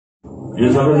Je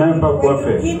ne savais même pas quoi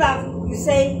faire. Give up, you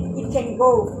say it can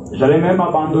go. J'allais même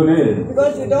abandonner.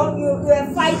 Because you are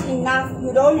fighting enough,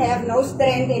 you don't have no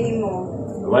strength anymore.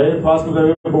 Vous voyez, parce que vous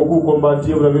avez beaucoup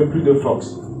combattu, vous n'avez plus de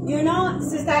force. You know,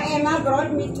 Sister Emma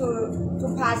brought me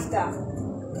to Pastor.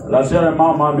 La sœur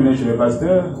Emma m'a amené chez le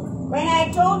pasteur. When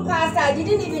I told Pastor, I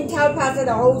didn't even tell Pastor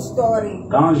the whole story.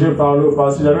 Quand j'ai parlé au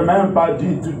pasteur, je n'avais même pas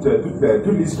dit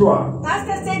toute l'histoire.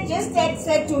 Pastor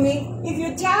said to me, if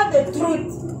you tell the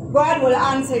truth, God will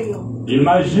answer you. Il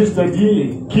m'a juste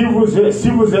dit, si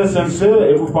vous êtes sincère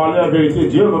et vous parlez la vérité,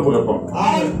 Dieu va vous répondre.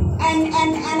 And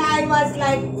I was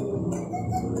like,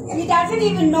 he doesn't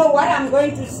even know what I'm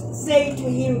going to say to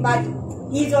him, but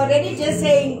he's already just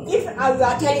saying, if you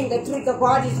are telling the truth,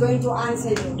 God is going to answer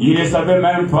you. Il ne savait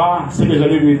même pas ce que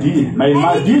j'allais lui dire, mais il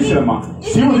m'a dit seulement,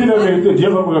 si vous dites la vérité, Dieu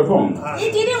va vous répondre.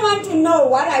 He didn't want to know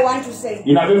what I want to say.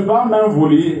 Il n'avait pas même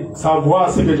voulu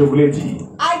savoir ce que je voulais dire.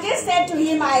 I just said to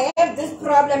him, I have this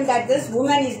problem that this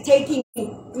woman is taking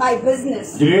my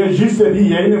business. Je lui ai juste dit,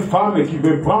 il y a une femme qui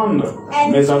veut prendre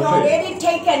mes affaires. And she's already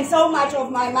taken so much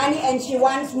of my money and she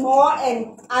wants more and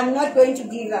I'm not going to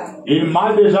give her. Il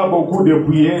m'a déjà beaucoup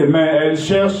dépouillé, mais elle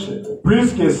cherche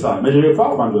plus que ça, mais je ne vais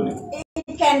pas abandonner.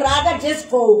 It can rather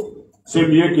just go. C'est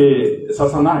mieux que ça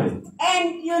s'en aille.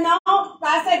 And you know,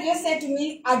 Pastor just said to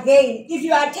me again, if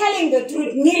you are telling the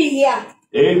truth, kneel here.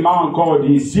 Et il m'a encore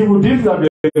dit, si vous dites la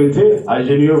vérité,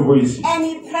 agenouillez-vous ici. And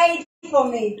he prayed for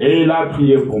me. Et il a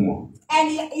prié pour moi. And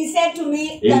he said to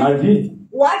me, Et il m'a dit,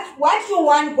 what you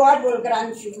want, God will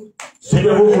grant you. Ce que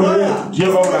vous voulez, Dieu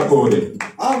va vous l'accorder.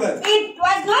 It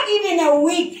was not even a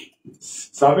week.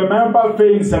 Ça n'avait même pas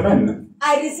fait une semaine.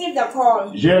 I received a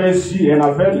call. J'ai reçu un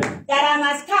appel That I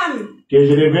must come. Que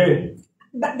je devais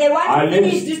But they want to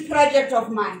finish this project of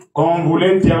mine. Qu'on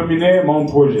voulait terminer mon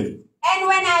projet. And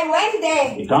when I went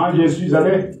there, et quand je suis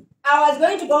allé, I was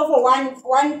going to go for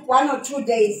one or 2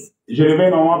 days. Je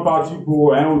devais normalement partir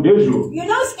pour 1 ou 2 jours. You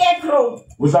know scarecrow?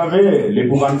 Vous savez,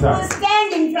 l'épouvantail. It will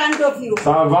stand in front of you.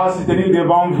 Ça va se tenir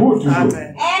devant vous toujours. And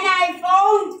I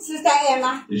phoned Sister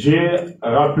Emma. J'ai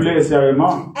rappelé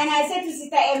sérieusement. And I said to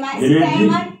Sister Emma,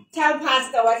 tell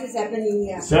Pastor what is happening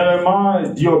here. Sérieusement,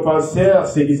 dis au pasteur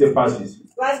ce qui se passe ici.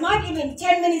 It was not even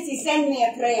 10 minutes, he sent me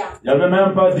a prayer. Il n'y avait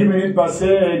même pas 10 minutes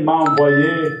passées, il m'a envoyé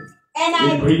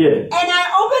une prière. And I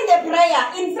opened the prayer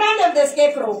in front of the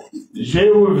scarecrow.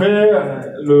 J'ai ouvert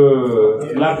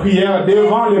la prière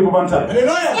devant l'épouvantail.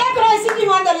 Scarecrow is sitting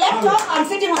on the laptop, I'm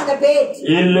sitting on the bed.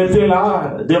 Il était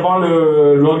là, devant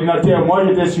l'ordinateur, moi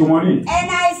j'étais sur mon lit. And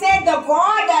I said, the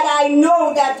God that I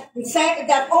know that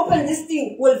opened this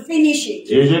thing will finish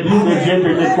it. Et j'ai dit, le Dieu que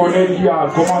je connais qui a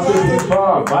commencé cette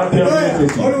histoire va terminer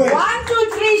ceci. 1, 2, 3,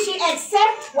 she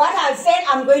accepts what I said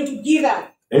I'm going to give her.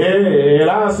 Et elle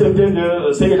a accepté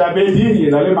ce que j'avais dit,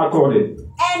 il allait m'accorder.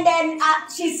 And then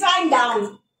she signed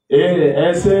down. Et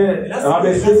elle s'est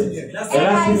rabaissée. Elle a signé.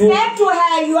 And I said to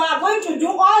her, you are going to do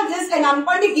all this and I'm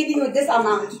only giving you this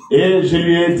amount. Et je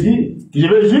lui ai dit, je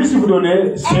vais juste vous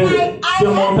donner ce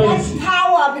montant ici.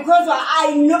 Power because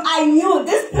I knew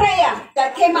this prayer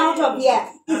that came out of here,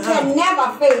 it can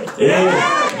never fail. Et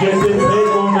j'étais très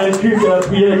convaincu que la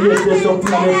prière qui était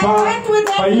sortie n'allait pas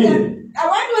faillir. I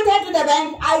went with her to the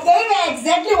bank. I gave her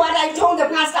exactly what I told the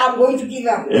pastor I'm going to give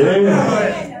her. And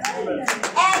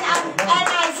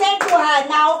I said to her,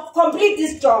 now complete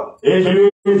this job. Et je lui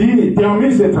ai dit,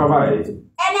 termine ce travail.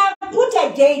 And I put a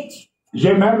date.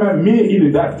 J'ai même mis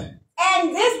une date.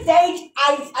 And this date,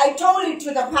 I told it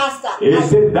to the pastor. Et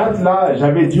cette date-là,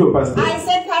 j'avais dit au pasteur. I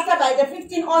said, Pastor, by the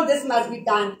 15th, all this must be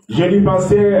done. J'ai dit,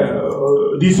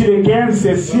 pasteur, d'ici le 15,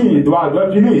 ceci doit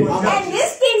finir. And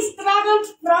this thing struggled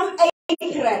from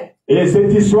April. Et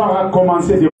cette histoire a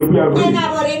commencé depuis avril. And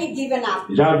I've already given up.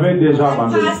 J'avais déjà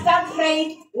abandonné. The pastor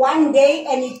prayed one day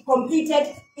and it completed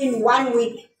in 1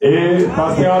 week. Et le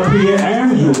pasteur a prié un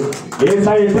jour. Et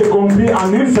ça a été compris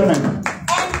en une semaine.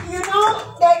 And you know,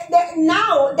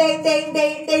 now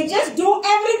they just do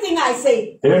everything I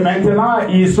say. Et maintenant,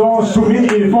 ils sont soumis,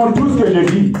 ils font tout ce que je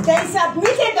dis. They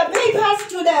submitted the papers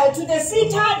to the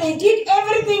CETA. They did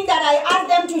everything that I asked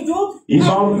them to do.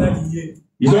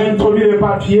 Ils ont introduit les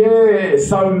papiers,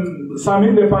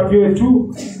 mis les papiers et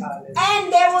tout. And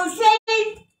they will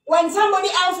say, when somebody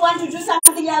else wants to do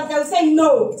something else, they'll say,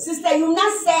 no, sister, you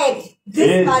not said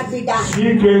this must be done.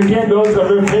 Si quelqu'un d'autre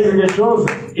veut faire quelque chose,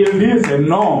 ils disent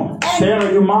non,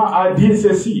 sérieusement a dit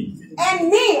ceci. And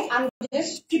me, I'm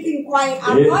just keeping quiet.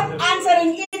 I'm not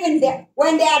answering even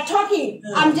when they are talking.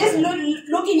 I'm just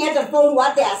looking at the phone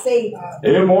what they are saying.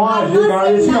 Et moi, j'ai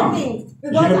gardé ça.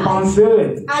 Je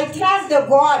pensais. I trust the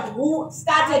God who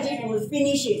started it will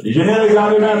finish it. Je ne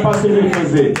regardais même pas ce qu'il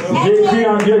faisait. J'ai cru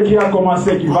en Dieu qui a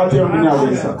commencé, qui va terminer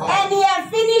avec ça. And he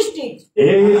finished it.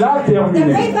 Et il a The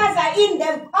terminé. papers are in,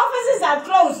 the offices are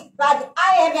closed, but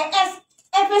I have a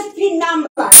FSP number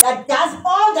that does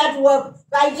all that work.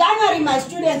 By January, my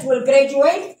students will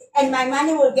graduate and my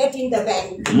money will get in the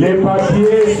bank. Les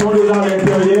papiers sont déjà à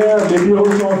l'intérieur, les bureaux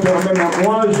sont fermés, mais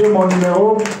moi j'ai mon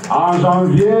numéro. En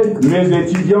janvier, mes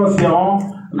étudiants seront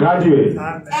gradués.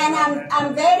 And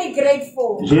I'm very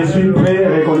grateful. Je suis très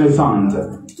reconnaissante.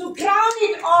 To crown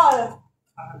it all,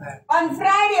 on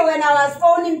Friday when I was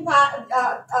phoning,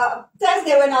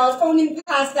 Thursday when I was phoning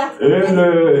Pastor, Et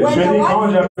le jeudi quand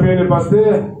j'ai appelé le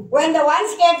pasteur, when the one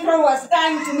scarecrow was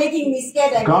trying to making me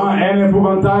scared again. quand un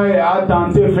épouvantail a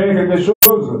tenté de faire quelque chose,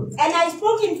 And I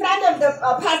spoke in front of the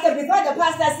pastor before the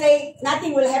pastor said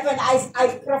nothing will happen. I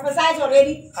prophesied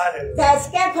already. The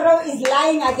scarecrow is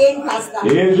lying again, Pastor.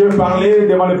 et je parlais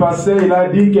devant le pasteur, il a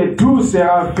dit que tout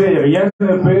sera fait, rien ne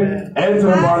peut être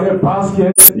volé parce que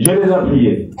j'ai déjà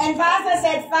prié. And Pastor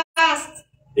said fast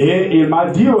Et il m'a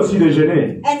dit aussi de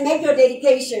jeûner and make your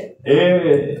dedication.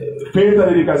 et fais ta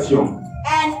dédication.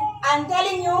 And I'm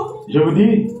telling you, Je vous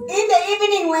dis, in the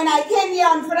evening when I came here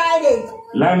on Friday,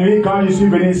 la nuit quand je suis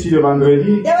venu ici le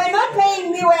vendredi, they were not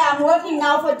paying me where I'm working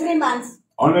now for 3 months.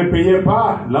 on ne payait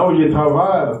pas là où je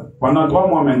travaille pendant 3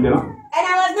 mois maintenant. And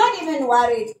I was not even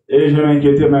worried. Et je ne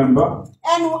m'inquiétais même pas.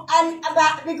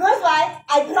 But because why?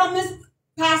 I promised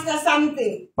Pastor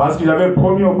something. Parce qu'il avait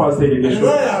promis au pasteur quelque chose.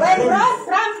 When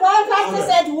Pastor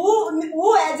said,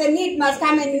 who has a need must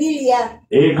come and kneel here.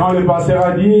 Et quand le pasteur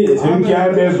a dit, celui qui a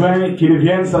besoin qu'il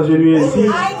vienne s'agenouiller ici,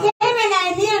 I came and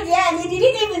I kneeled there and he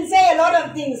didn't even say a lot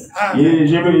of things. et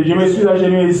je me suis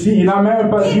agenouillé ici, il n'a même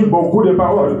pas dit beaucoup de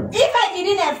paroles. If I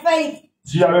didn't have faith,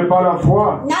 Si j'avais pas la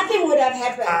foi, nothing would have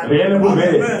happened. rien ne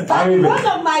pouvait But arriver. because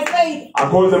of my faith, À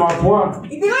cause de ma foi,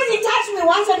 because he touched me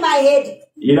once on my head,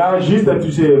 il a juste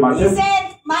touché ma he tête.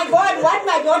 said, my God, what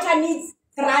my daughter needs,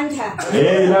 grant her.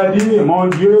 Et il a dit, mon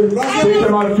Dieu, ce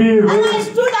que ma fille And I veut,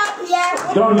 stood up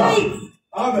here donne-la. with faith.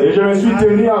 Et je me suis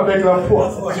tenu avec la foi.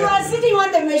 She was sitting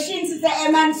on the machine, Sister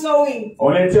Emma, sewing.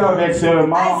 On était avec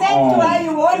seulement, I said to her,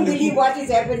 you won't believe what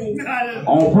is happening.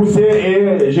 on poussait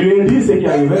et je lui ai dit ce qui They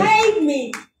arrivait. paid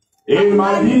me. Et il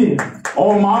m'a dit,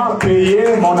 on m'a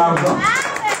payé mon argent. And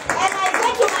I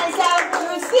said to myself,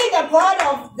 you see the God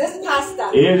of this pastor.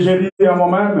 Et j'ai dit à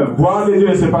moi-même, voir les yeux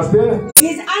de ce pasteur,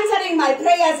 He's answering my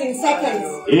prayers in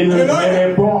seconds. il me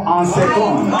répond en I'm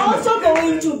secondes. also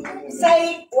going to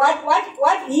say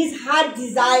what his heart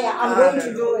desire. I'm going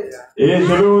to do it. Et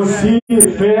je vais aussi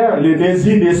faire le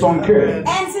désir de son cœur.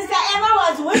 And Sister Emma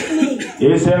was with me.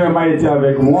 Et Sœur Emma était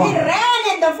avec moi. We ran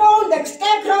in the phone. The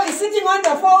scarecrow is sitting on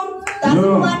the phone. Doesn't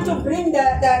No. want to bring the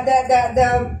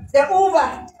Uber.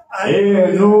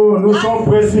 Et nous sommes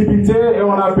précipités et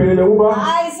on a appelé le Uber.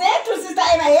 I said to Sister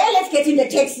Emma, hey, let's get in the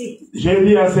taxi. J'ai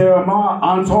dit à Sœur Emma,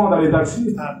 entrons dans le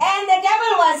taxi. And the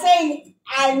devil was saying,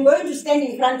 I'm going to stand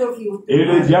in front of you. Et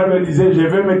le diable disait, je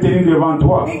vais me tenir devant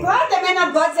toi. Because the man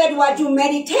of God said, what you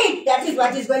meditate, that is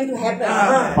what is going to happen.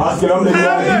 Parce que l'homme de Dieu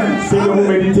a dit, ce que vous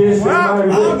méditez, c'est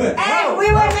arrivé. And we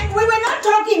were not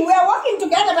talking, we were walking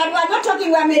together, but we were not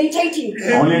talking, we were meditating.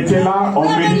 On était là, on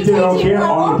méditait dans le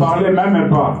cœur, on ne parlait même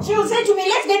pas. She would say to me,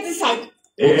 let's get this side.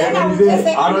 Et And then I elle would disait, just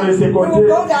say, allons de ce we côté. will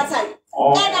go that side.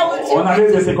 On, And I would on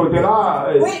allait de ce côté-là.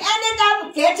 we ended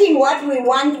up getting what we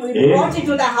want. We brought it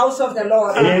to the house of the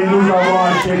Lord. Et nous avons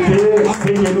acheté ce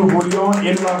que nous voulions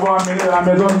et nous l'avons amené à la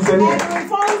maison du Seigneur. And we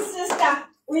found sister.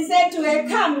 We said to her,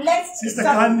 come, let's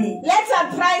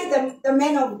surprise the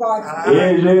man of God.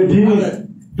 Et j'ai dit,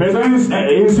 faisons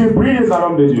une surprise à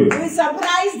l'homme de Dieu. We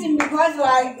surprised him because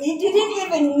he didn't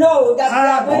even know that we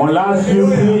are On going l'a to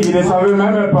surpris, il ne savait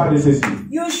même pas de ceci.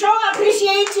 You show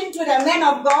appreciation to the man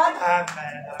of God,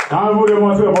 Quand vous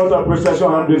démontrez votre appréciation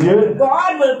à l'homme de Dieu,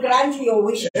 God will grant you your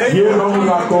wishes. Dieu va vous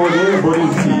accorder vos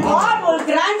désirs. God will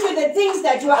grant you the things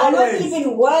that you are not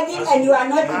even worthy and you are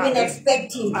not even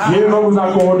expecting. Dieu va vous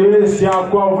accorder ce à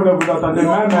quoi vous ne vous attendez You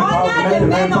même pas, vous honor n'êtes the même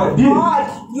man pas of dit. God,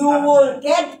 you will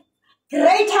get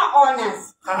greater honors.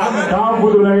 Quand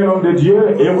vous donnerez l'homme de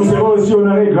Dieu, et vous serez aussi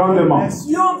honoré grandement.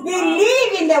 You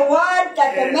believe in the word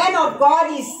that the man of God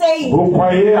is saying. Vous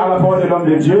croyez à la parole de l'homme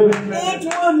de Dieu, It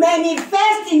will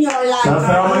manifest in your ça life.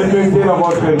 sera manifesté dans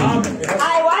votre vie.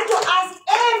 I want to ask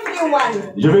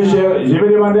everyone, Je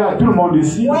vais demander à tout le monde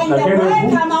ici, when the chacun de word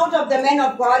vous, comes out of the man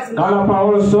of God's quand mouth, la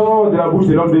parole sort de la bouche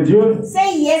de l'homme de Dieu,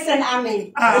 say yes and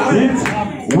amen. dites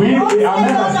oui Don't say et a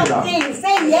amen à lot cela. of things.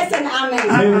 Say yes and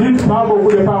amen. Ne dites pas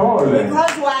beaucoup de paroles.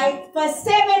 Because why? For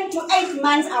 7 to 8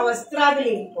 months I was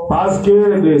traveling. Parce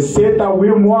que de 7 à 8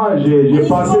 mois, j'ai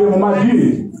passé le moment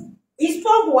dur. He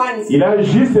spoke once. Il a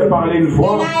juste parlé une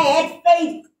fois. And I had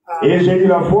faith. Et j'ai eu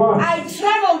la foi. I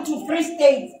traveled to Free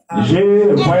State.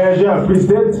 J'ai voyagé à Free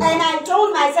State. And I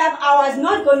told myself I was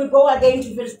not going to go again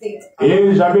to Free State.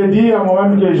 Et j'avais dit à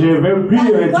moi-même que je ne vais plus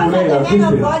retourner à Free Because the man of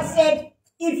State. God said,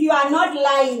 if you are not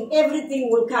lying, everything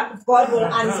will come. God will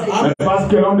answer you. Parce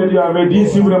que l'homme de Dieu avait dit,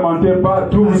 si vous ne mentez pas,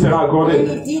 tout vous sera And accordé.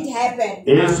 it did happen.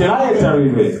 Et cela est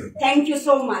arrivé. Thank you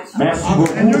so much. Merci Can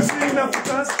beaucoup. you sing in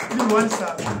Afrikaans? Give me one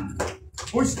song.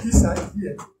 Push this side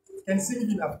here. Can sing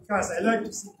in Afrikaans. I like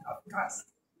to sing in Afrikaans.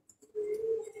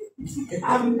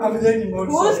 I'm learning more.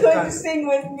 Who's going to sing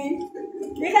with me?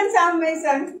 We can sound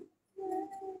Mason.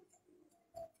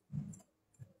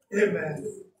 Amen.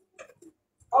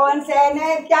 On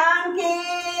sene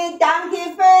dankie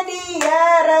vir die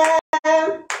Here.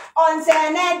 On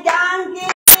sene dankie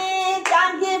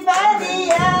vir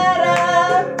die Here.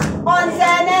 On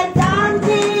sene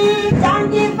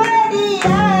dankie vir die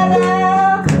Here.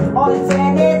 On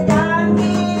sene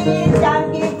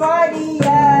dankie vir die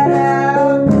Here.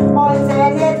 On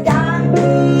sene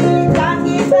dankie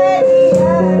vir die Here.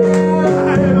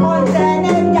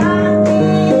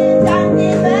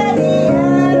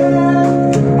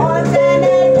 On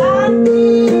sene dankie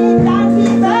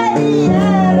vir die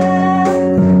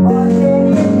Here.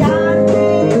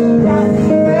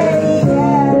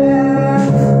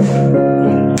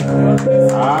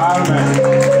 Amen.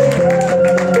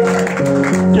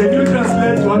 Can you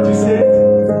translate what you said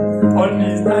on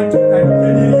this night?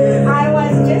 I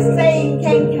was just saying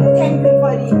thank you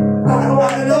for the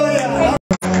Hallelujah.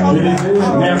 Je disais,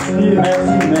 merci,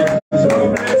 merci, merci.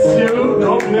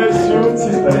 God bless you,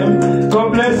 Sister.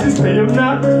 God bless Sister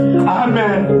Yumna.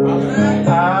 Amen.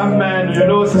 Amen. You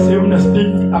know, Sister Yumna speak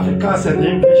Afrikaans and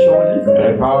English only.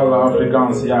 Elle parle africain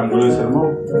et anglais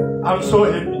seulement. I'm so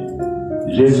happy.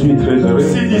 Je suis très heureux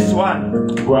See this one.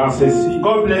 de voir ceci.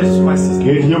 God bless you, my sister.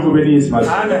 Que Dieu vous bénisse, ma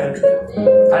soeur. Amen.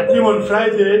 I think on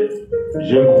Friday,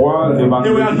 Je crois le they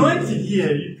were vendredi. anointed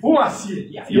here. Who was here?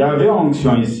 Il y avait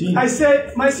onction ici. I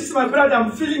said, my sister, my brother,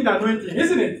 I'm feeling the anointing,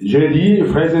 isn't it? Je dis,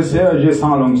 frères et sœurs, je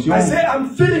sens l'onction. I said, I'm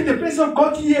feeling the presence of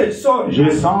God here. Sorry. Je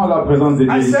sens la présence de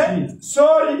Dieu I ici. said,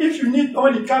 sorry, if you need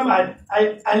only come, I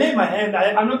lay my hand.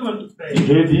 I'm not going to pray.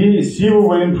 Je dis, si vous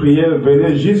voulez une prière,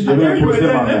 venez juste, je I vais tell you poser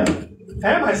ma main. again,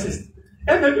 hey, my sister.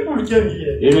 And the people came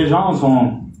here. Et les gens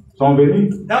sont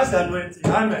venus. That's the anointing.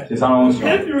 Amen. C'est ça l'onction.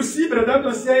 If you see Brother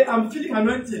to say, I'm feeling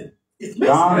anointing, it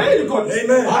makes Ah. really good.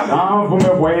 Amen. Quand vous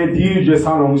me voyez dire, je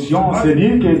sens l'onction, c'est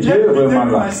dire que Dieu est Let me vraiment tell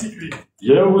you là. my secret.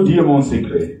 Je vais vous dire mon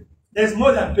secret. There's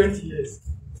more than 20 years.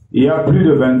 Il y a plus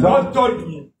de 20 ans, God told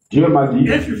me, Dieu m'a dit,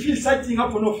 if you feel something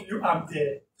upon of you, I'm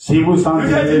there. si vous sentez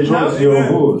les choses sur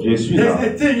vous, je suis là.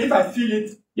 There's a thing, if I feel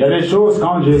it, Il y a des choses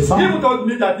quand je sens. people told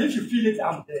me that if you feel it,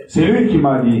 I'm there. C'est lui qui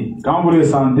m'a dit, quand vous le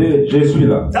sentez, je suis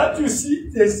là. That you see,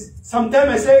 there's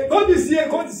sometimes I say, God is here,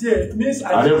 God is here. It means I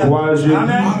À des feel fois, je dis,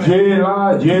 Amen. Dieu est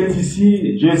là, Dieu est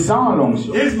ici, je sens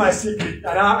l'onction. Here's my secret.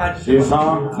 C'est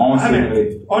ça mon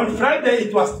secret. On Friday,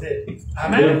 it was there.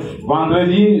 Amen. Et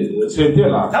vendredi, c'était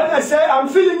là. Then I say, I'm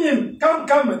feeling him.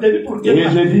 Come, the people get Et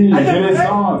je dis, je le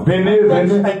sens, venez.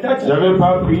 J'avais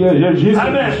pas prié, j'ai juste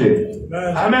Amen. touché.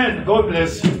 Amen. God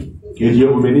bless you. Que Dieu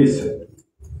vous bénisse.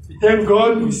 We thank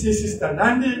God. We see Sister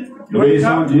Nandi. Nous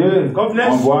bénissons Dieu. God bless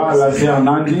On voit la sœur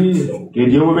Nandi. Que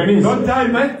Dieu vous bénisse. Long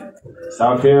time, man.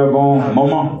 Ça fait un bon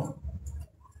moment.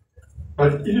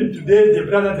 But even today, the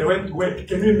brother, they went to work.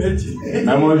 Can you imagine?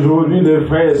 Même aujourd'hui, les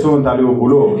frères sont allés au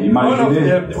boulot. All of Imaginez.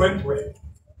 them, they went to work.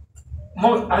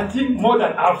 I think more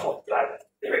than half of brothers,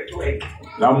 they went to work.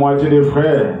 La moitié des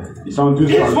frères, ils sont tous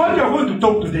This is partis. what we are going to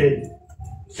talk today.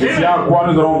 C'est à quoi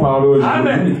nous allons parler aujourd'hui.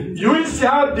 Amen. You will see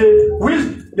how the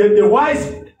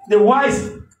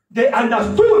wise, they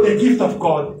understood the gift of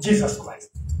God, Jesus Christ.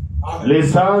 Les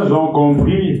sages ont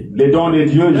compris les dons de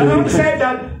Dieu, The Lord Jésus-Christ. said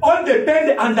that all depend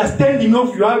the understanding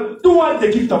of you have toward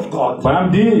the gift of God.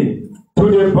 Madame dit, tout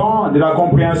dépend de la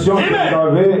compréhension que Amen. vous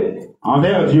avez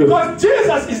envers Dieu. Because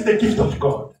Jesus is the gift of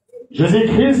God.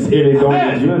 Jésus-Christ est les dons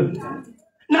Amen. de Dieu.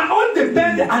 Now all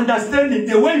depend the understanding,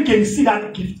 the way you can see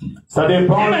that gift. Ça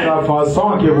dépend de la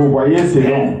façon que vous voyez ces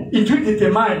dons. It will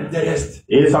determine the rest.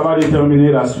 Et ça va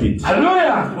déterminer la suite.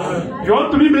 Hallelujah. You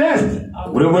want to be blessed.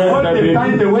 Vous devez All être depend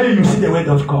béni. the way you see the word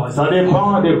of God. Ça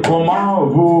dépend de comment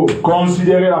vous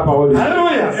considérez la parole de Dieu.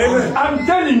 Hallelujah. I'm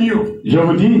telling you. Je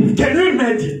vous dis, Can you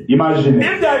imagine? imaginez.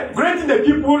 If they're granting the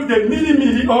people the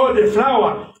milli or the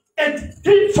flour at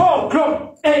 4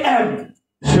 o'clock a.m.,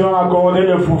 Si on accordait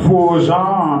le foufou aux gens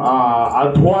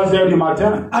à 3 heures du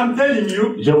matin, I'm telling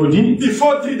you, je vous dis,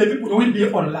 before 3, the people will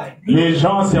be online. les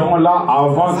gens seront là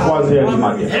avant 3 heures du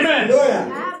matin. Amen.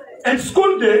 And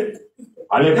school day,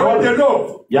 À there was the l'époque,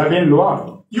 law. il y avait une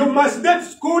loi. You must be at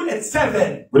school at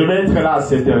 7. Vous devez être là à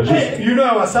 7 heures juste. Hey, you know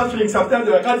I was suffering sometimes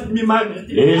the cat me money.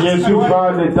 Et je suis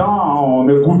pas de temps, on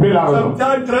me coupait l'argent.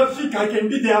 Sometimes traffic I can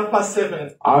be there past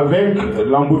 7. Avec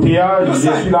l'embouteillage, je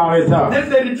suis là en retard. There's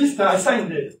the register, I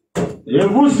signed it. Je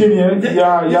vous signale qu'il y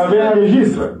avait un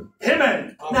registre. Amen.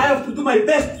 Now I have to do my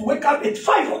best to wake up at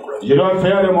 5 o'clock. Je dois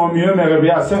faire de mon mieux, me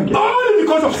réveiller à 5 heures. Only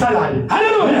because of salary. C'est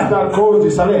Hallelujah. à cause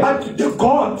du salaire. But the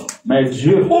God Mais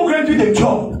Dieu, who grant you the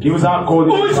job, qui vous a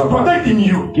accordé who le is travail, protecting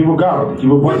you, qui vous garde, qui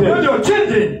vous who is protège, your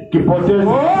children, qui protège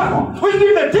vos enfants, who is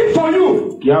doing the thing for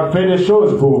you. qui a fait des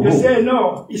choses pour You vous. say,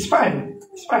 no, it's fine.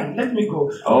 It's fine. Let me go.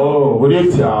 Oh, vous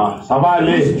dites, ça va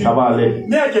aller, ça va aller.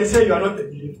 Me, I can say you are not a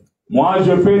believer. Moi,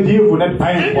 je peux dire, vous n'êtes pas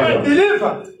un If you are a croyant.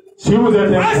 believer, Si vous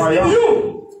êtes un Christ croyant, in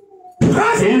you.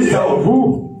 Christ in Christ en you.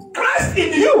 vous, Christ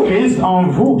in you. Christ en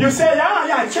vous. You say,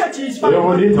 yeah, church is Et fine.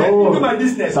 vous Let dites, me oh, do my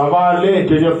business. ça va aller,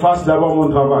 que je fasse d'abord mon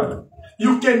travail.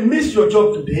 You can miss your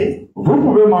job today. Vous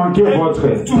pouvez manquer votre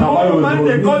travail Tomorrow, man, the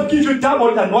aujourd'hui. God gives you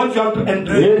double than what you have to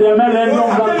endure. Et demain, les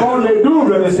noms accordent le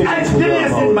double de ce I que vous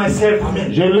experienced it pouvez avoir. myself. Amen.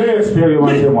 Je l'ai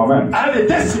expérimenté moi-même. I have a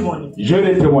testimony. Je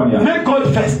l'ai témoigné. Make God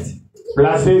first.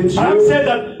 Placez I have Dieu said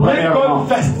that make premièrement. God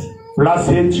first.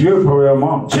 Placez Dieu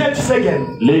premièrement. Church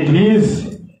second. L'église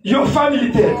Your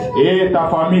family third. et ta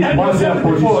famille troisième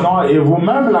position et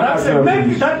vous-même la I said, quatrième make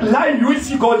position. that line, you will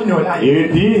see God in your life. Et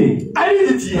dit, I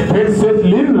read it here. faites cette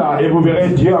ligne-là et vous verrez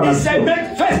Dieu en He said, action.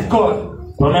 make first God.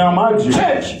 Premièrement Dieu.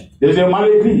 Church. Deuxièmement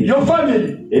l'église. Your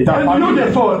family. Et ta And famille. you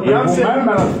the fourth. Et You have said, vous-même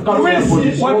la you will quatrième see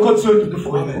what position. God's going to do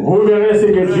for you. Vous verrez ce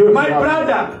que Dieu My fera.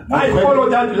 brother, Mon I frère. follow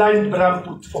that line Bram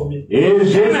put for me. Et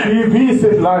j'ai suivi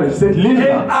cette And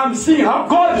ligne-là. I'm seeing how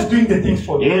God is doing the things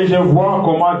for you. Et je vois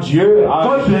comment Dieu a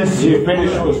God bless fait you. des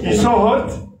choses. It's so hot.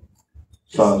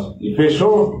 Ça, il fait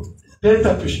chaud. Better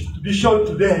to be short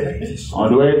today like this. On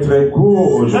doit être très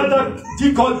court aujourd'hui. Brother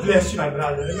Dick, God bless you, my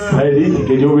brother. Très vite,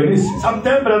 que Dieu vous bénisse.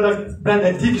 Sometimes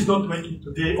brother Dick is not working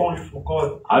today only for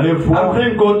God. À des I'm fois,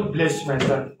 praying God to bless you, my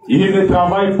brother. il ne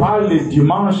travaille pas le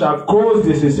dimanche à cause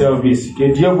de ce service.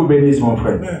 Que Dieu vous bénisse, mon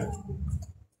frère.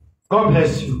 God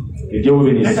bless you. Que Dieu vous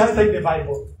Let bénisse. us take the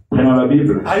Bible. Prenons la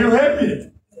Bible. Are you happy?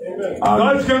 Amen.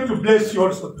 God is going to bless you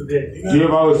also today. Dieu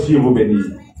va aussi vous bénir.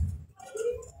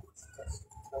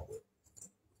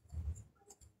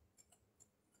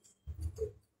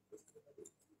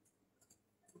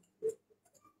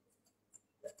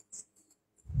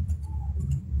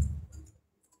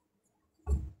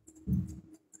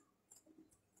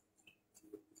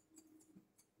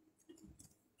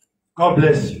 God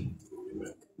bless you.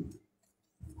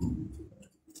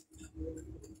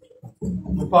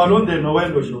 Nous parlons de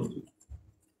Noël aujourd'hui.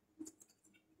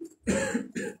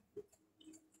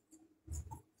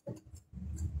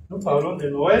 Nous parlons de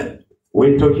Noël.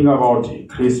 We're talking about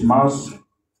Christmas.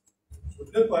 Je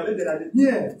voudrais parler de la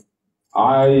lumière.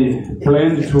 I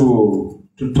plan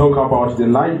to talk about the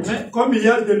light. Mais comme il y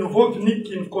a de nouveaux venus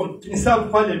qui ne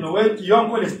savent pas le Noël, qui ont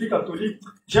encore l'esprit catholique,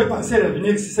 j'ai pensé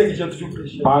revenir, c'est ce que j'ai toujours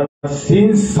prêché. But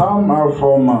since some are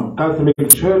from Catholic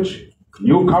Church,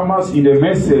 newcomers in the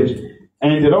message,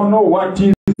 and they don't know what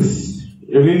is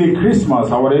really Christmas,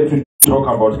 I wanted to talk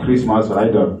about Christmas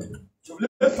right now. Je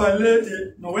voulais parler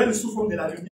de Noël sous forme de la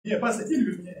lumière, parce que c'est une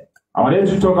lumière. I wanted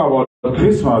to talk about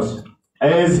Christmas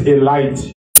as a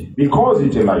light, because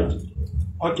it's a light.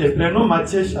 Ok, prenons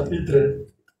Matthieu chapitre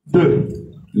 2.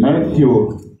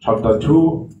 Matthew chapter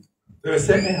 2,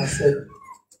 verset 1 à 7.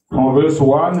 from verse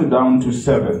 1 down to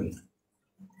 7.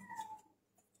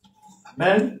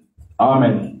 Amen.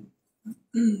 Amen.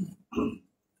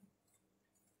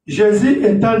 Jésus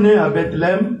étant né à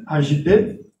Bethléem, en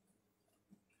Judée,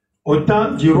 au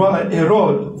temps du roi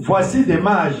Hérode, voici des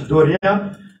mages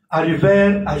d'Orient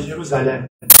arrivèrent à Jérusalem.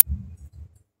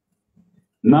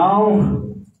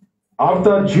 Now,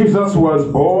 after Jesus was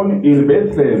born in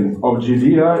Bethlehem of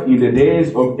Judea in the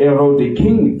days of Herod the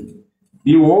king,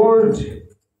 behold,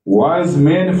 wise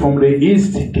men from the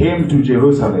east came to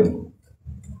Jerusalem.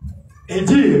 Et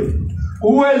dirent,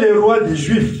 où est le roi des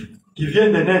Juifs qui vient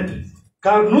de naître?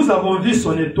 Car nous avons vu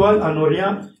son étoile en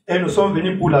Orient et nous sommes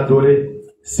venus pour l'adorer.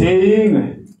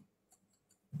 Saying,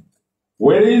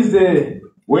 where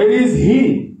is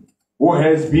he who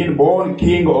has been born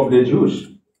King of the Jews?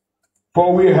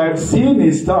 For we have seen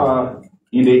his star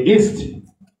in the east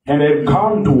and have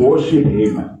come to worship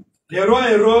him. Le roi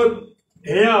Hérode,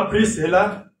 ayant appris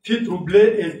cela, fit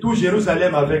troubler et tout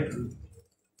Jérusalem avec lui.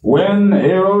 When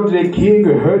Herod the king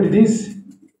heard this,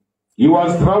 he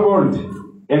was troubled,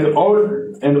 and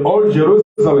all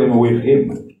Jerusalem with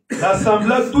him.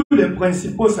 Rassembla tous les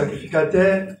principaux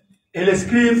sacrificateurs et les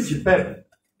scribes du peuple,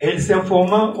 et il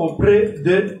s'informa auprès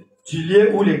d'eux du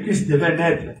lieu où le Christ devait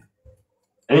naître.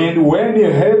 And when he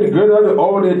had gathered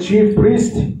all the chief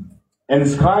priests and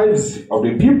scribes of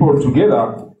the people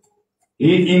together,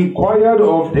 he inquired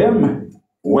of them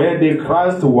where the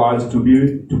Christ was to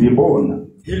be born.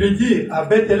 Il lui dit à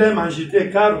Bethléem en Judée,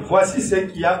 car voici ce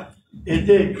qui a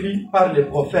été écrit par les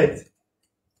prophètes.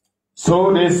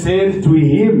 So they said to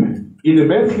him, in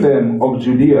Bethlehem of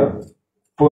Judea,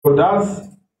 for thus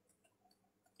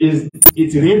is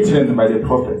it written by the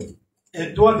prophet.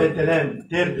 Et toi, Bethléem,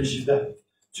 terre de Juda,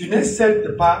 tu n'es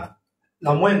certes pas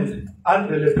la moindre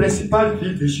entre les principales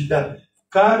villes de Juda,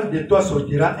 car de toi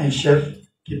sortira un chef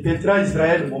qui pètera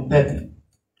Israël, mon peuple.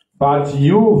 But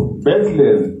you,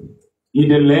 Bethlehem, in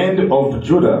the land of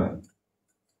Judah,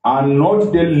 are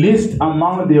not the least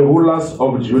among the rulers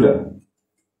of Judah.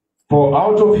 For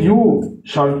out of you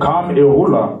shall come a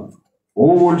ruler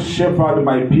who will shepherd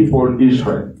my people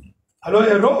Israel. Alors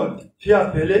Hérode fit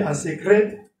appeler en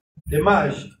secret les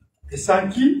mages et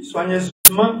s'enquit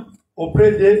soigneusement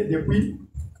auprès d'eux depuis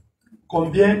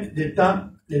combien de temps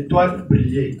l'étoile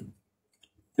brillait.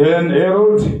 Then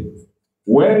Herod,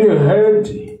 when he heard,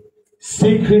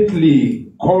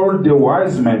 secretly called the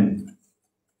wise men,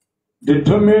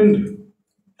 determined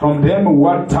from them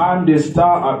what time the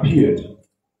star appeared.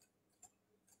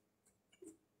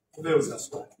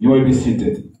 You may be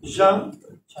seated. Jean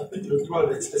chapitre 3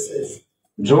 verset 16.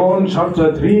 John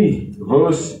chapter 3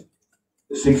 verse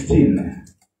 16.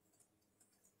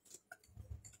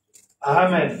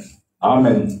 Amen.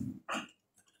 Amen.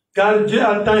 Car Dieu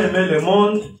a tant aimé le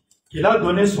monde qu'il a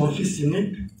donné son Fils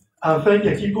unique, afin que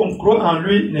quiconque croit en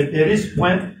lui ne périsse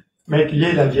point, mais qu'il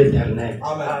ait la vie éternelle.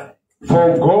 Amen.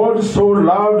 For God so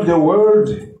loved the world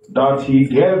that he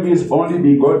gave his only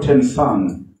begotten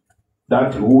Son,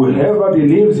 that whoever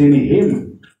believes in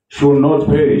him should not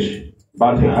perish,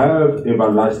 but have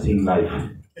everlasting life.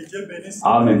 Et Dieu bénisse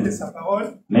Amen. sa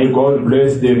parole. May God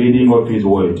bless the reading of his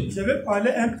word. Je vais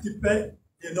parler un petit peu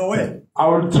de Noël. I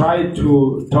will try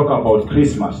to talk about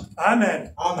Christmas.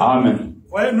 Amen. Amen.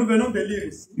 Voyez, nous venons de lire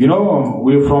ici You know,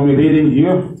 we're from reading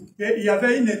here qu'il y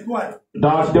avait une étoile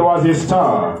that there was a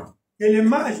star que les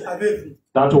mages avaient vue.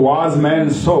 that wise men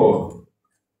saw.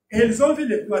 Et ils ont vu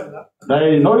l'étoile là.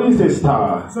 They noticed a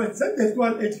star Cette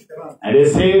étoile est différente. and they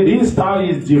say this star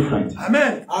is different.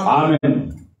 Amen.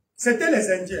 Amen. C'était les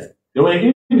Indiens. They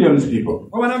were Indians people.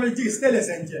 On va dire c'était les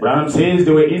Indiens. Branham says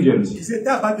they were Indians. Ils étaient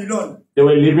à Babylone, They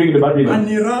were living in en Babylon,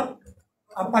 Iran,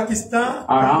 en Pakistan,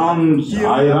 around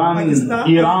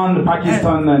Iran,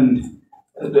 Pakistan, and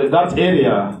that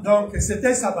area. Donc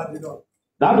c'était ça Babylone.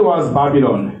 That was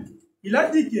Babylon. Il a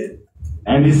dit que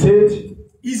And he said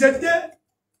ils étaient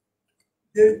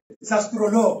des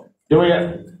astrologues. they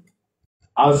were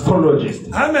astrologists.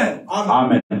 Amen.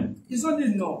 Amen. Ils ont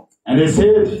dit non. And they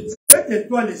said Cette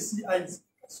étoile ici a une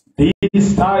signification.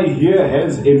 this star here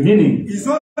has a meaning. Ils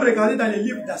ont regardé dans les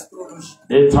livres d'astrologie.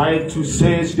 They tried to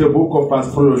search the book of Ils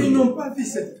astrology. n'ont pas vu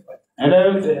cette étoile.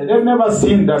 And they've never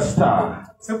seen that star.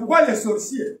 C'est pourquoi les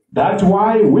sorciers, That's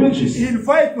why witches, ils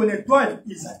voient ton étoile,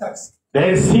 ils attaquent.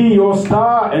 they see your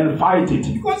star and fight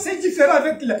it. Comme c'est différent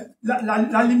avec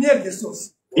la lumière des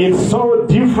sorciers. It's so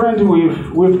different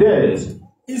with theirs.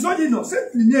 Ils ont dit non,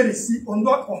 cette lumière ici, on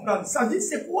doit comprendre. Ça dit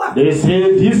c'est quoi? They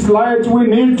say this light, we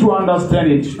need to understand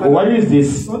it. What is Ils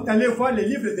this? sont allés voir les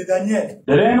livres de Daniel.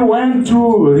 They then went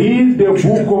to read the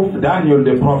book of Daniel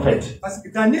the prophet. Parce que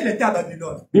Daniel était à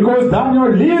Babylone. Because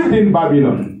Daniel lived in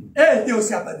Babylon. Et était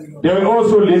aussi à Babylone. They were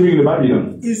also living in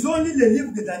Babylon. Ils ont lu les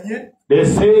livres de Daniel. They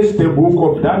searched the book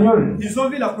of Daniel. Ils ont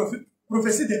vu la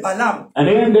prophétie de Balaam. And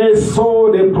then they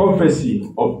saw the prophecy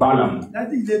of Balaam. Il a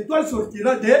dit l'étoile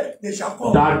sortira de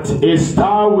Jacob. That a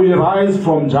star will rise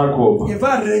from Jacob Et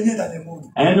va régner dans le monde.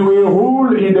 and will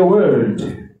rule in the world.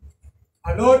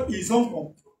 Alors ils ont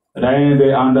compris. Then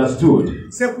they understood.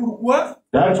 C'est pourquoi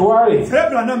That's why Frère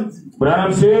Branham dit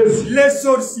Branham says les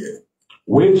sorciers,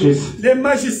 witches, les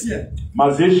magiciens,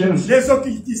 magicians, les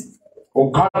occultistes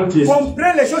occultists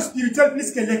comprennent les choses spirituelles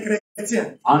plus que les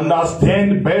chrétiens.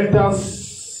 understand better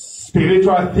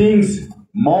spiritual things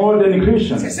more than C'est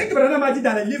Christians. ce que Branham a dit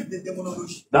dans le livre de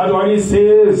démonologie. That's what he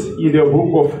says in the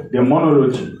book of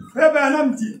demonology. Frère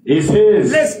Branham dit He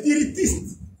says les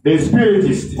spiritistes the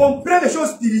spiritists, comprennent les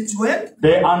choses spirituelles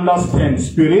they understand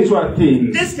spiritual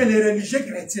things plus que les religieux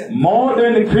chrétiens. more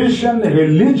than Christian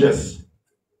religious.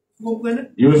 Vous comprenez?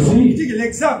 You Il see, dit que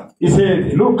l'exemple, he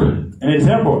said, look, an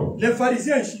example. les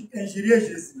pharisiens injuriaient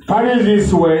Jésus.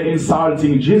 Pharisees were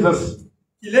insulting Jesus,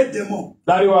 Il est démon.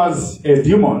 that he was a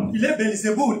demon, Il est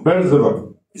Belzéboul.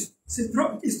 Beelzebub. C'est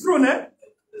trop, il se trône, hein?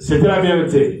 C'était la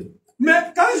vérité. Mais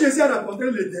quand Jésus a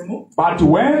rencontré le démon, But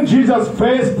when Jesus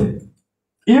faced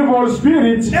evil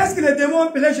spirit. Est-ce que les démons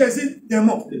appelaient Jésus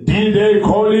démon? Did they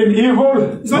call him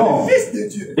evil? Ils ont No. dit fils de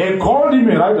Dieu. They called him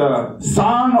rather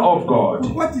son of God.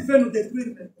 Pourquoi tu veux nous détruire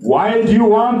maintenant? Why do you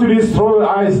want to destroy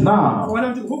us now?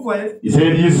 Vous voyez? He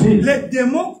said, you see, Les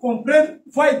démons comprennent,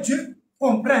 voient Dieu,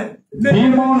 comprennent. Mais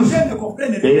demons, les gens ne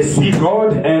comprennent they rien. see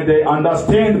God and they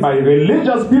understand, but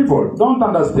religious people don't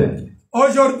understand.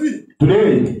 Aujourd'hui,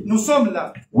 Today, nous sommes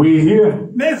là. we hear,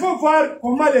 Mais il faut voir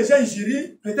comment les gens gèrent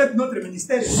peut-être notre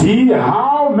ministère. see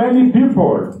how many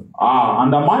people are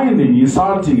undermining,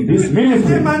 insulting this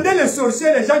ministry. Demandez les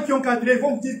sorciers, les gens qui ont cadré, ils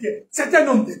vont vous dire que c'est un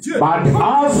homme de Dieu. But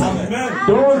ask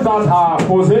those that are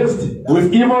possessed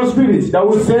with evil spirits, that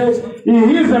will say, he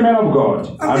is a man of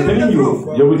God. I'm telling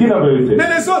you, you will tell everything. Mais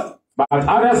les autres, But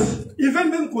others, ils veulent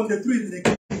même qu'on détruise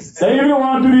l'église. they even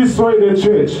want to destroy the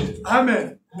church.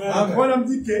 Amen. Voilà, me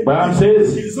dit que But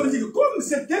says, ils ont dit que comme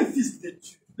c'est un fils de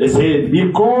Dieu, they say,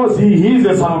 because he is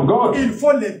the Son of God, il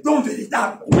faut les dons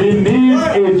véritables. we need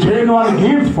a genuine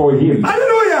gift for him.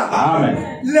 Alléluia. Amen.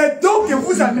 Les dons que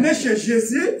vous amenez chez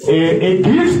Jésus A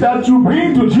gift that you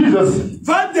bring to Jesus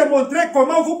va démontrer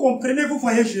comment vous comprenez, vous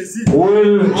voyez Jésus.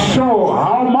 will show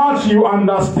how much you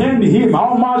understand him,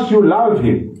 how much you love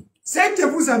him. Ce que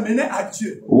vous amenez à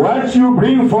Dieu What you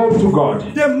bring forth to God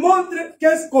démontre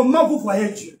comment vous voyez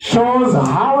Dieu. shows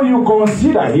how you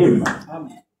consider him.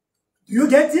 Do you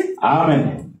get it?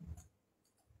 Amen.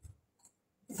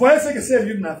 Vous voyez ce que c'est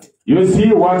lui a fait. You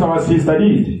see what our sister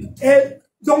did. Et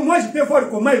donc moi je peux voir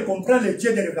comment il comprend le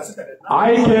Dieu des révélations tabernacle.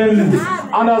 I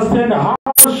can understand how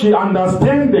she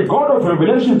understands the God of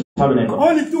Revelation Tabernacle.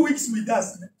 Only 2 weeks with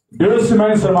us. 2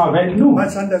 semaines seulement avec nous.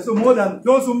 Much understood more than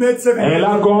those who made 7 Elle years.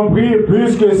 a compris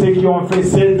plus que ceux qui ont fait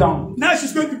 7 ans. Now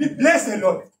she's going to be blessed a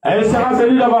lot. Elle sera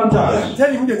bénie davantage. I'm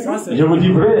telling you the truth. Je vous dis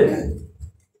vrai.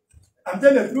 I'm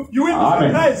telling you the truth. You will be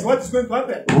Amen. surprised what is going to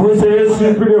happen. Vous serez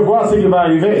surpris de voir ce qui va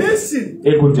arriver. Listen.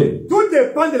 Écoutez. Tout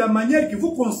dépend de la manière que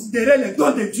vous considérez les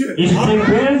dons de Dieu. It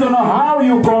depends on how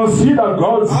you consider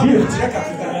God's gift.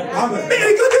 Mais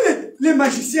regardez les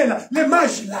magiciens là, les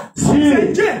mages là. See,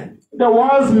 C'est Dieu. the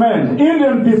wise men,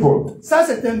 Indian people, Ça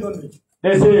c'est un don de Dieu.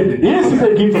 they said, this is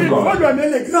a gift of Il faut God. lui amener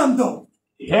les grands dons.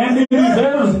 And it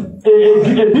deserves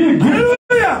a big gift.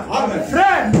 Alléluia.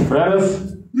 Frère, Brothers,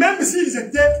 même s'ils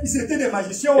étaient des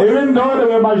magiciens, even though they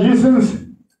were magicians,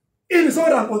 ils ont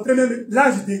rencontré même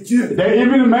l'ange de Dieu. they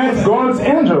even met God's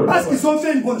angel. Parce qu'ils ont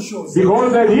fait une bonne chose.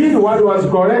 Because they did what was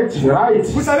correct, right?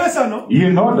 Vous savez ça, non? You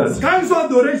know that. Quand ils ont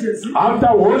adoré Jésus, After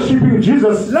worshiping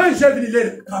Jesus, l'ange est venu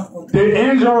les rencontrer. the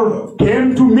angel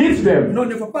came to meet them Non,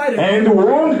 il ne faut pas aller. and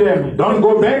warned them, don't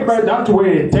go back by that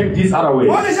way, take this other way.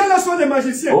 Oh, les gens là sont des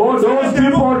magiciens. Oh, those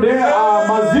people, they are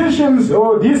magicians,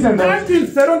 oh, this and that. Quand ils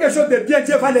feront quelque chose de bien,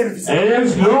 Dieu va les visiter.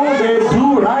 As long they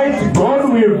do right,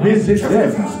 God will visit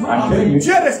them. I'm telling you.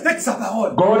 Dieu respecte sa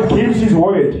parole. God keeps his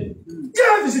word. Dieu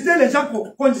a visité les gens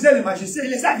qu'on disait les magiciens,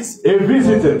 il les a visités. He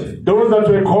visited those that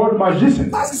were called magicians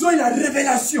Parce qu'ils ont eu la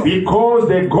révélation. because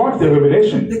they got the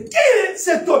revelation. De qui est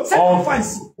cet homme, cet enfant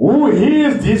ici? Who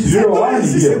is this Cet little homme one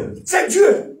ici, here? c'est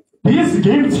Dieu. This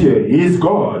gift here is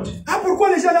God. Ah, pourquoi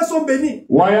les gens là sont bénis?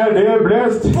 Why are they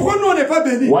blessed? Pourquoi nous on n'est pas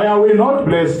bénis? Why are we not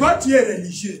blessed? Toi, tu es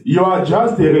religieux. You are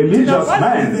just a religious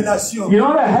man. You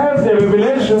don't have the Tu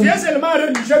revelation. es seulement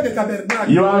religieux de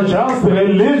tabernacle. You are just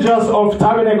religious of Et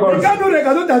tabernacles. quand nous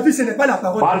regardons ta vie, ce n'est pas la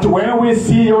parole. But when we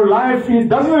see your life, it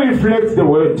doesn't reflect the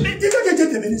word. Mais dis que Dieu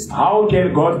te bénisse. How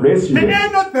can God bless you? Mais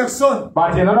une autre personne,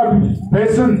 But another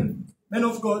person, man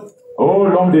of God, oh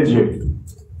l'homme de Dieu,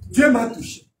 Dieu m'a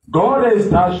touché. God has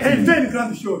touched Et il them, fait une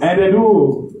grande chose. and they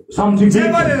do something Dieu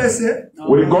big. va les laisser?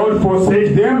 Will God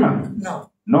forsake them? Non.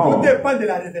 No. Tout dépend de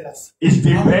la révélation. It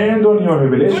depends on your Tout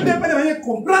revelation. dépend de la manière de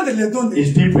comprendre les dons de Dieu.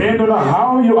 It depends on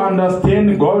how you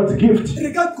understand God's gift.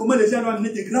 Regarde comment les gens ont amené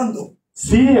des grands dons.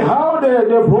 See how they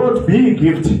brought big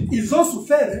gift. Ils ont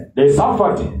souffert They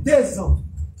suffered 2 ans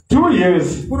 2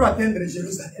 years pour atteindre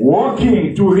Jérusalem.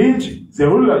 walking to reach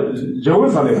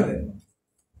Jerusalem.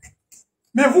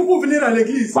 Mais vous, pour venir à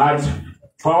l'église, But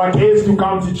for our kids to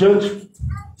come to church,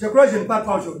 je crois que je ne parle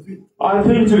pas aujourd'hui. I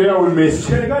think today I will miss.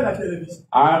 Je regarde la télévision.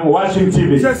 I'm watching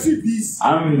TV. Je suis busy.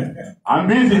 I'm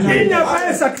busy Il n'y today. a pas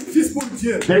un sacrifice pour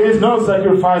Dieu. There is no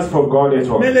sacrifice for God at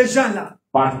all. Mais les gens là,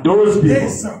 But those 2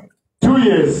 people, ans, 2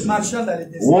 years marchant dans les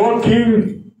déserts.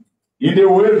 walking in the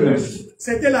wilderness.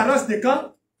 C'était la race de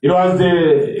quand? It was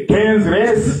the Cain's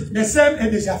race, De Sem et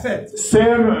de Japhet.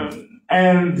 Sem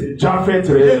and Japhet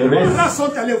Les 3 race. races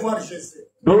sont allés voir Jésus.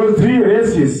 Those 3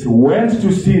 races went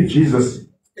to see Jesus.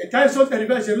 Et quand ils sont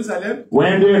arrivés à Jérusalem,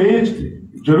 When they reached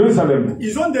Jerusalem,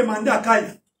 ils ont demandé à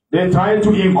Caïphe, they tried to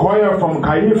inquire from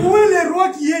Caiaphas, où est le roi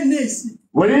qui est né ici?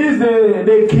 Where is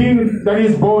the king that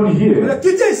is born here?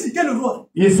 Quittez ici, quel roi?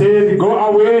 He said, go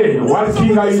away. What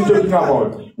king are you talking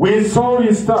about? We saw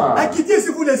his star. Quittez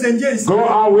ici, vous les Indiens ici. Go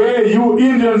away, you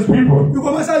Indians people. Vous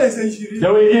commencez à les injurer. They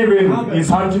were even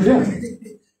insulting them.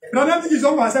 Branham dit qu'ils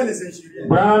ont commencé à les injurer.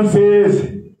 Branham says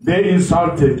they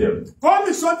insulted them. Comme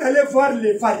ils sont allés voir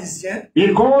les pharisiens,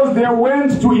 Because they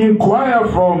went to inquire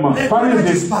from les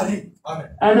Pharisees disparu.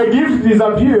 and the gift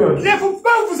disappeared. Ne faut pas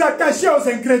vous attacher aux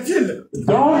incrédules.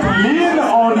 Don't lean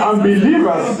on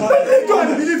unbelievers.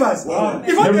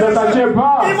 Ils vont Ne vous attachez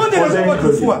pas aux détruire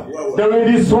votre foi. incrédules. They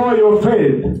will destroy your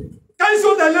faith. Quand ils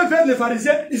sont allés vers les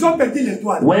pharisiens, ils ont perdu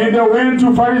l'étoile. When they went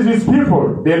to Pharisees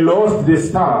people, they lost the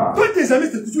star. Tous tes amis,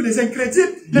 c'est toujours les incrédules.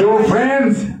 Your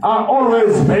friends are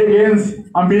always pagans,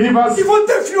 unbelievers. Ils vont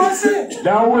t'influencer.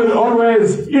 That will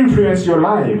always influence your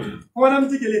life. On a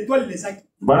dit que l'étoile les a quittés.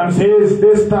 But says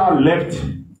the star left.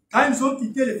 Quand ils ont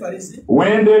quitté les pharisiens,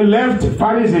 When they left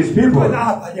Pharisees people, l'étoile a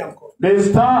apparu encore. the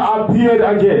star appeared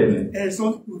again. Et ils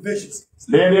ont trouvé Jésus.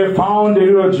 Then they found the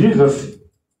little Jesus.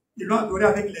 Ils l'ont adoré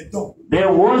avec les dons. They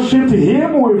worshipped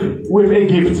him with a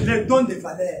gift. Les dons de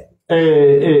valeur.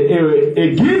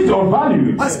 A gift of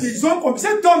value. Parce qu'ils ont compris,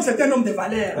 cet homme, c'est un homme de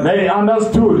valeur. They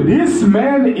understood this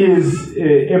man is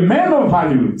a man of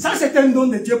value. Ça, c'est un don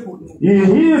de Dieu pour nous.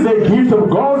 He is a gift of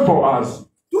God for us.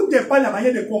 Tout dépend de la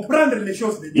manière de comprendre les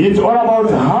choses de Dieu. It's all about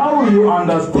how you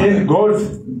understand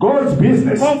God's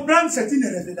business. Comprendre, c'est une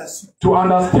révélation. To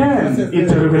understand,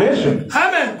 it's a revelation.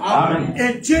 Amen. Amen.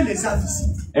 Et Dieu les a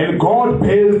visités. And God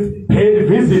paid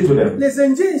visit to them. Les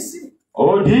Indiens ici,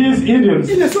 Oh, these Indians,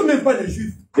 ils ne sont même pas des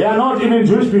Juifs. they are not even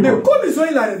Jewish Mais people. comme ils ont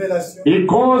eu la révélation,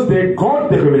 Because they got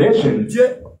the revelation, Dieu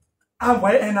a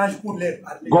envoyé un ange pour leur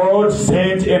parler. God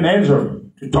sent an angel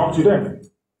to talk to them.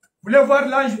 Vous voulez voir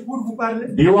l'ange pour vous parler?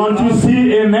 Do you want to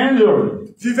see an angel?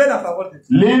 Vivez la parole de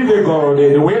Dieu. Live the God,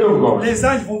 the word of God. Les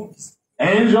anges vont vous visiter.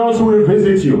 Angels will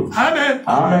visit you. Amen.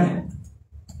 Amen.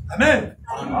 Amen.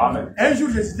 Amen. Un jour,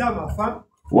 je disais à ma femme,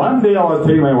 One day I was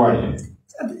telling my wife,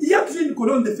 il y a toujours une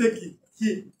colonne de feu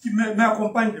qui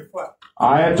m'accompagne des fois.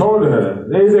 I told her,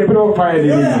 there is a pillar of fire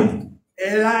living me.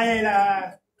 Elle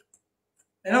a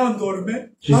endormi.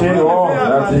 She said, oh,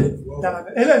 that's it.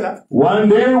 Elle est là. One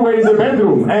day we're in the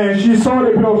bedroom and she saw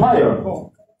the pillar of fire.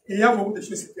 Bon. Il y a beaucoup de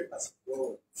choses qui se passent.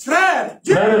 Frère,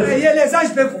 Dieu est réel, les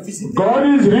anges peuvent vous visiter. God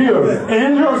is real.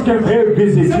 Angels can pay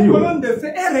visit Cette you. colonne de feu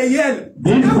est réelle.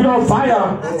 This pillar of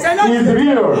fire is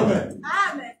real.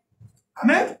 Amen.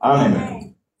 Amen.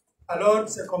 Amen. Alors,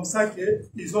 c'est comme ça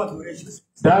qu'ils ont adoré Jésus.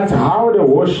 That's how they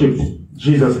worshipped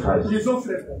Jesus Christ. Ils ont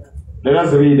fait. Let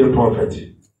us read the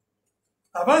prophet.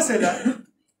 Avant cela,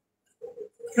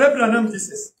 Frère Branham dit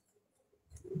ceci.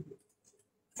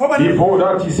 Before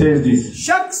that, he says this.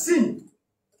 Chaque signe,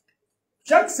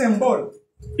 chaque symbole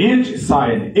Each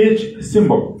sign, each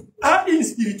symbol a une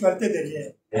spiritualité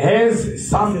derrière. has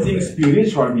something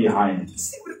spiritual behind.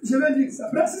 Je vais lire ça.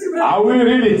 I will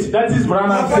read it. That is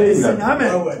Branham saying that.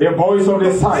 Amen. The voice of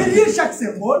the sign. Derrière chaque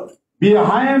symbole,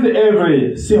 Behind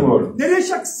every symbol, derrière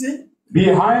chaque signe,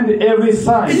 behind every il y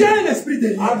sign, a un esprit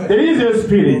derrière. there is a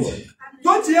spirit.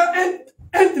 Toi, tu as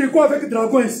un tricot avec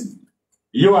dragon ici.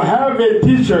 You have a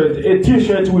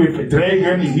t-shirt with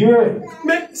dragon here.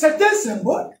 Mais c'est un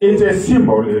symbole. It's a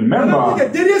symbol, On a dit remember?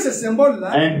 que derrière ce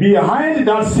symbole-là, And behind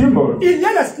that symbol, il y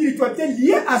a la spiritualité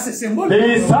liée à ce symbole.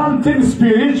 there is something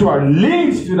spiritual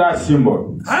linked to that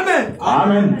symbol. Amen.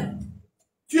 Amen.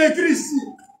 Tu écris ici,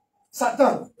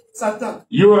 Satan, Satan.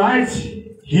 You write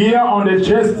here on the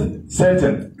chest,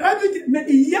 Satan. Mais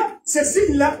il y a ce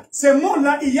signe-là, ce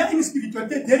mot-là, il y a une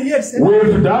spiritualité derrière.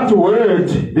 With that word,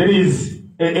 there is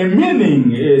a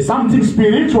meaning, something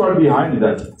spiritual behind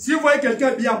that. Si vous voyez quelqu'un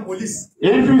habillé en police,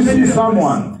 If you see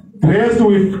someone dressed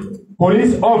with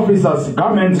police officers'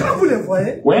 garments, quand vous les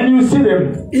voyez, when you see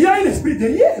them, il y a un esprit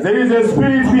derrière. there is a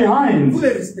spirit Vous behind. les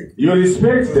respectez. You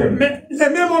respect them. Mais les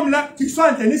mêmes hommes-là qui sont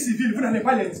en tenue civile, vous n'allez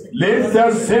pas les respecter. Let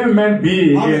that same man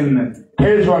be in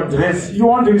casual dress. You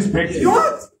want to respect You him.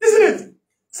 want? Isn't it?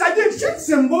 C'est-à-dire chaque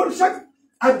symbole, chaque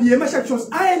habillement, chaque chose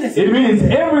a un esprit. It means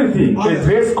everything, the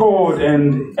dress code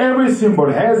and every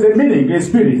symbol has a meaning, a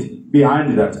spirit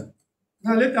behind that.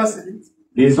 Now let us read.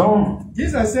 Disons,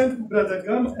 These are sent to Brother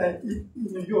Graham and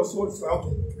in your soul, so okay,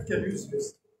 you can use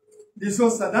this. Disons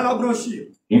ça dans la brochure.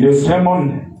 in the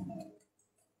sermon,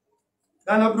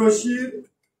 Dans la brochure,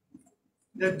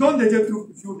 les dons de Dieu trouvent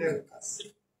toujours leur place.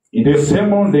 in the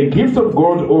sermon, the gift of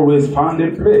God always found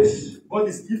a place. God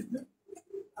is gifted.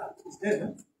 It's there,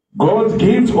 hein? God's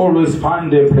gift always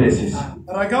found their places.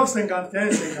 Paragraphe 51,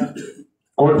 52.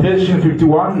 Quotation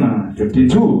 51,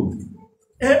 52.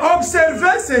 Et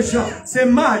observez ces gens, ces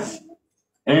mages,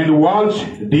 And watch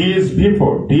these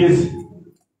people, these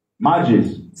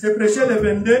mages, C'est prêché le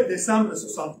 22 décembre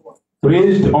 63.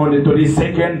 preached on the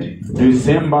 22nd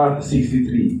December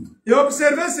 63. Et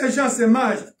observez ces gens, ces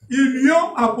mages, ils lui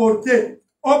ont apporté.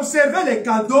 Observez les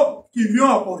cadeaux qu'ils lui ont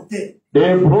apportés.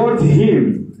 They brought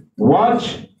him.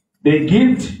 Watch the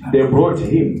gift they brought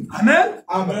him. Amen.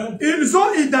 Amen. Ils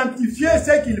ont identifié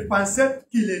ce qu'ils pensaient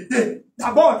qu'il était.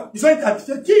 D'abord, ils ont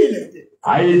identifié qui il était.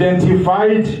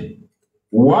 Identified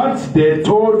what they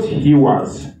thought he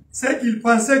was. Ce qu'ils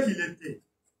pensaient qu'il était.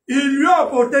 Ils lui ont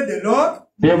apporté de l'or,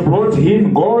 They brought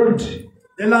him gold,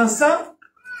 de l'encens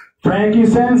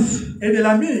frankincense, et de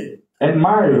la myrrhe. and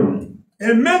myrrh.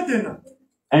 Et maintenant,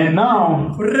 And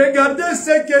now, regardez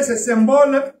ce que ce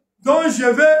symbole dont je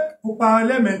vais vous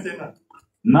parler maintenant.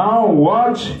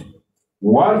 watch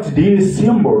what these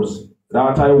symbols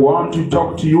that I want to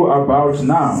talk to you about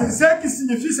now. C'est ce qui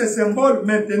signifie ce symbole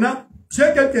maintenant.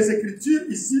 J'ai quelques écritures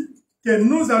ici que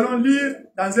nous allons lire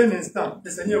dans un instant.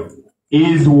 Le Seigneur vous.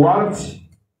 Is what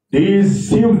these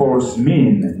symbols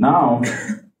mean. Now,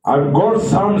 I've got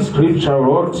some scripture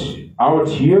wrote out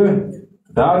here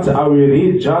that I will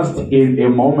read just in a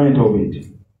moment of it.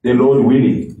 The Lord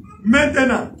willing.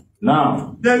 Maintenant,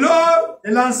 Now, de l'or,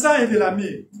 de l'encens et de la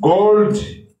myrrhe. gold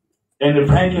and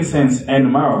frankincense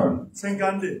and myrrh.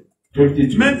 52.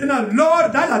 52. Maintenant, l'or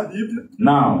dans la Bible,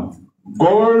 Now,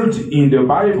 gold in the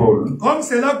Bible, comme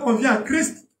cela convient à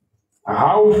Christ,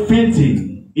 how fitting.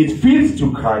 It fits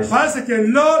to Christ. parce que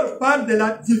l'or parle de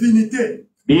la divinité.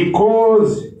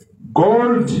 Because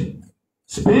gold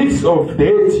speaks of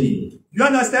deity. You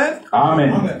understand? Amen.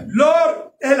 Amen.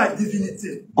 L'or est la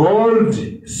divinité. Gold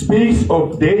speaks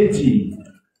of deity.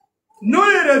 Nous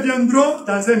y reviendrons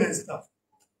dans un instant.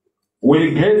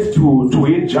 We'll get to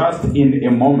it just in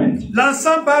a moment.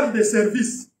 L'encens parle de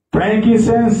service.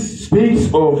 Frankincense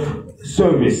speaks of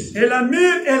service. Et la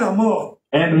myrrhe est la mort.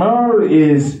 And myrrh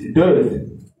is death.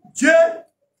 Dieu,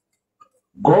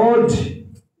 God,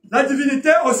 la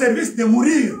divinité au service de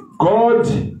mourir. God,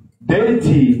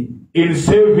 deity in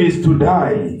service to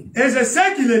die. Et je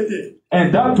sais qu'il était.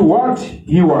 And that's what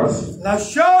he was. La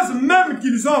chose même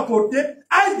qu'ils ont apportée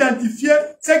a identifié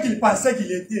ce qu'ils pensaient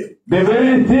qu'il était. The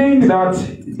very thing that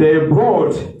they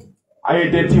brought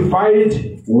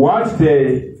identified what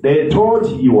they thought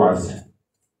he was.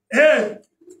 Et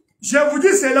je vous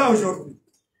dis cela aujourd'hui.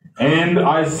 And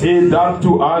I say that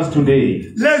to us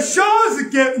today. Les choses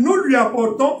que nous lui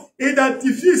apportons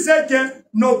identifient ce que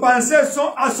nos pensées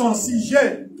sont à son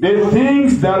sujet. The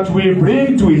things that we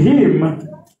bring to him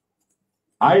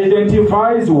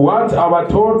identifies what our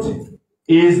thought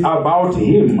is about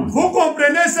him. Vous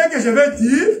comprenez ce que je veux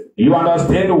dire? You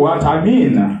understand what I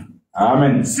mean?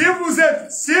 Amen. Si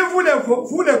vous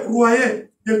le croyez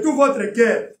de tout votre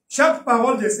cœur, chaque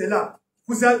parole de cela,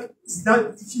 vous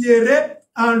identifierez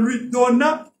en lui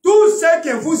donnant tout ce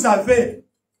que vous avez.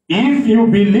 If you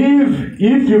believe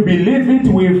it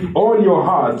with all your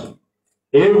heart,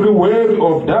 every word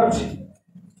of that,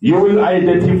 you will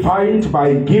identify it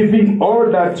by giving all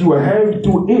that you have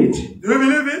to it. Do you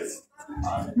believe it?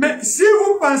 Mais si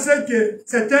vous pensez que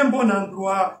c'est un bon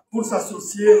endroit pour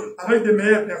s'associer avec de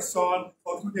meilleures personnes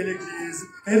autour de l'église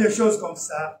et des choses comme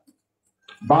ça,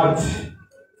 But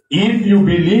if you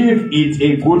believe it's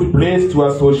a good place to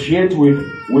associate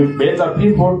with better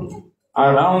people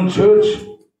around church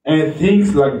and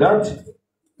things like that,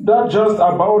 that's just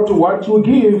about what you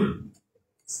give.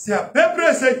 c'est à peu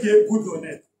près ce que vous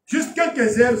donnez. Juste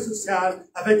quelques heures sociales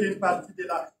avec une partie de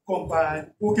la compagne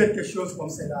ou quelque chose comme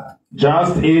cela.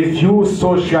 Just a few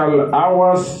social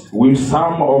hours with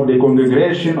some of the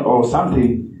congregation or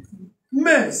something.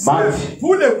 Mais si But-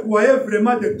 vous le croyez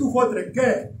vraiment de tout votre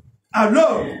cœur,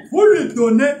 alors vous lui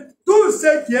donnez tout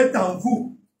ce qui est en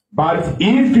vous. But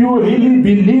if you really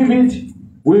believe it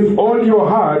with all your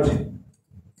heart,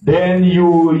 then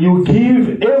you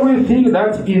give everything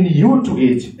that's in you to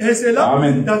it. Et c'est là que vous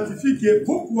Amen. identifiez que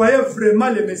vous croyez vraiment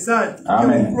le message, que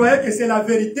Amen. vous croyez que c'est la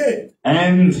vérité.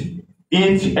 And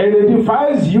it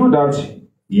identifies you that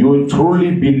you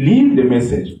truly believe the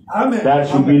message. Amen. That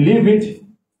you Amen. believe it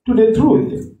to the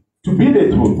truth, to be the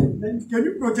truth. Can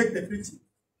you project the preaching?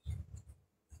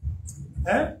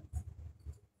 Hein?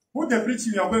 Who the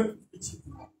preaching you are going to preach?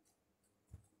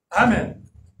 Amen.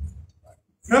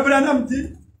 Frère Branham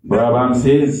dit, Brabham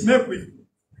says mais oui,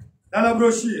 dans la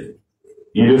brochure,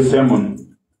 in the sermon,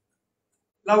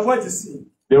 la voix du signe.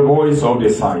 the voice of the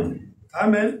sign.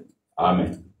 Amen.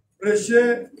 Amen.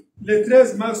 Prêché le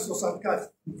 13 mars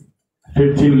 64.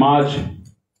 15 March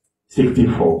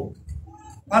 64.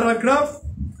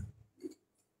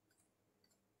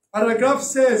 Paragraphe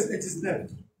 16 et 19.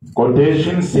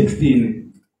 Quotation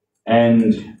 16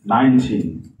 and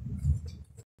 19.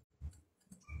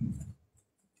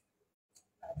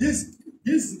 This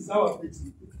is our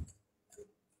preaching.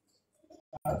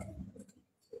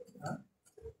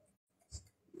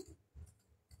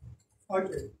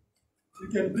 Okay. You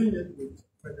can bring it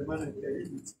with the man and carry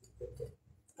it.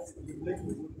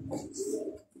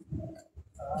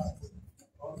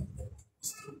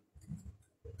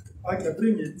 Okay,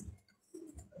 bring it.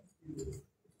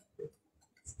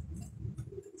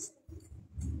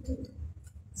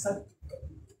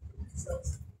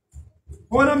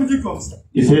 Voilà, me dit comme ça.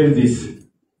 He says this.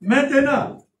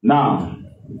 Maintenant, Now,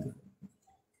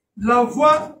 la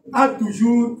voix a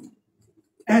toujours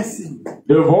un signe.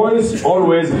 the voice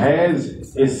always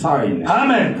has a sign.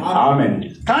 Amen.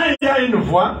 Amen. Quand il y a une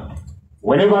voix,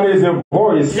 Whenever there is a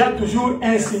voice, il y a toujours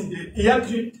un signe.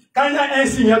 Quand il y a un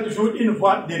signe, il y a toujours une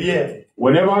voix derrière.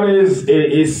 whenever there is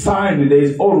a sign, there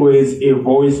is always a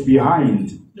voice behind.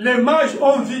 Les mages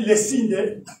ont vu les signes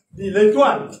de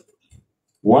l'étoile.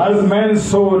 Wise men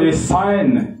saw the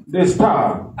sign, the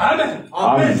star. Amen.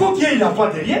 Amen. Mais il faut qu'il y ait la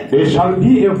voix derrière. There shall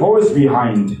be a voice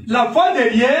behind. La voix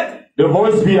derrière, The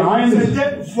voice behind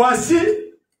c'était voici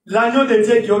l'agneau de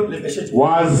Dieu qui ôte les péchés du monde.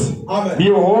 was, Amen.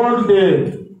 behold,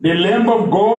 the Lamb of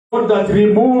God that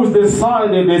removes the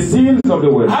sins of the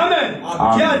world. Amen.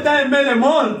 Qui a tant aimé le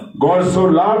monde, God so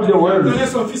loved the il a world donné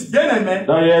son fils bien-aimé,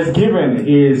 that He has given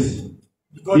His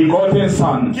begotten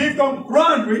Son. quiconque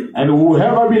croit en lui And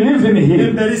whoever believes in ne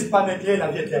Him périsse pas, mais qu'il ait la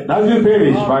vie éternelle. doesn't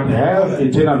perish but have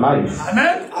eternal life.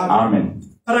 Amen. Amen.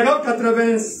 Paragraphe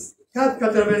 84,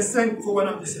 85, il faut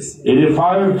qu'on dise ceci.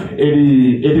 84,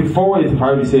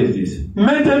 85, it says this.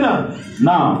 Maintenant,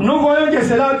 Now, nous voyons que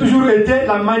cela a toujours été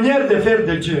la manière de faire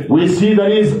de Dieu. we see that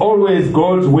it's always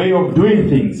God's way of doing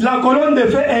things. La colonne de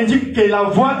feu indique que la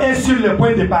voix est sur le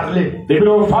point de parler. The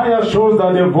pillar of fire shows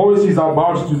that the voice is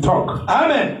about to talk.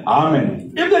 Amen.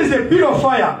 Amen. If there is a pillar of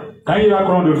fire, Quand il y a la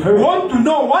colonne de feu, we want to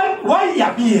know why he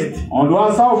appeared. on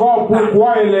doit savoir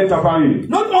pourquoi elle est apparue.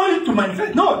 Not only to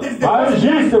manifest, no, there is the Pas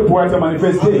juste pour être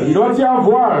manifesté. Il doit y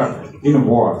avoir une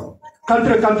voix.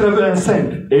 85.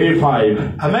 85.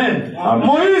 Amen. Amen.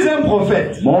 Moïse est un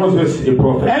prophète. Moses, a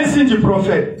prophet. Un signe du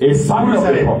prophète. A sign Vous of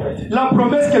savez, the prophet. la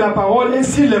promesse que la parole est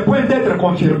sur le point d'être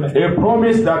confirmée. A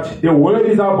promise that the word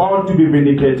is about to be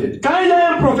vindicated. Quand il y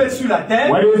a un prophète sur la terre,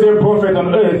 When is a prophet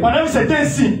on earth? on a vu c'est un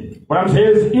signe. What I'm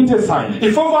saying is, it's a sign.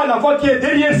 Il faut voir la voix qui est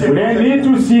derrière ce We then prophète. need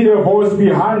to see the voice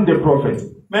behind the prophet.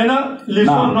 Maintenant,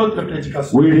 lisons Now. notre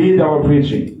prédication. We read our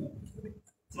preaching.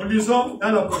 Nous lisons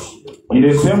dans la brochure. In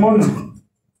the sermon,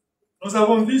 Nous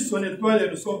avons vu son étoile et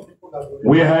nous sommes venus pour l'adorer.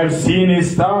 we have seen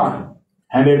his star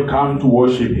and have come to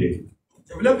worship him.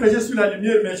 Je voulais prêcher sur la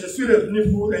lumière, mais je suis revenu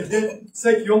pour aider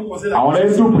ceux qui ont posé la I wanted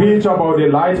question. to preach about the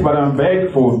light, but I'm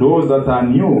back for those that are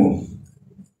new.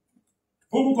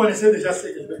 Vous connaissez déjà ce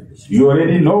que je vais prêcher. You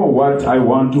already know what I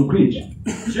want to preach.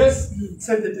 J'ai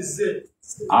synthétisé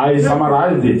I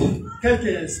summarized it.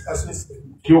 quelques citations.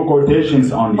 Few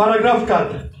quotations only. Paragraphe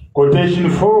 4. Quotation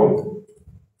 4.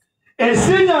 Et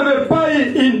s'il n'y avait pas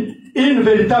eu une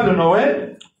véritable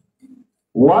Noël,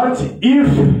 What if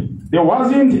there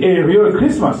wasn't a real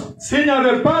Christmas? s'il n'y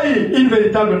avait pas eu une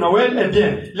véritable Noël, eh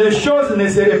bien, les choses ne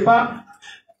seraient pas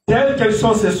telles qu'elles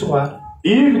sont ce soir.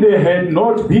 If there had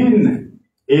not been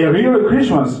a real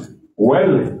Christmas,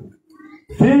 well,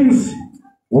 things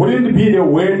wouldn't be the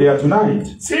way they are tonight.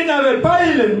 S'il n'y avait pas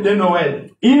eu de Noël,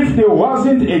 If there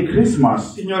wasn't a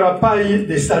Christmas, il n'y aura pas eu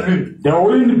de salut. there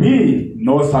wouldn't be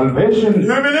no salvation. You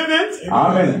believe it?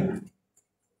 Amen.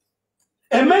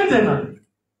 Et maintenant,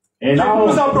 And nous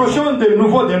nous now, approchons de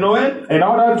nouveau de Noël. and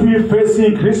now that we're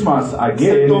facing Christmas C'est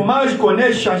again, dommage qu'on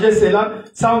ait changé cela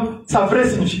sans sa vraie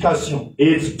signification.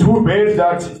 it's too bad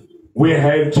that we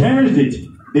have changed it.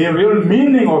 The real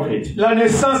meaning of it, La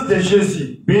naissance de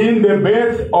Jésus. being the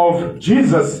birth of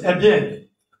Jesus, Eh bien,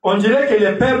 on dirait que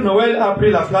le Père Noël a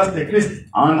pris la place de Christ.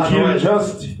 à until Noël.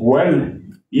 just, well,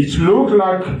 it looked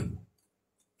like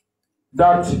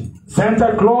that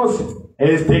Santa Claus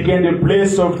has taken the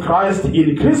place of Christ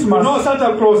in Christmas. Non,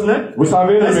 Santa Claus, ne? Vous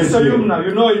savez le Est-ce que c'est Messie,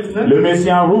 you know it, ne? le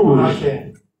Messie en rouge. Ok.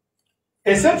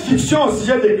 Et cette fiction au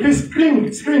sujet de Christ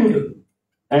Kringle,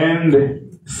 And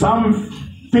some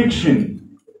fiction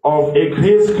of a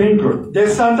Chris Kringle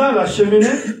descendant la cheminée,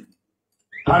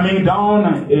 coming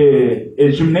down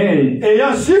a chimney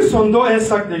ayant sur son dos un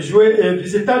sac de jouets et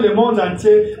visitant le monde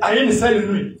entier à une seule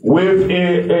nuit. with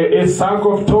a sack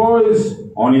of toys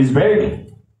on his back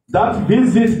that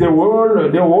visits the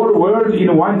whole world in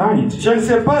one night. Je ne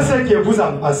sais pas ce que vous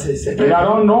en pensez. And I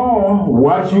don't know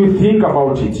what you think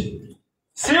about it.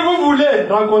 Si vous voulez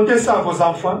raconter ça à vos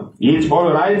enfants, it's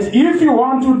all right if you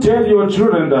want to tell your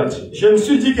children that. je me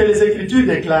suis dit que les Écritures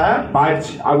déclarent, But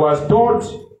I was taught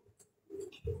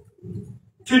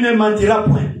tu ne mentiras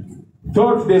point.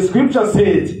 the scripture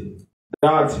said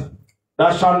that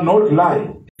thou shalt not lie.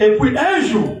 Et puis un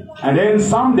jour, And then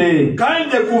someday quand ils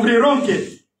découvriront que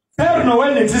Père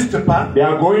Noël n'existe pas, they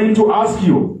are going to ask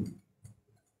you,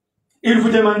 ils vous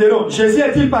demanderont, Jésus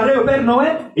est-il pareil au Père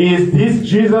Noël? is this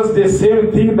Jesus the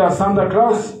same thing that Santa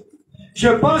Claus? Je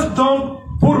pense donc,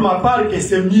 pour ma part, que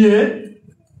c'est mieux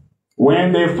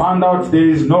When they found out there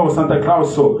is no Santa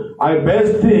Claus, so I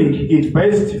best think it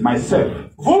best myself.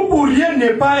 vous pourriez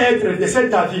ne pas être de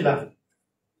cet avis-là.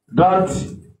 That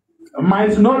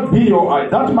might not be your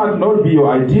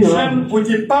Je idea. ne vous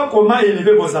dis pas comment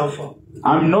élever vos enfants.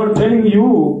 I'm not telling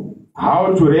you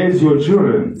how to raise your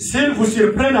children. S'ils vous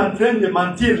surprennent en train de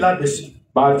mentir là-dessus,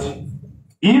 But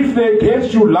if they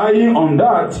catch you lying on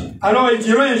that, alors ils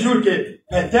diront un jour que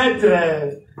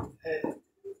peut-être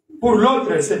pour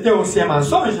l'autre c'était aussi un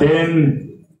mensonge.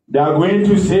 then they are going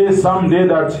to say someday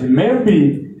that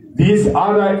maybe this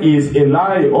other is a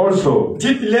lie also.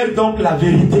 Dites-leur donc la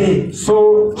vérité.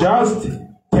 So just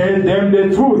tell them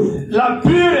the truth, La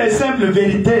pure et simple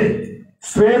vérité.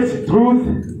 straight truth,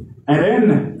 and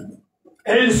then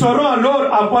Et ils sauront alors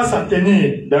à quoi s'en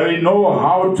tenir. they will know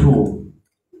how to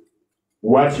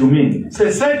what you mean.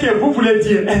 C'est ce que vous voulez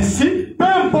dire. Ainsi, peu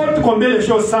importe combien les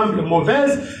choses semblent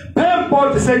mauvaises, peu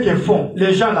importe ce qu'ils font,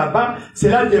 les gens là-bas,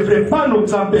 cela ne devrait pas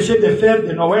nous empêcher de faire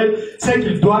de Noël ce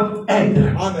qu'ils doivent être.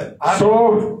 Amen.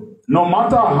 So no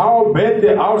matter how bad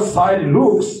the outside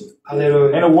looks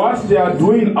Alléluia. and what they are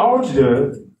doing out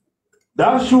there,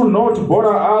 that should not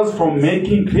bother us from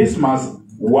making Christmas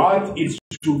what it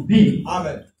should be.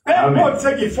 Amen. Peu importe ce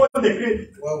qu'ils font de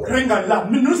là,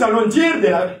 nous allons dire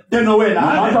de Noël. No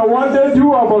Amen. matter what they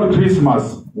do about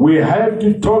Christmas, we have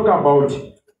to talk about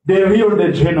the real,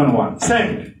 the genuine one.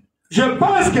 5. Je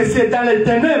pense que c'est dans les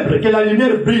ténèbres que la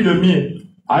lumière brille le mieux.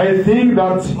 I think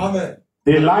that Amen.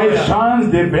 the light shines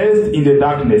the best in the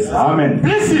darkness. Amen.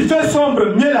 Plus il fait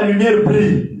sombre, mieux la lumière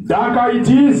brille. Darker it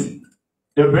is,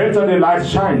 the better the light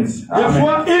shines. Des Amen.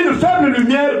 fois, une faible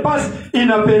lumière passe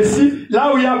inaperçue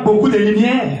là où il y a beaucoup de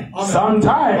lumière.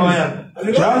 Sometimes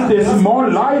just a small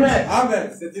light. Amen.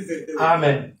 C'est une vérité.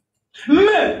 Amen.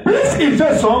 Mais plus il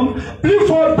fait sombre, plus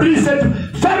fort brille cette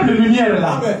faible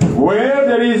lumière-là. Amen. Where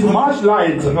there is much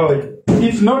light,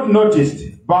 it's not noticed.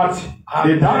 But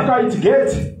the darker it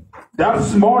gets, that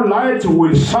small light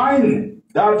will shine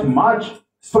that much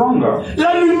stronger.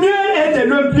 La lumière est de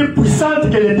loin plus puissante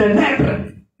que les ténèbres.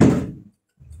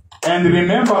 And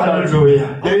remember that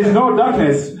Hallelujah. there is no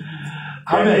darkness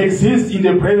can Amen. exist in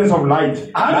the presence of light.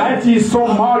 Amen. Light is so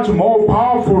much more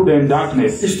powerful than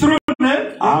darkness. Il se trouve,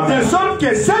 Amen. de sorte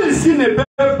que celles-ci ne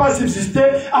peuvent pas subsister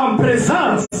en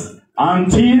présence.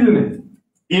 Until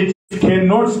it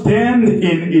cannot stand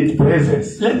in its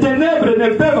presence. Les ténèbres ne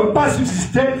peuvent pas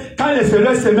subsister quand le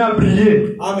soleil se met à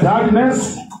briller. Amen.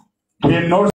 Darkness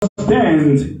cannot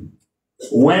stand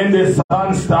when the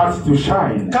sun starts to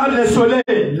shine. Car le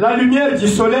soleil, la lumière du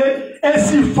soleil est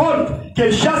si forte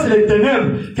qu'elle chasse les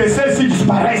ténèbres que celles-ci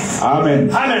disparaissent. Amen.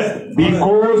 Amen.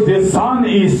 Because the sun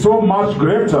is so much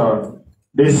greater,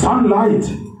 the sunlight,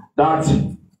 that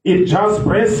it just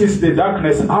presses the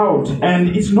darkness out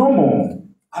and it's no more.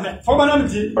 Amen. Faut madame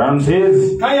dit, Brown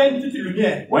says, quand il y a une petite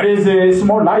lumière, when there is a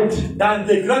small light dans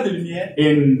des grandes lumières,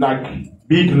 in like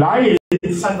big light,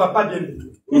 ça ne va pas bien.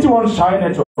 it won't shine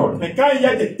at all. Mais quand il y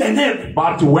a des ténèbres,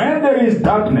 But when there is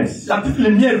darkness, la petite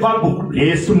lumière va beaucoup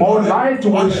plus. a small light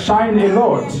will shine a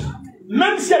lot.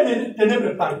 Même s'il y a des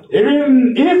ténèbres partout.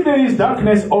 Even if there is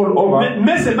darkness all over,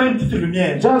 Mais seulement une petite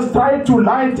lumière. just try to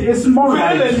light a small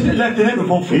light. Les ténèbres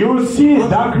vont fuir. You see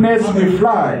darkness will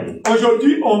fly.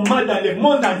 Aujourd'hui, on ment dans le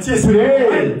monde entier.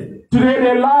 Today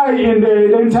they lie in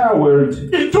the entire world.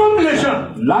 Ils trompent les gens.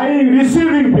 Lying,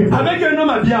 deceiving people. Avec un homme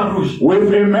habillé en rouge.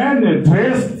 With a man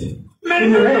dressed Mais in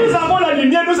nous red. avons la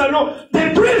lumière, nous allons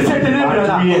détruire ces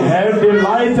ténèbres-là. But we have the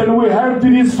light and we have to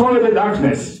destroy the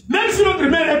darkness. Même si notre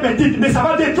lumière est petite, mais ça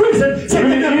va détruire ces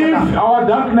Even ténèbres-là. if our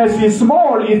darkness is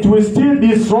small, it will still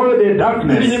destroy the Il n'y a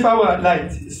darkness. pas de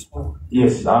light.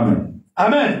 Yes, amen.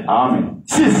 Amen. Amen.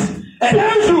 6. Et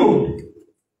un jour,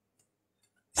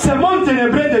 ce monde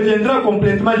ténébreux deviendra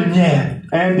complètement lumière.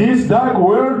 And this dark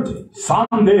world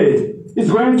someday is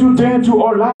going to turn to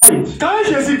all light. Quand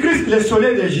Jésus-Christ, le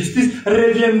soleil de justice,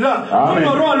 reviendra, Amen. nous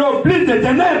n'aurons alors plus de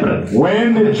ténèbres.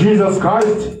 When Jesus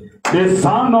Christ, the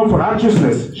Son of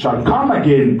righteousness, shall come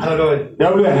again, Alors,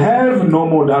 there will have no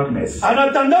more darkness. en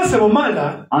attendant ce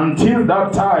moment-là, Until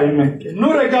that time, nous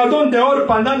regardons dehors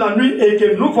pendant la nuit et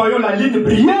que nous voyons la ligne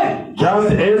briller.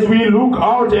 Just as we look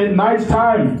out at night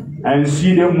time and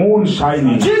see the moon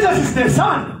shining. Jesus is the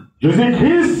sun.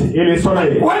 Jésus-Christ est le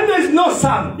soleil. When there is no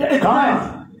sun, it's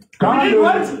night.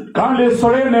 Quand le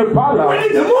soleil n'est pas là, We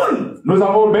need the moon. nous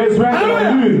avons besoin de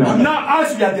la lune. Now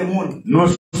as we are the moon. Nous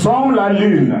sommes la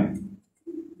lune.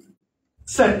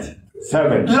 7.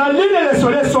 7. La lune et le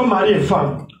soleil sont mariés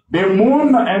femmes. The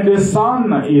moon and the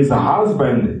sun is a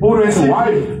husband and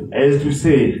wife, as to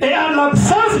say. Et en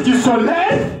l'absence du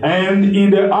soleil, And in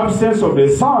the absence of the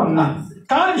sun,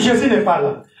 quand Jésus n'est pas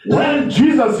là, when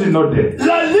Jesus is not there,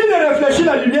 la lune réfléchit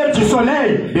la lumière du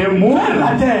soleil the vers la moon,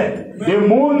 terre, the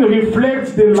moon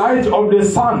reflects the light of the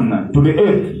sun to the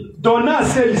earth, donnant à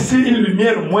celle-ci une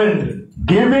lumière moindre,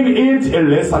 giving it a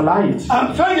lesser light,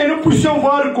 afin que nous puissions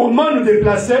voir comment nous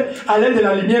déplacer à l'aide de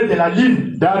la lumière de la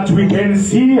lune. that we can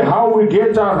see how we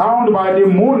get around by the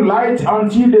moonlight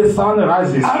until the sun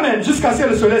rises. Amen. Jusqu'à ce que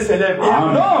le soleil s'élève. Et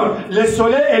Amen. alors, le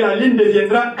soleil et la lune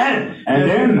deviendront un. And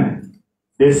then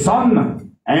the sun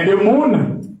and the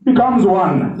moon becomes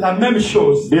one, La même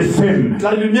chose. the same.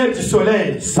 La lumière du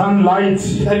soleil, Sunlight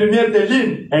la lumière de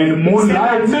lune, and c'est la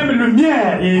moonlight même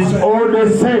lumière. is all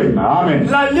the same. Amen.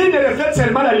 La lune reflète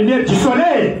seulement la lumière du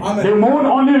soleil. The moon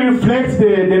only reflects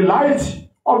the light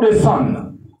of the sun.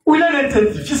 Où il est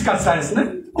notre physical science, non?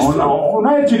 On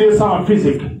a étudié ça en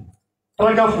physique.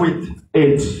 Paragraphe 8.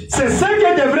 8. C'est ce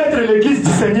que devrait être l'église du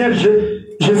Seigneur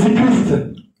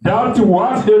Jésus-Christ. That's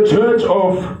what the church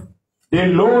of the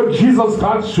Lord Jesus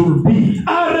Christ should be.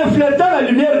 En reflétant la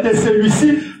lumière de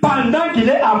celui-ci pendant qu'il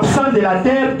est absent de la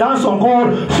terre dans son corps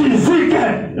physique.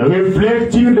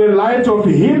 Reflecting the light of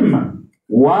him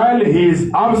while he is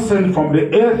absent from the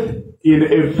earth in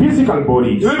a physical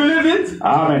body. You believe it?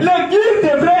 Amen. L'église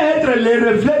devrait être le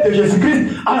reflet de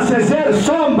Jésus-Christ en ces heures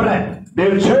sombres.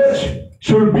 The church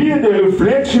should be the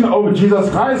reflection of Jesus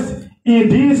Christ in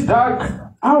these dark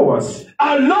hours.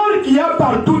 Alors qu'il y a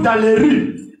partout dans les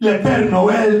rues les Pères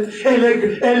Noël et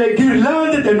les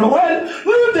guirlandes de Noël,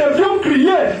 nous devrions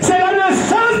crier, c'est la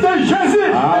naissance de Jésus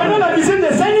et non la visite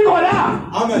de Saint-Nicolas.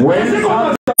 Amen.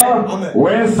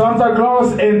 When Santa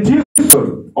Claus and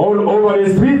tinsel all over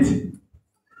the street,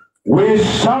 we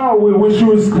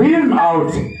should scream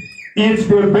out, it's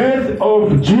the birth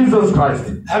of Jesus Christ.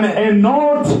 Amen. And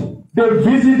not the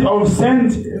visit of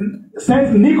Saint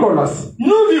Nicholas.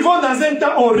 Nous vivons dans un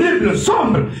temps horrible,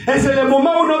 sombre, et c'est le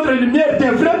moment où notre lumière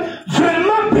devrait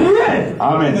vraiment briller.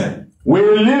 Amen.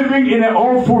 We're living in an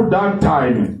awful dark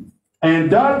time, and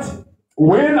that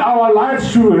when our light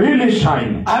should really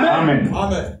shine. Amen.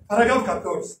 Amen. Paragraphe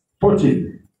 14. 14.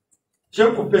 J'ai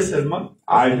coupé seulement.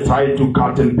 I try to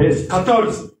cut and paste.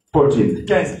 14. 14.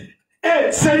 15.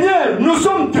 Et Seigneur, nous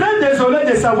sommes très désolés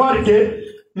de savoir que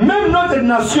même notre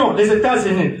nation, les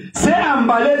États-Unis, s'est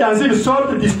emballée dans une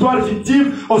sorte d'histoire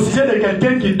fictive au sujet de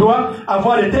quelqu'un qui doit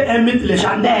avoir été un mythe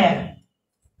légendaire.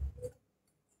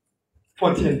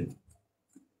 14.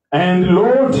 And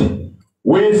Lord,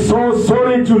 we're so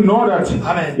sorry to know that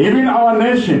Amen. even our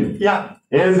nation Yeah.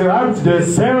 has wrapped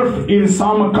itself in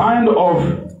some kind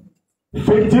of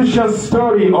fictitious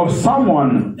story of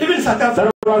someone Even South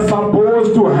Africa. that was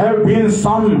supposed to have been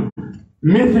some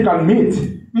mythical myth.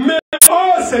 Mais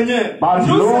oh Seigneur, But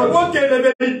nous Lord, savons que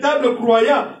les véritables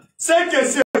croyants, c'est que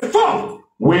c'est faux.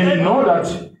 we know that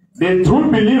the true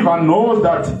believer knows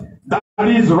that that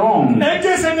is wrong. Et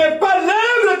que ce n'est pas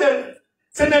l'œuvre de,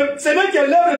 ce n'est que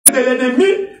l'œuvre de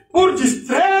l'ennemi pour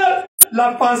distraire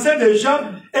la pensée des gens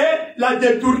et la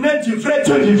détourner du vrai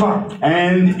Dieu vivant.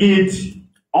 And it's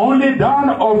only done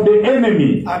of the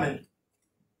enemy Amen.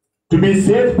 to be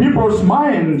set people's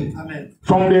mind Amen.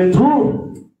 from the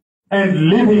true and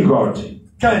living God.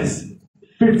 15.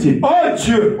 15. Oh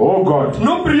Dieu, Oh God,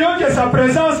 nous prions que sa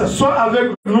présence soit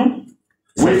avec nous.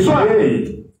 Ce soir.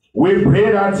 we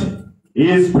pray that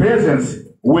His presence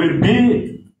will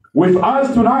be with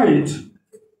us tonight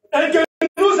Et que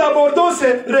nous abordons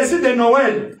ce récit de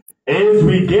Noël. as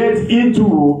we get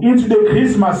into the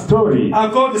Christmas story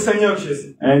Encore du Seigneur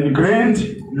Jésus. and grant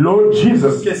Lord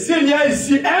Jesus, Que s'il y a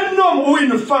ici un homme ou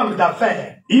une femme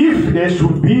d'affaires, if there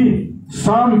should be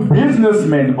some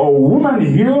businessman or woman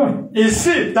here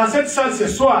ici, dans cette salle ce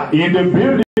soir, in the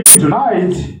building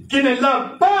tonight qui ne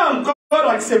l'a pas encore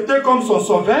accepté comme son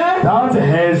sauveur, that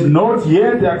has not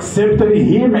yet accepted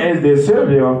Him as the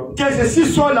Savior, que ceci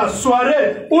soit la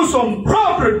soirée où son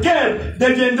propre cœur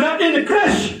deviendra une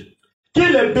crèche qui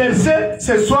le berçait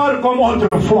ce soir comme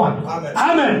autrefois. Amen.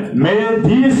 Amen. may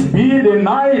this be the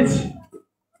night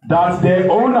that their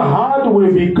own heart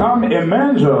will become a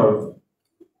manger.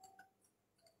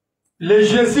 Le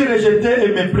Jésus rejeté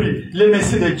et mépris, le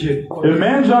Messie de Dieu. A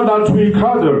manger that we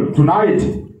cuddle tonight,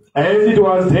 as it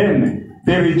was then,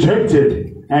 they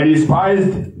rejected and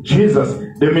despised Jesus,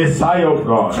 the Messiah of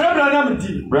God. Frère Branham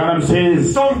dit, Branham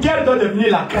says, ton cœur doit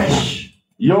devenir la crèche.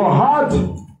 your heart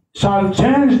shall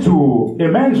change to a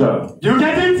manger. You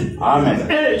get it? Amen.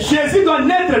 Et Jésus doit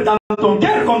naître dans ton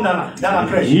cœur comme dans la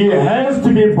crèche. He has to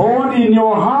be born in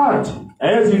your heart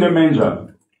as in the manger.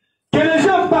 Que les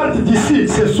gens partent d'ici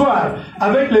ce soir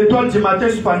avec l'étoile du matin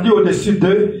suspendue au-dessus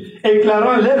d'eux,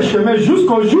 éclairant leur chemin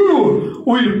jusqu'au jour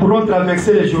où ils pourront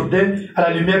traverser le Jourdain à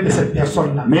la lumière de cette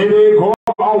personne-là. May they go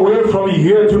away from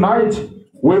here tonight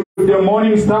with the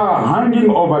morning star hanging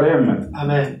over them,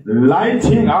 Amen.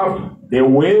 lighting up the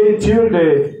way till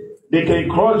they can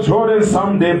cross Jordan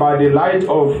someday by the light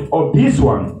of this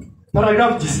one.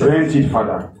 Paragraphe 17. Grant it,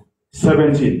 Father.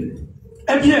 17.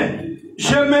 Eh bien,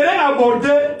 j'aimerais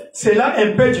aborder cela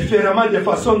un peu différemment de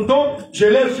façon dont je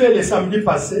l'ai fait le samedi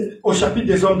passé au chapitre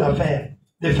des hommes d'affaires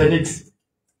de Phoenix.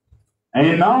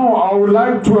 And now I would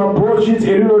like to approach it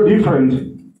a little different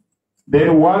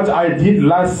than what I did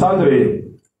last Saturday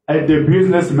at the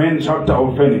businessman chapter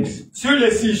of Phoenix. Sur le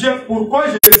sujet pourquoi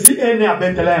Jésus est né à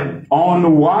Bethléem. On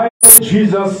why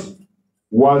Jesus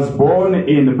was born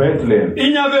in Bethlehem.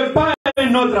 Il n'y avait pas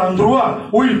un autre endroit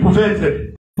où il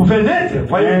pouvait naître.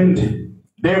 Voyez. And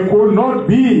there could not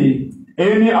be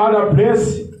any other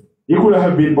place he could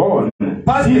have been born.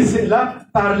 Parce que cela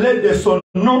parlait de son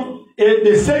nom et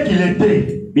de ce qu'il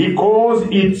était. Because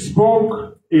it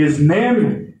spoke his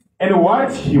name and what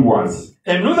he was.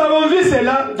 Et nous avons vu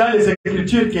cela dans les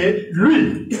Écritures que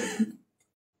lui,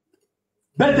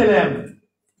 Bethléem,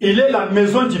 il est la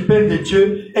maison du pain de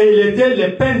Dieu et il était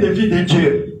le pain de vie de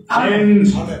Dieu. Amen.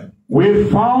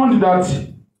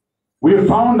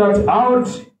 And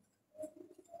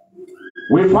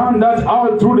we found that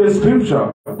out through the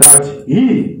scripture that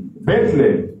he,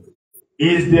 Bethlehem,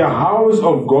 is the house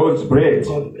of God's bread.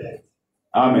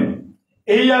 Amen.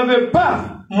 Et il n'y avait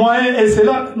pas moyen, et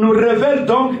cela nous révèle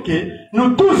donc que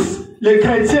nous tous, les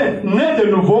chrétiens nés de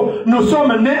nouveau, nous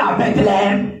sommes nés à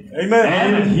Bethléem. Amen.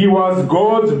 And he was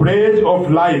God's bread of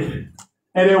life.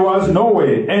 And there was no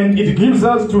way. And it gives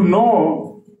us to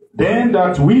know then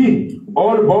that we,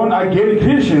 all born again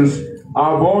Christians,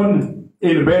 are born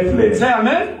in Bethlehem. C'est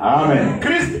Amen. Amen.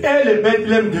 Christ est le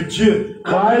Bethléem de Dieu,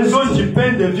 la Christ, maison du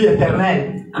pain de vie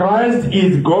éternelle. Christ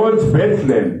is God's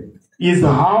Bethlehem. Is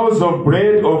the house of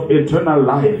bread of eternal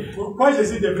life. Pourquoi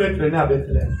Jésus devrait être né à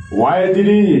Bethléem? Why did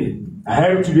he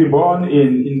have to be born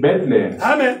in Bethlehem?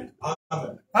 Amen.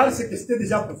 Parce que c'était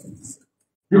déjà prophétisé.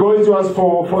 Because it was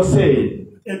for say.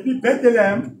 Et puis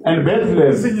Bethléem And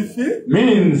Bethlehem signifie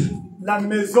means la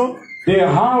maison the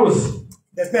house,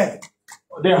 des pains,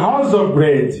 the house of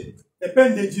bread. des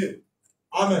pains de Dieu.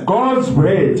 Amen. God's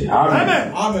bread. Amen.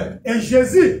 Amen. Amen. Et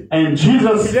Jésus, And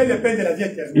Jesus, il est le pain de la vie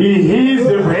éternelle. he is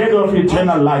the bread of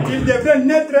eternal life. Il devait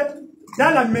naître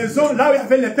dans la maison là où il y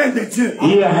avait le pain de Dieu.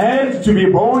 He had to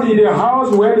be born in the house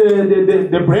where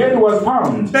the bread was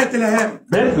found. Bethléem.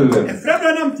 Et Bethlehem. frère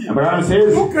Branham dit, Abraham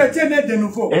says, tout chrétien né de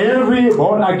nouveau, every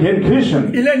born again Christian,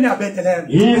 il est né à Bethléem.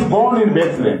 he is born in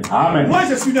Bethlehem. Amen. Moi,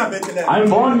 je suis né à Bethléem. I'm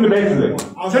born in Bethlehem.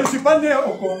 Je ne suis pas né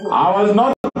au Congo. I was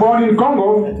not born in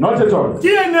Congo, not at all. Qui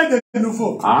est né de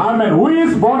nouveau? Amen. Who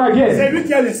is born C'est again? lui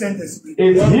qui a le Saint-Esprit.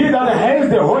 It's he that has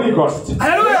the Holy Ghost.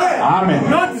 Alléluia. Amen.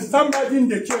 Not somebody in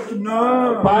the church.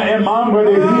 No. Pas un membre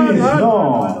d'église,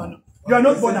 non. You are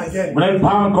not born again. Vous n'êtes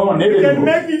pas encore né You de can nouveau.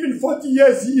 make even 40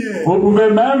 years here. Vous pouvez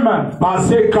même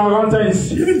passer 40 ans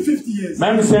ici, Even 50 years.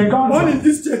 même 50 Born ans, in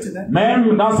this church, né?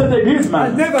 même dans cette église I'll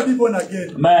même. never be born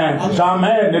again. Mais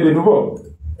jamais né de nouveau.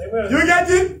 You get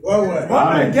it? Born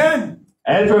Amen. again.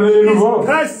 Être né de nouveau, Is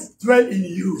Christ dwell in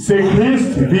you. c'est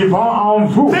Christ vivant en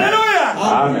vous.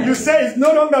 Hallelujah. Amen. You say it's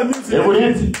no longer me. Et vous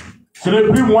dites, ce n'est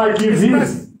plus moi qui vis,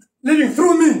 Christ living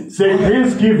through me. c'est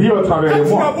Christ qui vit au travers de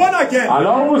You are moi. born again.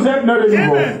 Alors vous êtes né de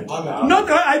nouveau. Amen. Not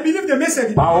I believe the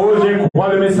message. Pas où je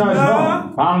crois le message,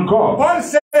 non. Pas encore. Paul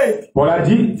said, Paul a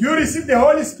dit, you receive the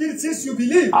Holy Spirit since you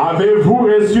believe. avez-vous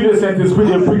reçu le Saint-Esprit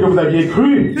depuis que vous aviez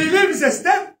cru? Believe is a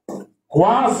step,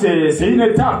 Croire, c'est une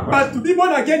étape. but to be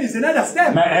born again is another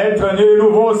step. Mais être né de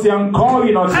nouveau, c'est encore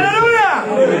une autre étape.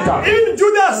 Hallelujah! Even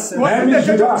Judas was in Même the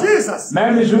church Judas, of Jesus.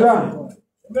 même Judas,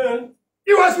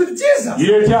 He was with Jesus. il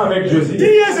était avec 3 Jésus.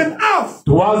 years and a half.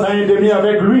 3 ans et demi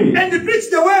avec lui. And he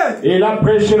preached the word. Et il a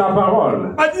prêché la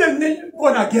parole. But he wasn't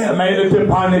born again. Mais il n'était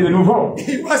pas né de nouveau.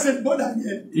 He wasn't born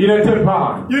again. Il n'était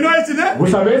pas. You know it, isn't Vous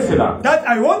it? savez cela. That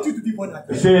I want you to be born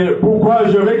again. C'est pourquoi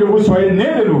je veux que vous soyez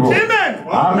nés de nouveau. Amen.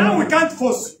 Amen. Now we can't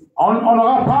force you. On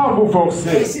n'aura pas à vous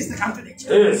forcer. Hey, sister, come to the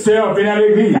church. Sœur, venez à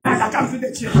l'église. Come to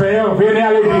the church. Frère, venez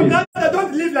à l'église.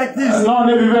 Don't live like this. Non,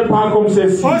 ne vivez pas comme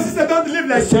ceci. Oh, sister, don't live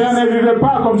like Sœur, ne vivez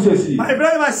pas comme ceci. My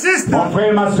brother, my sister. Mon frère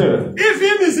et ma sœur. If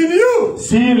him is in you,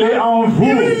 S'il est en vous,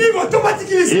 he will live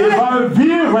automatically. il va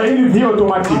vivre une vie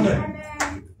automatique.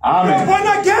 Amen. You're born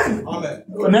again.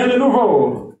 On est de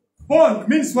nouveau. Born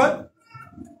means what?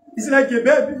 It's like a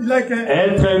baby, like a...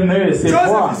 Être né, c'est quoi?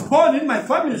 Joseph is born in my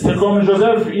family. C'est comme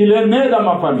Joseph, il est né dans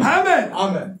ma famille. Amen.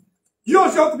 Amen. You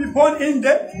also have to be born in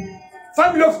the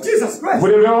family of Jesus Christ. Vous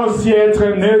devez aussi être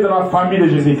né dans la famille de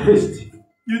Jésus-Christ.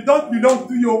 You don't belong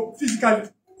to your physical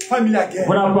family again.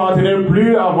 Vous n'appartenez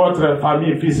plus à votre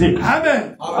famille physique.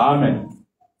 Amen. Amen.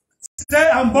 Say,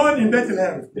 I'm born in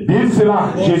Bethlehem. Dites cela,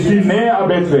 je suis né à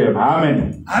Bethléem.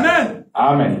 Amen. Amen.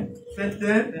 Amen.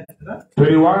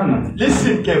 21.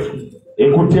 Listen carefully.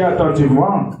 Écoutez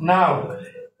attentivement. Now,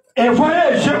 et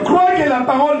voyez, je crois que la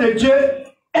parole de Dieu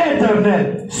est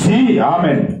éternelle. Si,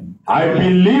 amen. I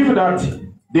believe that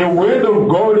the word of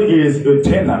God is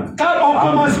eternal. Car au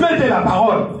commencement était la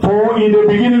parole. For in the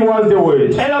beginning was the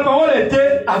word. Et la parole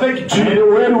était avec Dieu. And the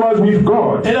word was with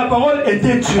God. Et la parole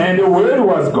était Dieu. And the word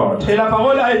was God. Et la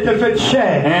parole a été faite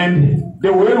chair. And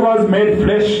the word was made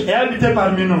flesh. Et habitait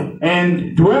parmi nous.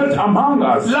 And dwelt among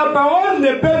us. La parole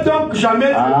ne peut donc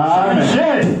jamais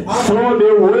changer. So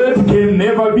the word can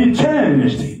never be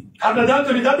changed.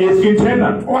 It's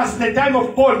eternal. Was the time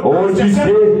of Paul. Oh, tu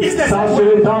sais, ça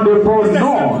c'est le temps de Paul.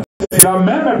 Non, c'est la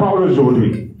même parole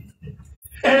aujourd'hui.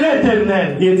 Elle est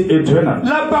éternelle. It's eternal.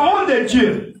 La parole de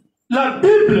Dieu, la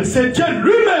Bible, c'est Dieu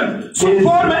lui-même, sous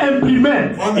forme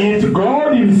imprimée. It's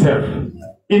God himself,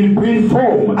 in print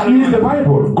form. It is the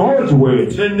Bible, God's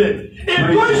word.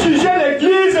 Il doit juger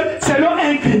l'Église selon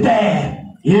un critère.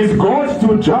 He's got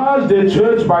to judge the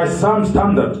church by some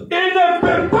standard. Il ne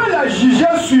peut pas la juger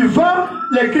suivant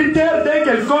les critères d'un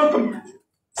quelconque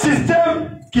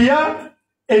système qui a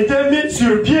été mis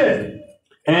sur pied.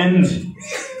 And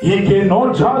he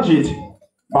cannot judge it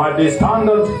by the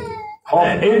standard of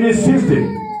any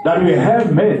system that we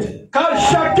have made. Car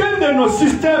chacun de nos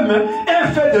systèmes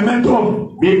est fait de main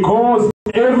d'homme. Because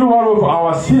every one of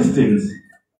our systems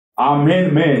are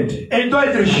man-made. Et il doit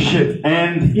être jugé.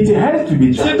 And it has to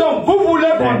be judged. Si donc vous voulez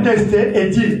contester et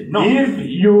dire non. If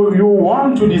you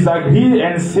want to disagree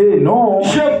and say no,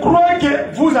 je crois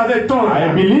que vous avez tort.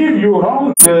 I believe you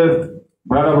wrong,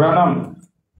 Brother Branham.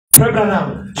 Frère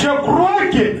Branham. Je crois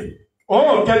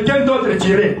que quelqu'un d'autre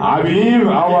dirait. I believe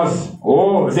ours.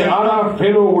 The other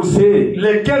fellow will say.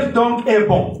 Lequel donc est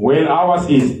bon? Well, ours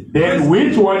is. Then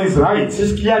which one is right?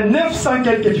 Parce qu'il y a 900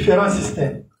 quelques différents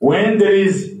systèmes. When there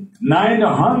is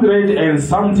 900 and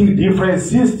something different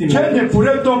systems. Dieu ne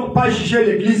pourrait donc pas juger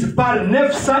l'Église par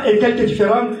 900 et quelques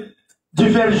différentes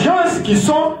divergences qui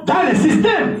sont dans le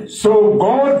système. So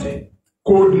God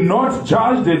could not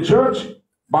judge the church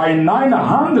by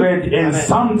 900 and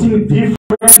something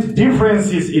different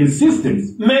differences in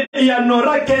systems. Mais il n'y en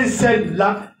aura qu'un seul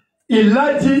là. Il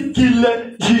a dit qu'il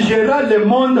jugera le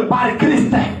monde par Christ.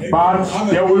 But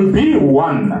there will be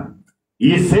one.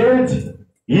 He said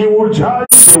he will judge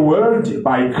the world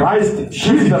by Christ,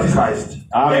 Jesus Christ.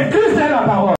 Et Christ est la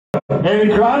parole.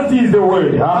 And Christ is the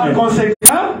word. Par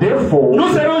conséquent, therefore, nous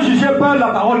serons jugés par la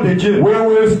parole de Dieu. We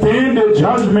will stand the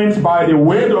judgment by the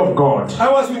word of God. I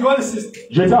was with one sister.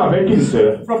 J'étais avec une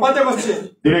sœur From Pentecost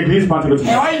Church. De l'église pentecôtiste.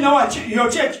 Why you know your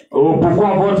church?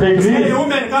 Pourquoi votre église? The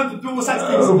women can't do such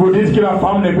things. Vous dites que la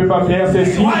femme ne peut pas faire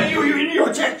ceci. Why you in your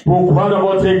church? Pourquoi dans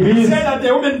votre église? Say that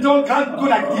the women can't do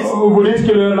like this. Vous dites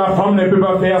que la femme ne peut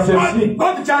pas faire ceci.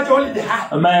 God judge only the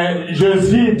heart. Mais je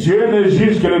dis, Dieu ne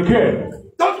juge que le cœur.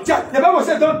 Don't judge. The Bible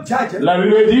says don't judge. La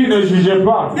Bible dit ne jugez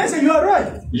pas. Yes, you are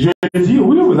right. Je dis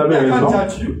oui, vous avez raison.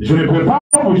 Je ne peux pas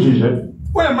vous juger.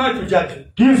 Who am I to judge?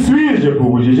 Qui suis-je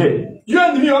pour vous juger? You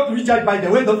and me ought to be judged by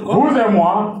the word of God. Vous et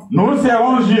moi, nous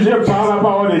serons jugés par la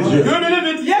parole de Dieu. You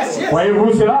believe it? Yes, yes.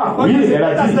 Voyez-vous cela? Oui, elle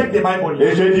a dit.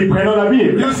 Et je dis, prenons la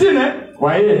Bible. You see,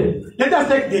 voyez? Let us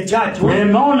take the judge.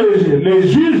 Prenons les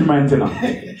juges maintenant.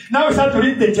 Now we start to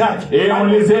read the judge. Et on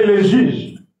lisait les juges.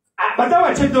 But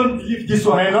our church don't believe this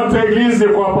one. Mais notre église ne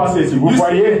croit pas ceci. Vous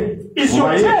voyez? It's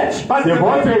your church. But c'est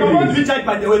votre église.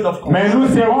 Mais nous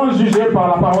serons jugés par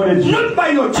la parole de Dieu. Not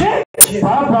by your church.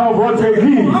 Pas par votre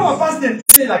église. Our pastor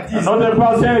say like this. Notre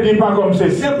pasteur ne dit pas comme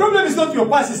ceci. The problem is not your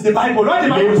pastor, it's the Bible.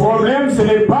 Le problème, ce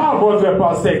n'est pas votre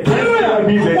pasteur. Qu'est-ce que la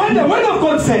Bible dit? What the word of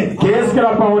God says. Qu'est-ce que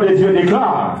la parole de Dieu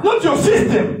déclare? Not your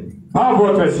system. Pas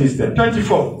votre système.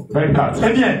 24.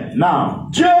 Eh bien, now,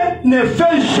 Dieu ne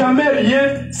fait jamais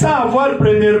rien sans avoir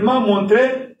premièrement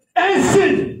montré un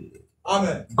signe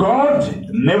Amen. God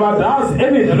never does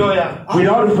anything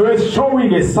without first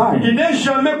showing a sign. Il n'est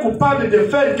jamais coupable de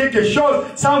faire quelque chose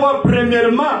sans avoir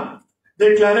premièrement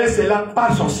déclaré cela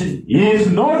par son signe. He is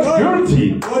not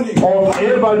guilty of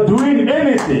ever doing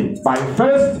anything by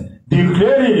first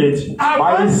declaring it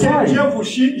by his sign. Dieu vous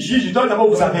juge, il doit d'abord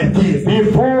vous avertir.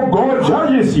 Before God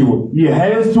judges you, he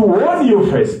has to warn you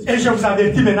first. Et je vous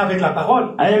avertis maintenant avec la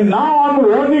parole. And now I'm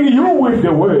warning you with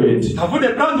the word. À vous de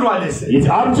prendre ou à laisser. It's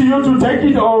up to you to take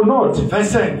it or not.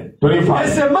 25. 25. Et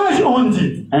ces mages ont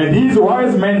dit. And these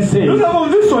wise men say, nous avons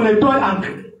vu son étoile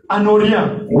en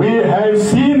Orient. We have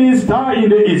seen his star in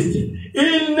the east.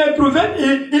 Il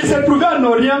se trouvait en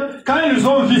Orient quand ils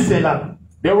ont vu cela.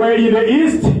 They were in the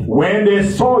east when they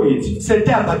saw it.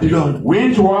 C'était à Babylone.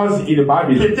 Which was in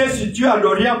Babylon. Qui était situé à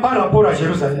l'Orient par rapport à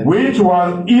Jérusalem. Which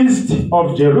was east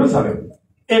of Jerusalem.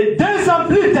 Et 2 ans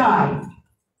plus tard,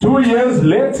 2 years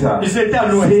later, ils étaient à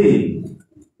l'ouest.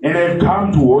 And they've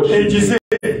come to worship. Et ils disaient,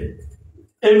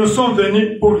 et nous sommes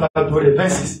venus pour l'adorer.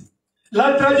 26.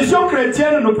 La tradition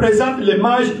chrétienne nous présente les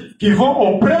mages qui vont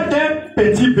auprès d'un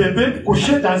petit bébé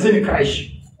couché dans une crèche.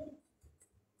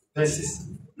 26.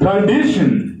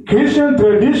 Christian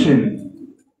tradition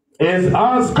is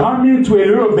us coming to a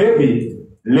little baby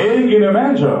laying in a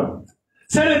manger.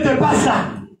 Ce n'était pas ça.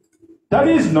 That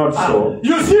is not so.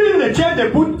 You see in the church they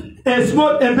put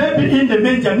a baby in the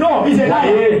manger. No, it's a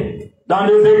lie. Dans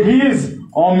les églises,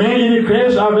 on met une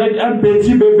crèche avec un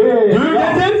petit bébé. Do you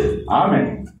get it?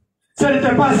 Amen. Ce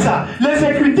n'était pas ça. Les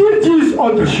Écritures disent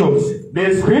autre chose.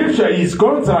 The scripture is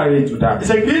contrary to that.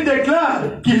 Les Écritures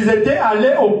déclarent qu'ils étaient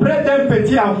allés auprès d'un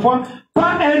petit enfant,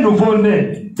 pas un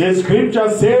nouveau-né. The scripture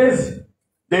says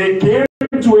they came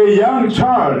to a young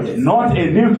child, not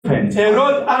an infant.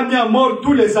 Hérode a mis à mort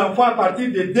tous les enfants à partir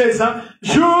de 2 ans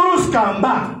jusqu'en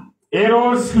bas.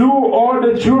 Herod slew all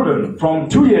the children from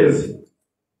 2 years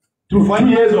to 2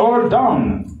 years old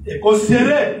down. Et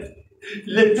considérez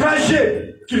les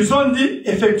trajets qu'ils ont dit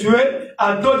effectuer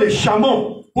à dos de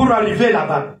chameaux pour arriver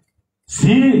là-bas.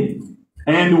 See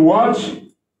and watch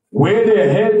where they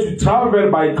had to travel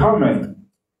by camel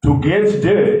to get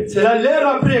there. Cela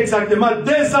leur a pris exactement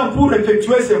 2 ans pour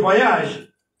effectuer ce voyage.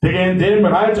 Taking them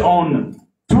right on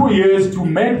 2 years to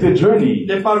make the journey.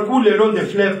 Le parcours le long des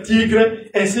fleuves Tigre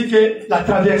ainsi que la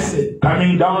traversée.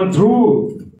 Coming down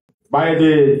through by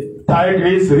the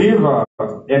Tigris River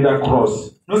and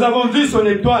across. Nous avons vu son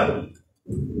étoile.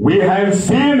 We have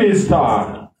seen his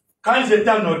star. Quand ils étaient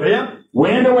en Orient,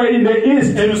 when they were in the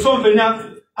east, et nous sommes venus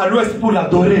à l'ouest pour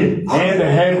l'adorer. And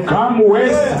have come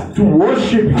west to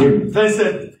worship him.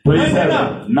 27.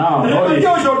 Maintenant, remarquez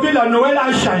aujourd'hui la Noël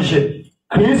a changé.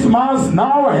 Christmas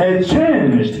now has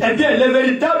changed. Eh bien, le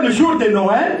véritable jour de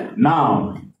Noël.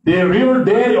 Now, the real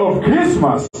day of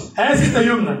Christmas.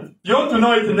 You want to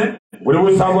know it, ne? We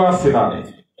will savoir cela.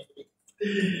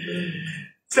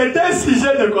 C'est un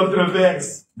sujet de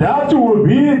controverse. That will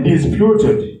be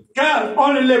disputed. Car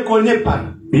on ne le connaît pas.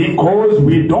 Because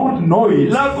we don't know it.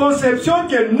 La conception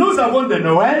que nous avons de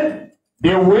Noël.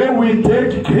 The way we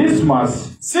take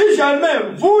Christmas. Si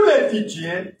jamais vous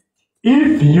l'étudiez.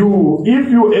 If you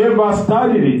ever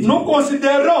studied it. Nous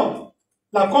considérons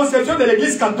la conception de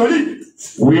l'Église catholique.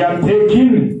 We are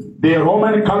taking the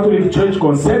Roman Catholic Church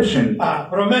conception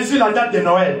sur la date de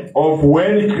Noël. Of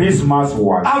when Christmas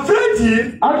was. À vrai dire,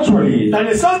 actually, la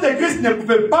naissance de Christ ne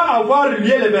pouvait pas avoir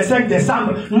lieu le 25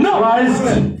 décembre. Non.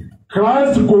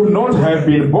 Christ could not have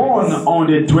been born on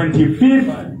the 25th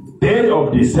day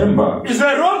of December. It's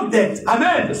a wrong date.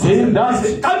 Amen. Saying that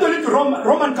Catholic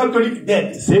Roman Catholic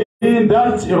date. Saying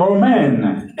that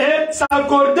Roman. Et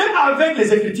s'accorder avec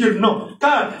les Écritures, non.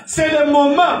 Car c'est le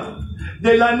moment de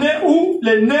l'année où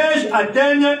les neiges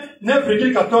atteignent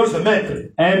 9,14 mètres.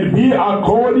 And be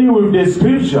according with the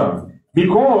scripture,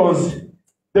 because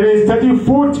there is 30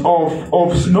 foot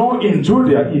of snow in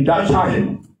Judea in that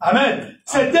time. Amen.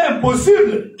 C'était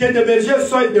impossible que des bergers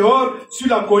soient dehors sur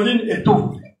la colline et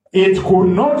tout. It could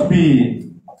not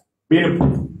be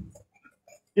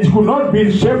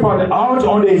shepherded out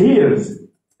on the hills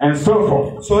and so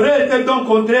forth. Ça aurait été donc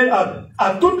contraire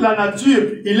à toute la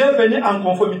nature. Il est venu en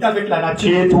conformité avec la nature.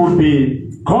 It would be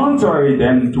contrary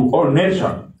then to all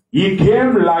nature. He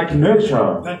came like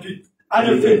nature. 28. En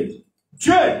effet,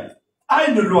 Dieu a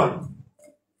une loi.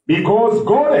 Because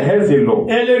God has a law.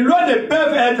 Et les lois ne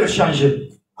peuvent être changées.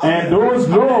 And those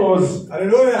laws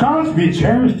can't be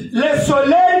changed. Le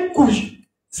soleil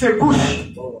se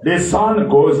couche. The sun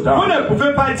goes down. Vous ne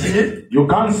pouvez pas dire. You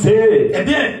can't say. Eh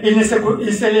bien, il ne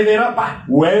se lèvera pas.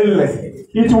 Well,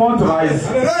 it won't rise.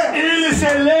 Il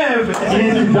se lève.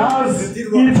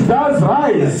 It does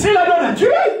rise. C'est la loi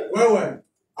naturelle.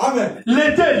 Amen.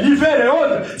 L'été, l'hiver et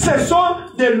autres, ce sont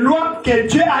des lois que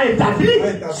Dieu a établies.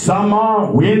 Summer,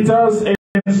 winters,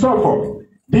 and so forth.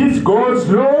 These God's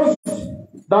laws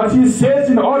that He sets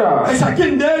in order. Et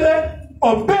chacune d'elles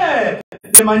opère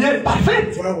de manière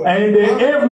parfaite. And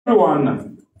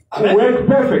everyone work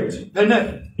perfect.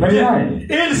 29.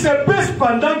 Il se peut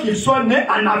cependant qu'il soit né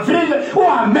en avril ou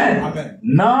en mai.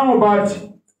 Now, but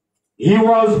he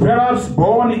was perhaps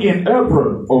born in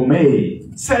April or May.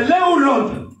 C'est l'un ou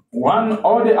l'autre. One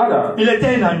or the other. Il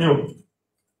était un agneau.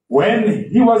 When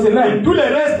he was a lamb. Tout le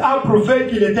reste a prouvé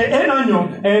qu'il était un agneau.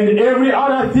 And every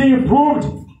other thing proved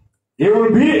he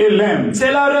will be a lamb.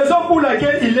 C'est la raison pour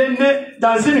laquelle il est né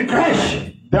dans une crèche.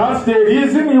 That's the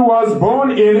reason he was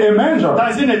born in a manger.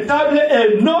 Dans une étable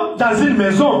et non dans une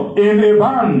maison. In a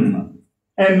barn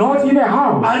and not in a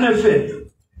house. En effet,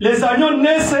 les agneaux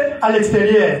naissent à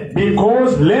l'extérieur.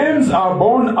 Because lambs are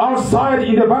born outside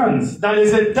in the barns. Dans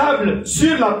les étables,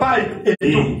 sur la paille et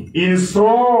tout. In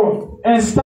straw and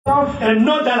stuff. Et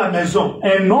non dans la maison.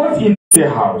 And not in the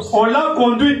house. On l'a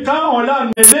conduit quand on l'a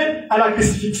amené à la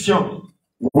crucifixion.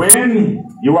 When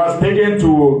he was taken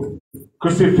to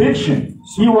crucifixion,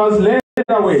 he was led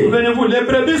away. Souvenez-vous, les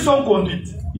brebis sont conduites.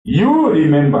 You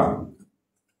remember,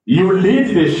 you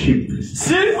lead the sheep.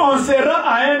 Si on se rend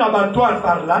à un abattoir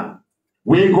par là,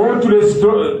 we go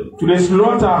to the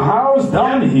slaughterhouse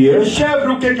down here. Une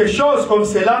chèvre ou quelque chose comme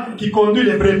cela qui conduit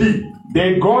les brebis.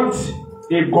 They got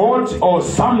a goat or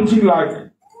something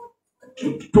like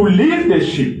to lead the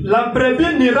sheep. La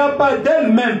brebis n'ira pas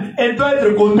d'elle-même, elle doit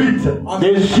être conduite.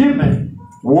 The sheep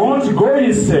won't go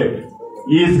itself.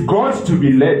 He's got to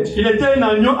be led. Il était un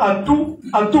agneau à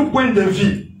tout point de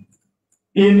vue.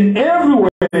 In every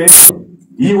way,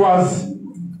 he was.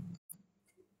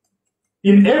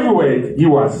 In every way, he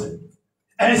was.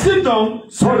 Ainsi donc,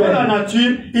 selon la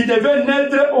nature, il devait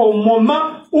naître au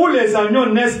moment où les agneaux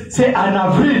naissent, c'est en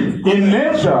avril. In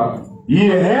nature, he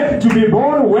had to be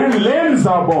born when lambs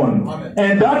are born. Amen.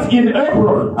 And that's in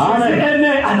April. Amen. Jésus est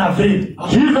né en avril.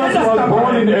 Jesus was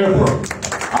born in April.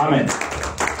 Amen.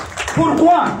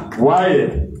 Pourquoi?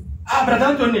 Why? Ah, Brother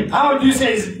Antoine, how do you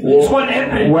say it's born in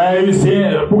April? Why you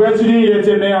say, pourquoi tu dis il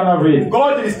était né en avril?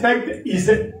 God respects his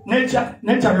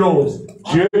nature laws.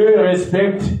 Dieu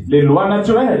respecte les lois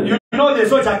naturelles. You know the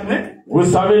zodiac, ne? Vous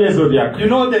savez les zodiacs. You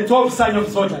know the 12 signs of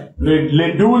zodiac.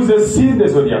 Les 12 signes des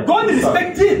zodiacs. God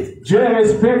respects it. Dieu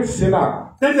respecte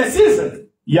cela. There's a season.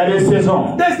 Il y a des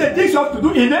saisons. There's the things you have to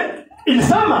do in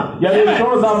summer. Il y a des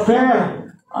choses à faire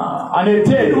en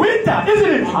été. In winter,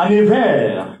 isn't it? En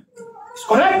hiver. It's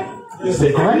correct.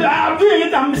 C'est correct. I'm doing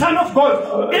it. I'm the son of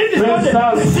God. It is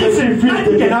not the season.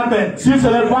 Nothing can happen. Si ce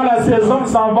n'est pas la saison,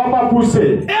 ça ne va pas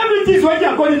pousser. Everything is working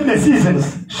according to the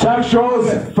seasons. Chaque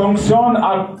chose fonctionne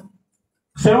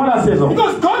selon la saison.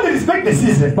 Because God respects the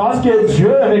season. Parce que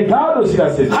Dieu regarde aussi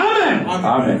la saison. Amen.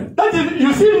 Amen. That is,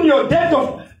 you see in your date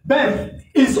of birth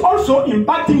is also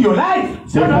impacting your life.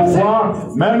 C'est pourquoi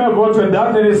même votre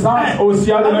date de naissance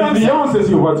aussi a de l'influence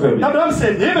sur votre vie. Abraham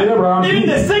said, even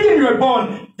the second you were born,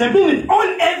 the minute all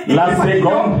la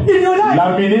seconde, in your life.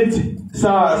 La minute,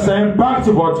 ça impacte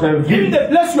votre vie. Even the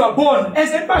place you are born,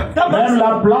 has impact. Même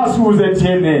la place où vous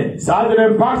étiez né, ça a de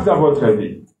l'impact dans votre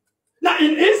vie. Now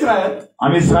in Israel,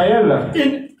 en Israël,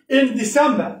 in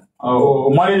December, au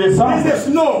mois de décembre,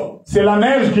 c'est la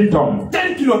neige qui tombe.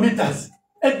 10 kilometers.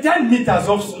 10 meters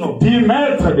of snow. 10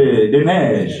 mètres de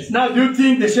neige. Now, do you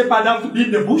think the shepherd have to be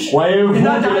in the bush? Croyez-vous que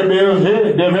les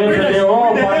bergers devaient être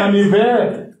dehors pendant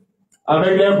l'hiver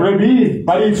avec les brebis?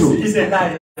 Pas du tout. It's a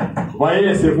lie.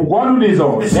 Voyez, c'est pourquoi nous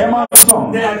disons, c'est un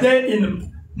mensonge. They are there in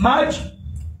March,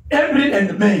 April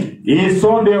and May. Ils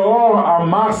sont dehors en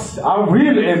mars,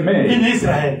 avril et mai. In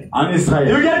Israel. En Israël.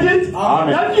 You get it?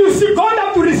 Amen. That you see, God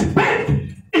have to respect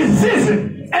his season.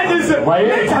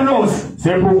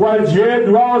 C'est pourquoi Dieu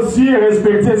doit aussi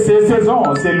respecter ses saisons,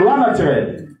 ses lois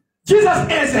naturelles. Jesus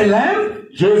is a lamb.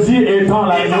 Jésus étant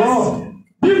l'agneau,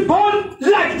 be born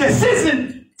like the season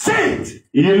said.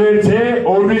 Il était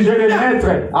obligé de naître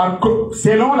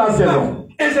selon la saison.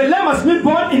 As a lamb must be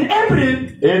born in April.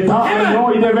 Étant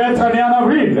l'agneau, il devait être né en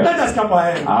avril. Let us come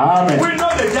ahead. Amen. We know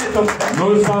the death of God.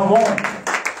 Nous savons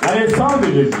la naissance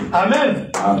de Jésus. Amen.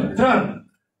 Amen. 30.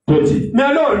 Mais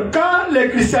alors, quand le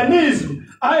christianisme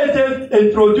a été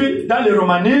introduit dans le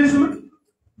romanisme,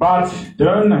 but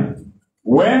then,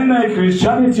 when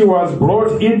Christianity was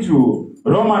brought into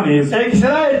Romanism, et que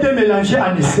cela a été mélangé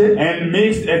à Nicée, and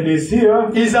mixed at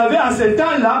Nicaea, ils avaient en ce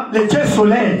temps-là le dieu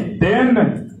soleil.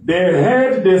 Then they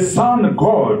had the sun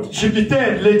god,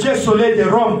 Jupiter, le dieu soleil de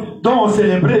Rome, dont on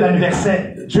célébrait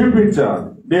l'anniversaire.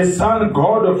 Jupiter, the sun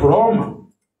god of Rome.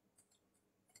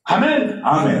 Amen.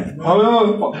 Amen.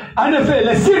 En effet,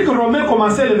 les cirques romains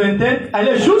commençaient le 21,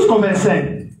 allaient jusqu'au 25.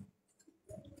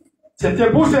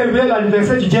 C'était pour célébrer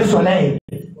l'anniversaire du Dieu Soleil.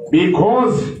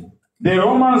 Because the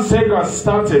Roman circus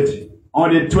started on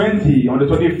the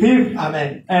 25th,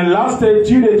 Amen. and lasted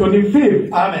till the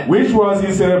 25th, Amen. which was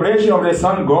in celebration of the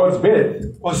sun God's birth.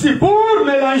 Aussi pour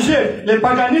mélanger le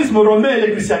paganisme romain et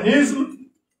le christianisme,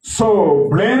 So,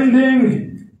 blending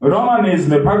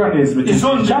Romanism and paganism, Ils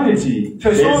ont- Christianity,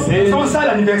 they faisons said, ça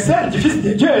l'anniversaire du Fils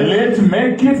de Dieu. let's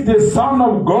make it the son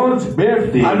of God's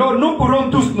birthday. Alors nous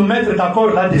pourrons tous nous mettre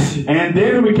d'accord là-dessus. And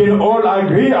then we can all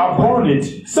agree upon it.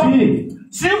 See,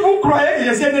 Si vous croyez que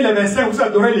Jésus est né le 25, vous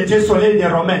adorez le Dieu Soleil des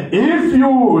Romains. if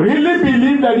you really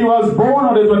believe that he was born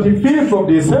on the 25th of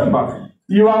December,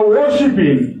 you are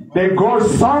worshiping the God's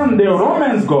son, the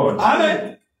Romans God. Amen.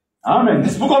 Amen.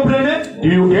 Est-ce que vous comprenez? Do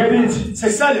you get it? C'est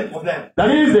ça le problème. That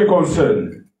is the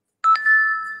concern.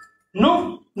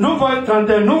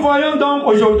 Nous voyons donc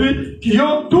aujourd'hui qu'ils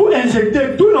ont tout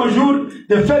injecté, tous nos jours,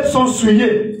 les fêtes sont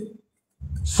souillées.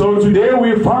 So today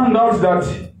we found out that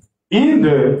in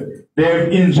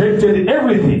they've injected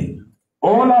everything.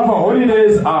 All of our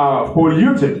holidays are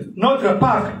polluted. Notre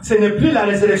Pâques, ce n'est plus la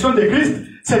résurrection de Christ,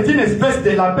 c'est une espèce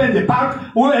de lapin de Pâques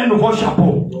ou un nouveau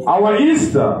chapeau. Our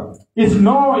Easter is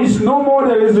no more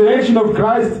the resurrection of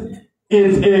Christ.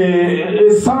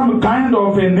 It's some kind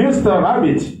of an Easter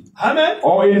rabbit Amen.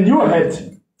 or a new head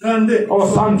 32. or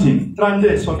something.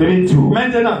 32 sont 32.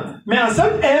 Maintenant, mais en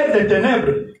cette ère de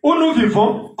ténèbres où nous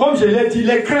vivons, comme je l'ai dit,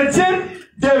 les chrétiens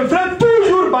devraient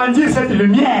toujours brandir cette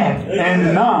lumière.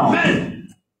 And now,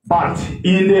 but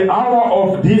in the hour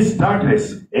of this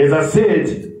darkness, as I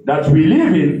said, that we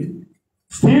live in,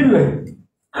 still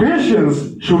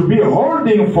Christians should be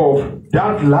holding for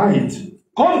that light.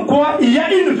 Comme quoi, il y a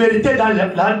une vérité dans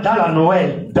la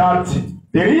Noël. That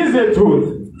there is a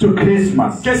truth to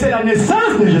Christmas. Que c'est la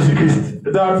naissance de Jésus-Christ.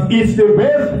 That it's the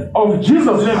birth of Jesus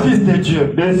Le Christ, Fils de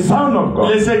Dieu. the Son of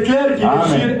God. Les éclairs qui Amen.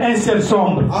 déchirent un ciel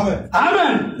sombre. Amen.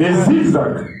 Amen. The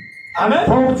zigzag Amen.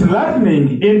 poked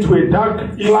lightning into a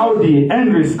dark, cloudy,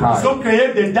 angry Ils sky. ont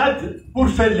créé des dates pour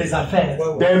faire les affaires.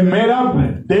 They made up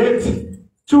dates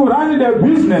to run their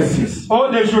businesses. Oh,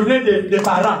 les journées des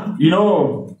parents. You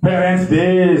know, Parents'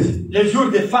 Days, Les jours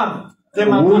des femmes. Des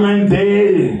mamans. Women's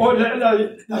Day, Oh,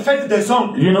 la fête des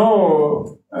oncles. you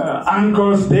know,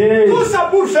 Uncle's Day. Tout ça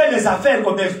pour faire les affaires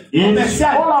It's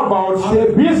commerciales. all about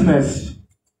the business.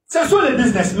 Ce sont les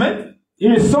businessmen.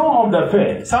 It's some of the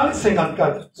fair.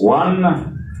 154.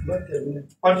 154.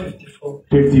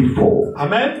 154.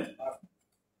 Amen.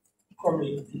 Comme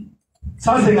je dis.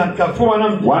 154. Faut un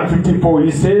homme. 154,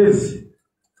 he says,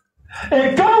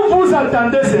 Et quand vous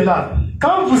attendez cela,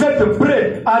 quand vous êtes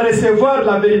prêts à recevoir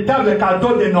la véritable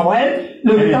cadeau de Noël,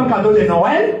 le véritable cadeau de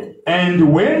Noël, and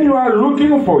when you are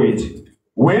looking for it,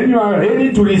 when you are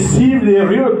ready to receive the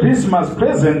real Christmas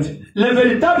present, le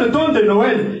véritable don de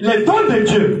Noël, le don de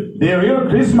Dieu, the real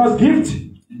Christmas gift,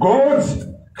 God's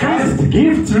Christ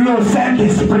gift, le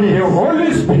Saint-Esprit, the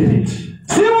Holy Spirit.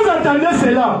 si vous attendez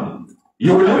cela,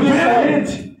 You're looking for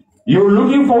it. You're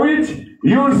looking for it.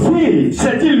 You'll see it.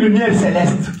 c'est une lumière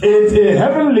céleste, It's a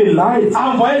heavenly light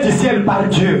envoyée du ciel par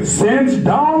Dieu, sent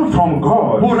down from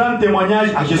God pour rendre témoignage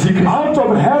à Jésus-Christ. out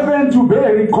of heaven to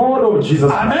bear a record of Jesus.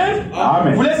 Amen. Vous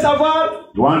Amen. voulez savoir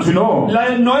You want to know?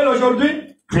 la Noël aujourd'hui?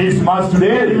 Christmas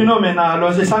today, Terminons maintenant,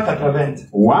 allons-y, 180.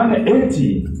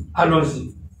 180.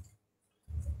 Allons-y.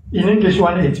 In English,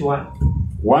 181.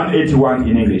 181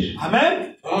 in English.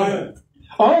 Amen. Amen.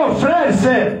 Oh, frères et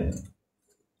sœurs,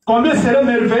 combien serait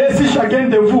merveilleux si chacun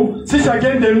de vous, si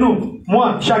chacun de nous,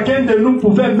 moi, chacun de nous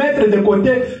pouvait mettre de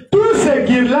côté tous ces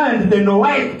guirlandes de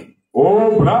Noël.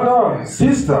 Oh, brother,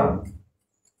 sister,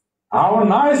 how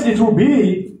nice it would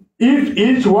be if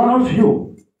each one of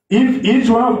you, if each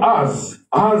one of us,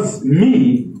 as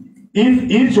me, if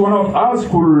each one of us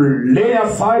could lay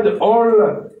aside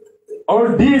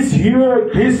all this here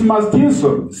Christmas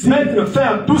tinsel, Mettre fin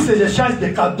à tous ces échanges de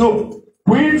cadeaux,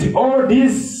 with all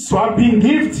this swapping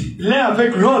gift, l'un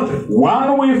avec l'autre,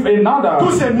 one with tous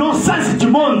another, ces non-sens du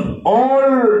monde,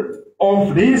 all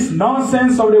of this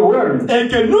nonsense of the world, et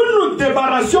que nous nous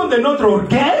débarrassions de notre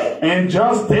orgueil, and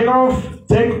just take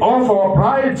off our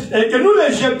pride et que nous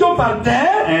les jetons par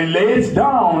terre, and lay it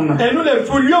down et nous les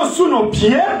foulions sous nos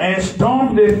pieds, and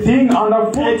stomp the thing et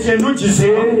underfoot. que nous disions,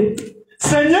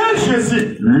 Say, Seigneur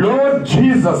Jésus, Lord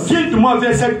Jesus, guide-moi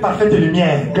vers cette parfaite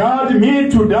lumière. guide me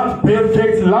to that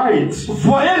perfect light.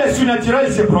 Voyez le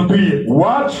surnaturel se produire.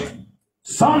 Watch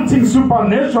something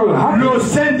supernatural happen. Le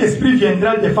Saint-Esprit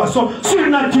viendra de façon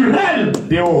surnaturelle.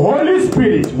 The Holy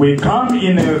Spirit will come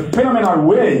in a phenomenal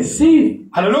way. See,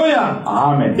 Alléluia.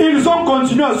 Amen. Ils ont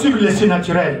continué à suivre les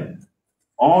surnaturels.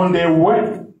 On they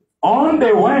went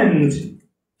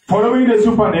following the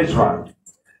supernatural.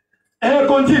 Et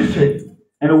qu'ont-ils fait?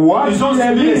 And what Ils ont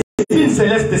suivi les signes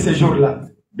célestes de ces jours-là.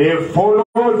 they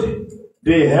followed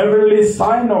the heavenly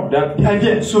sign of that Eh day.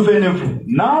 bien, souvenez-vous.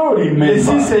 Now Les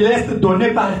signes remember, célestes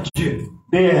donnés par Dieu.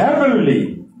 the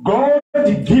heavenly,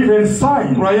 God-given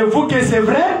sign. Croyez-vous que c'est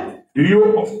vrai?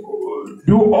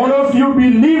 Do all of you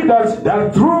believe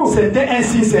that true? C'était un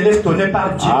signe céleste donné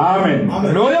par Dieu. Amen.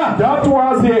 Alléluia. That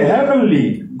was the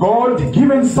heavenly,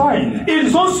 God-given sign.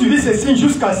 Ils ont suivi ces signes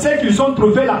jusqu'à ce qu'ils ont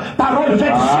trouvé la parole faite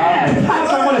chair.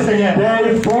 Acclamons le Seigneur.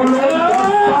 They followed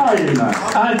that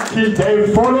sign.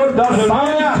 They followed that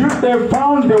sign till they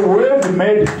found the word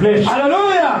made flesh.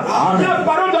 Alléluia. Amen. La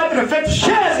parole doit être faite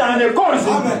chair dans le corps.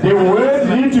 The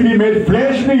word need to be made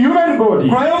flesh in the human body.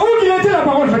 Croyez-vous qu'il était la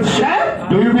parole faite chair?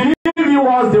 Do you believe he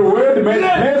was the word made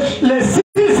flesh? Les signes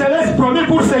célestes promis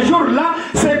pour ces jours-là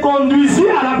se conduisit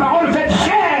à la parole faite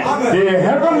chair. The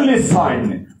heavenly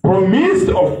sign promised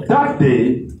of that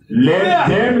day led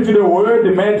them to the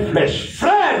word made flesh.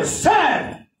 Frères,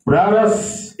 sœurs,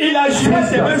 Brothers, il agira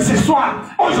de même ce soir,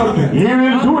 aujourd'hui. he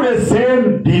will do the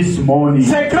same this morning.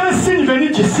 Ces grands signes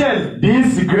venus du ciel,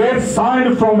 This great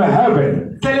sign from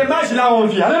heaven que les mages là ont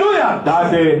vu. Alléluia. that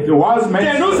the was Que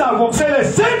meant nous avons, c'est le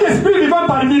Saint-Esprit vivant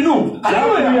parmi nous. that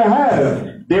we Alléluia. have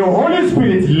the Holy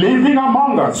Spirit living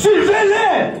among us.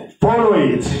 Suivez-les. Follow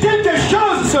it. Quelque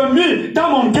chose se mit dans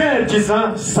mon cœur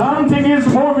disant, Something is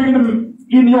moving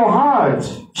in your heart.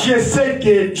 je sais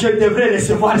que je devrais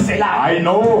recevoir cela. I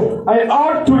know I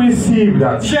ought to receive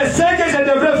that. Je sais que je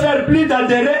devrais faire plus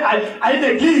d'adhérer à une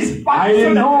église.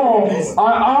 I know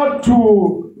I ought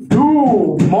to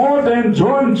do more than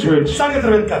join church.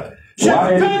 184. Je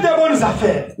fais de bonnes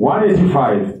affaires.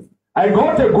 185. I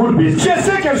got a good business. Je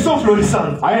sais qu'elles sont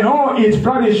florissantes. I know it's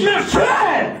flourishing. Mes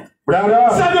frères,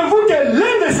 Brother, savez-vous que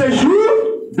l'un de ces jours,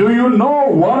 do you know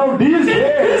one of these une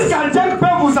crise days? cardiaque peut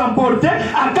vous emporter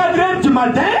à 4 heures du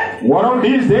matin? One of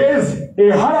these days,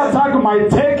 a heart attack might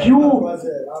take you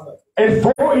at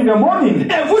 4 in the morning.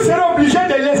 Et vous serez obligé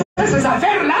de laisser ces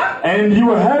affaires-là? And you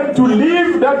have to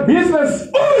leave that business.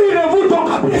 Où irez-vous donc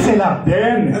après cela?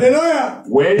 Then, Alléluia.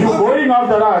 where you going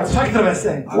after that?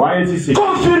 85. 186.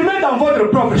 Confirmez dans votre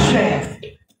propre chair.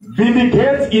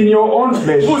 Vindicate in your own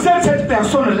flesh. Vous êtes cette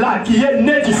personne-là qui est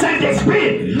née du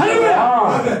Saint-Esprit.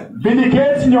 Alléluia.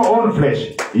 Vindicate in your own flesh.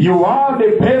 You are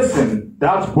the person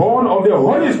that's born of the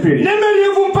Holy Spirit.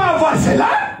 N'aimeriez-vous pas avoir cela?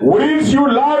 Wouldn't you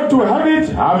like to have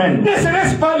it? Amen. Ne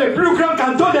serait-ce pas le plus grand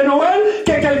cadeau de Noël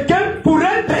que quelqu'un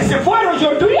pourrait recevoir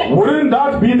aujourd'hui? Wouldn't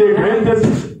that be the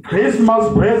greatest Christmas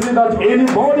present that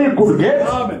anybody could get?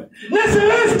 Amen. Ne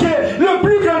serait-ce que le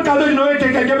plus grand cadeau de Noël que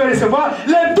quelqu'un peut recevoir,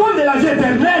 le don de la vie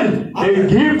éternelle. The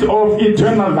gift of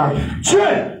eternal life. Dieu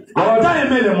a tant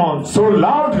aimé le monde. So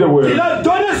loved the world Il a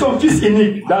donné son Fils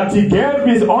unique. that he gave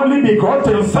his only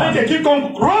begotten Afin Son, que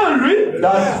quiconque croit en lui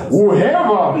that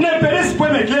whoever ne périsse point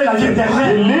mais qu'il ait la vie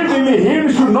éternelle. believe in him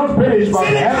should not perish but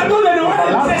C'est le have cadeau de Noël. C'est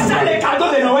everlasting ça life. le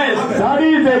cadeau de Noël. That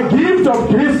is the gift of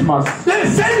Christmas. Le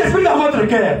Saint-Esprit dans votre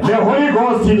cœur. The Holy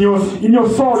Ghost in your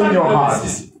soul, in your heart.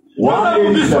 Nous avons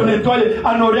vu son 187. étoile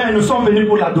en Orient et nous sommes venus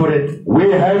pour l'adorer.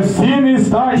 We have seen his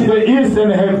star in the east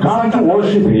and have come to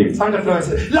worship him.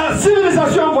 187. La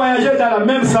civilisation voyageait dans le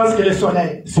même sens que le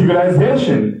soleil.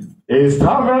 Civilization is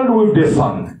traveled with the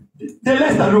sun De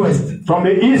l'est à l'ouest. from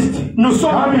the east. Nous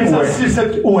sommes coming présents west. sur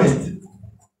cet ouest.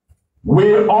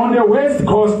 We're on the west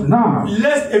coast now.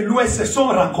 L'est et l'ouest se sont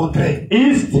rencontrés.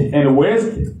 East and west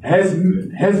has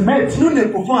met. Nous ne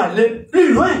pouvons aller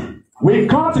plus loin. We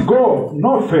can't go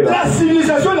no further. La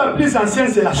civilisation la plus ancienne,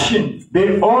 c'est la Chine.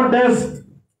 The oldest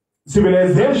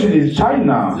civilization is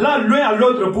China. Là, loin à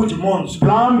l'autre bout du monde.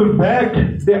 Plumb back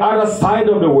the other side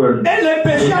of the world. Et le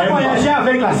péché a voyagé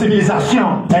avec la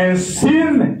civilisation. And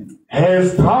sin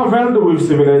has traveled with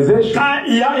civilization. Quand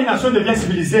il y a une nation devient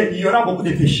civilisée, il y aura beaucoup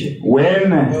de péchés.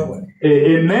 When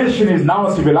a nation is now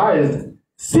civilized,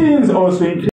 sins also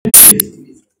increase.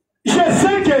 Je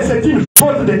sais que c'est une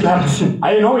forte déclaration.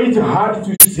 I know it's hard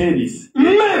to say this.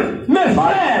 Même mes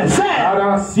frères, sœurs,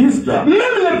 Brother, sister,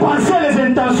 même les pensées et les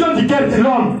intentions du cœur de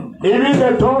l'homme. even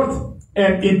the thought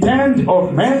and intent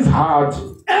of man's heart,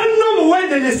 Un homme loin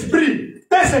de l'esprit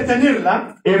peut se tenir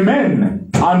là. a man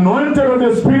anointed of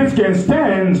the Spirit can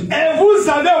stand, Et vous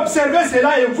avez observé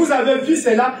cela et vous avez vu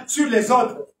cela sur les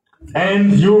autres.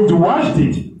 and you've watched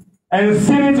it and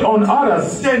seen it on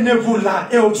others. Tenez-vous là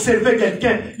et observez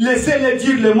quelqu'un. Laissez-le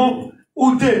dire le mot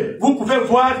ou deux. Vous pouvez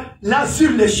voir là sur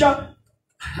les champs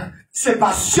ces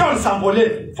passions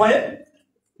s'envoler. Voyez?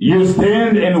 You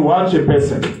stand and watch a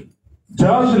person.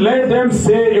 Just let them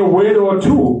say a word or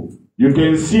two. You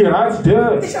can see right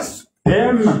there,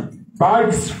 them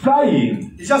bags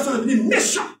flying. Les gens sont devenus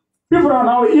méchants. People are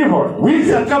now evil.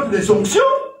 Ils attrapent des onctions.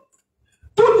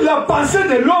 Toute la pensée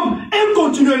de l'homme est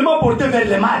continuellement portée vers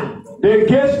le mal. They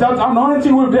get that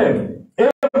anointing with them.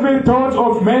 Every thought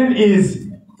of man is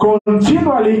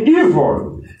continually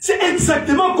evil. C'est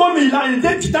exactement comme il a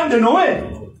été du temps de Noé.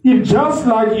 It's just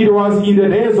like it was in the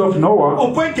days of Noah.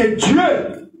 Au point que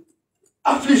Dieu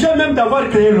affligeait même d'avoir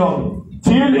créé l'homme.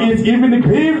 Till it even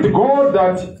grieved God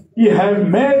that he had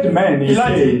made man. Il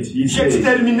a dit, j'ai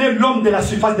exterminé l'homme de la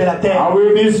surface de la terre. I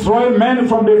will destroy man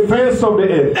from the face of the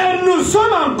earth. Et nous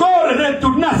sommes encore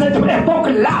retournés à cette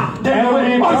époque-là. And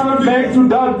we come back to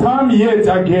that time yet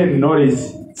again.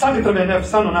 Notice. 189,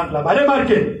 190 là-bas.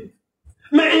 Remarquez.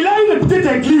 Mais il a une petite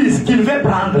église qu'il veut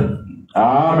prendre.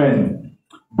 Amen.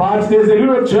 But there's a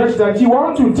little church that he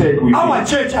wants to take with Our him.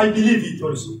 church, I believe it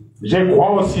also. Je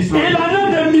crois aussi cela. Il en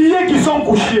a des milliers qui sont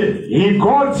couchés. He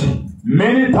got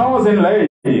many thousand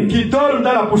laying, Qui dorment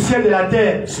dans la poussière de la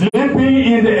terre.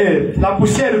 sleeping in the earth. La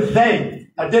poussière veille.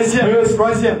 La deuxième, First,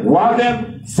 troisième, watch, quatrième,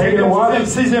 second watch,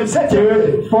 sixième, septième.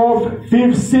 third, fourth,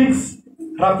 fifth, sixth.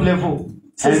 Rappelez-vous,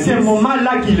 c'est And ce this-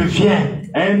 moment-là qu'il vient.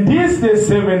 And this the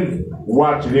seventh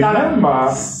watch. Dans la Remember,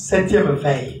 septième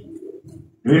veille.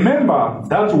 remember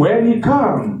that when he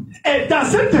come Et dans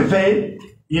cette veille,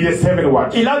 in the seventh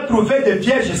watch, il a trouvé des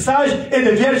vierges sages et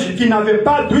des vierges qui n'avaient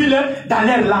pas d'huile dans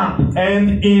leurs lampes.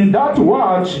 and in that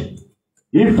watch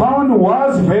he found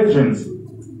wise virgins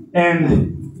and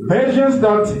virgins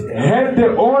that had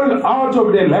the oil out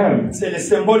of the lamp. C'est le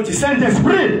symbole du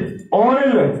Saint-Esprit.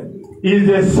 Oil is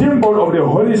the symbol of the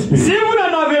Holy Si Spirit. vous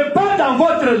n'en avez pas dans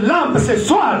votre lampe ce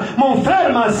soir, mon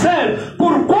frère, ma sœur,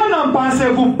 pourquoi n'en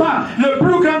pensez-vous pas? Le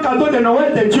plus grand cadeau de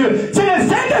Noël de Dieu, c'est le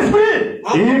Saint-Esprit.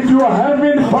 If you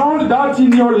haven't found that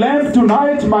in your lamp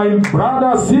tonight, my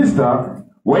brother, sister,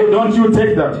 why don't you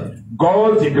take that?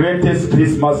 God's greatest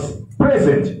Christmas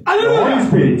present, the Hallelujah. Holy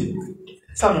Spirit.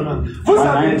 Ça, non, non. Vous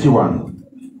savez, 91.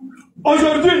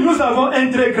 aujourd'hui, nous avons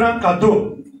un très grand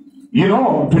cadeau. You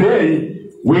know, today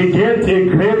we get a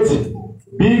great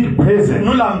big present.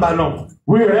 Nous l'emballons.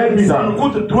 We wrap it Ça nous up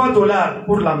coûte $3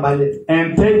 pour l'emballer.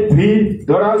 and take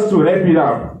 $3 to wrap it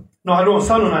up. Non, allons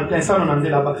 191, 192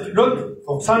 là-bas. L'autre,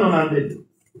 bon, 192.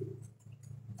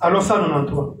 Allons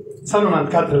 193,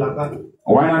 194 là-bas.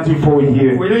 194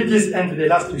 here. We read this and the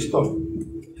last we stop.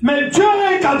 Mais Dieu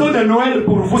a un cadeau de Noël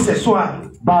pour vous ce soir.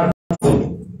 But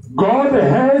God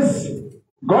has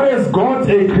got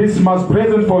a Christmas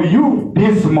present for you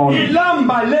this morning. Il l'a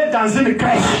emballé dans une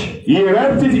crèche. He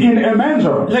wrapped it in a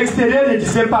manger. L'extérieur ne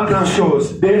disait pas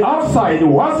grand-chose. The outside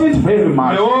wasn't very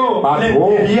much, Mais oh, but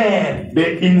l'intérieur,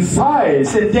 the inside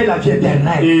c'était la vie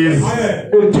éternelle. is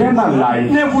eternal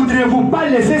life. Ne voudrez-vous pas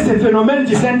laisser ce phénomène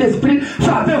du Saint-Esprit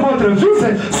frapper votre vie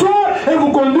ce soir et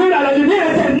vous conduire à la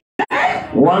lumière éternelle?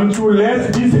 Want to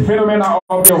let this phenomenon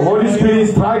of the Holy Spirit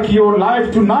strike your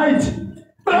life tonight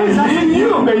and lead you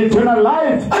to the eternal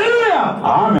life? Hallelujah!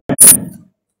 Amen.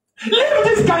 Leave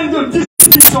this kind of this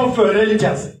of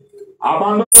religious.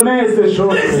 Abandonnez ces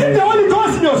choses. Receive the Holy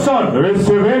Ghost in your soul.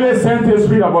 Recevez le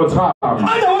Saint-Esprit dans votre âme.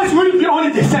 Otherwise, we'll be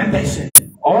only the same person.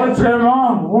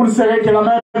 Autrement, vous ne serez que la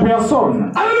même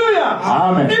personne. Hallelujah!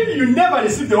 Amen. If you never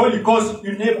receive the Holy Ghost,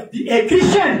 you never be a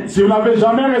Christian. Si vous n'avez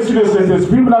jamais reçu le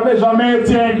Saint-Esprit, vous n'avez jamais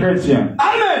été un chrétien.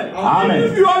 Amen. Amen.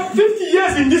 If you have 50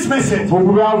 years in this message, Vous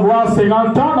pouvez avoir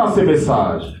 50 ans dans ce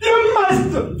message. you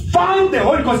must find the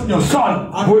Holy Ghost in your soul.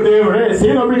 Vous devrez, c'est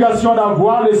une obligation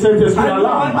d'avoir le Saint-Esprit dans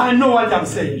l'âme. I know what I'm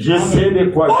saying. Je sais de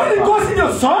quoi Holy je parle. Ghost in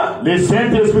your soul. Le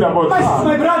Saint-Esprit dans votre My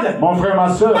âme. brother. Mon frère, ma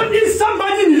soeur, But it's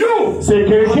somebody in you. c'est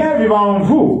quelqu'un vivant en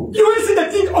vous. You will see the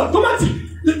thing automatic.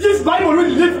 This Bible will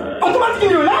live automatic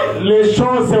in your life. Les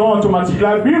choses seront automatiques.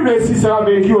 La Bible ici sera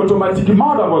vécue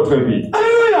automatiquement dans votre vie.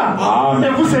 Hallelujah. Amen.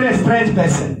 Et vous serez a strange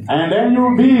person. And then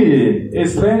you'll be a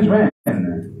strange man.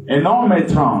 Un homme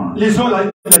étrange. Lisons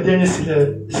la dernière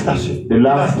citation. The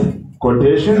last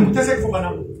quotation. Écoutez ce qu'il faut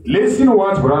maintenant. Listen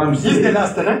what Branham This is the said.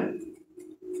 last, hein?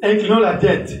 Inclinons la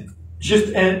tête.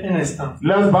 Juste un instant.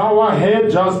 Let's bow our head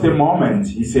just a moment,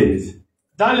 he says.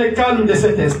 Dans le calme de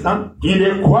cet instant, In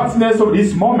the quietness of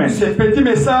this moment, ce petit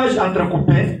message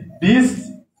entrecoupé, this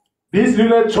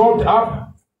little chopped up,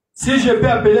 si je peux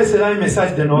appeler cela un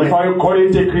message de if Noël. I call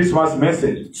it a Christmas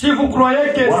message. Si vous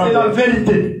croyez que c'est la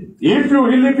vérité If you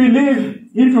really believe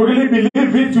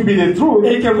it to be the truth,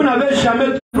 et que vous n'avez jamais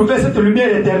trouvé cette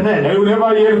lumière éternelle. And you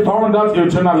never yet found that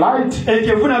eternal light. Et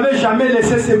que vous n'avez jamais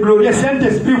laissé ce glorieux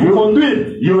Saint-Esprit vous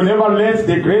conduire. You never let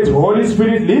the great Holy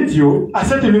Spirit lead you À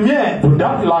cette lumière. to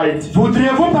that light.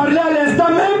 Voudriez-vous parler à l'instant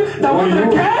même dans votre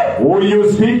cœur? Will you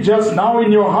speak just now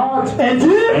in your heart Et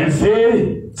dire, and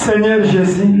say, Seigneur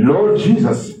Jésus, Lord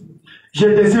Jesus, je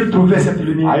désire trouver cette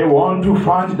lumière. I want to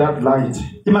find that light.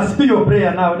 Il m'a speak your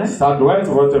prayer now, né? Ça doit être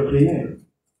votre prière.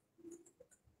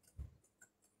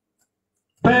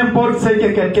 Peu importe ce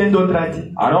que quelqu'un d'autre a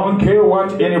dit. I don't care what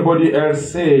anybody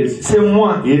else says. C'est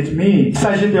moi. It's me. Il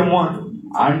s'agit de moi.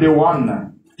 I'm the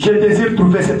one. Je désire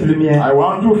trouver cette lumière. I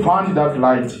want to find that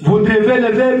light. Vous devez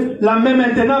lever la main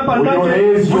maintenant pendant Will you que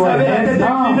raise vous your avez la hands tête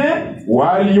now inclinée.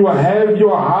 while you have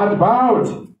your heart bowed?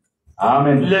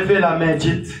 Amen. Levez la main,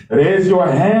 dites. Raise your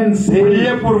hands. Say,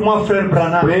 Priez pour moi, frère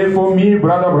Branham. pray for me,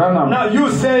 Brother Branham. Now you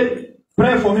say,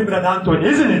 pray for me, brother Antoine,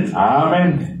 isn't it?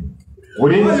 Amen.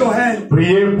 Please Raise your hand.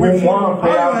 priez pour moi,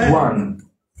 Raise Frère your hand. Antoine.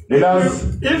 Let us,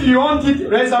 If you want it,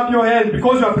 raise up your hand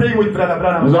because you are praying with brother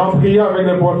Branham. nous allons prier avec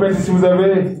les prophètes si vous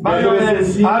avez Bow your besoin hand.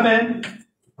 ceci. Amen.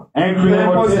 Peu Inclinez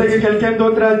importe votre ce que tête. quelqu'un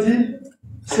d'autre a dit,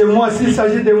 c'est moi. S'il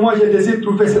s'agit de moi, je désire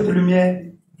trouver cette lumière.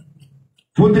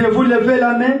 Voudrez-vous lever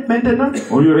la main maintenant?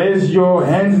 Will you raise your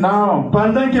hand now?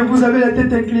 Pendant que vous avez la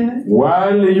tête inclinée,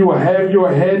 While you have your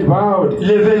head bowed,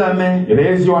 levez la main.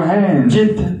 raise your hand.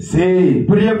 Dites, Say,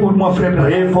 priez pour moi, frère Branham.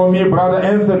 pray for me, Brother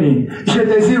Anthony. Je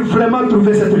désire vraiment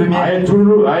trouver cette lumière.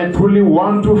 I truly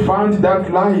want to find that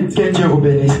light. Que Dieu vous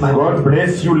bénisse, madame. God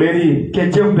bless you, lady. Que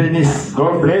Dieu vous bénisse.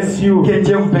 God bless you. Que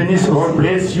Dieu vous bénisse God aussi.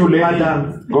 bless you, lady.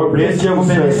 Madame. God Que bless Dieu you, vous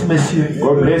bénisse, sir. monsieur.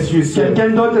 God bless you, sir. Quelqu'un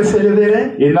d'autre se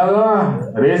leverait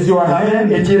Another, raise your Amen.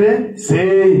 Et hand. dirait,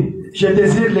 Say, je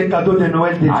désire les cadeaux de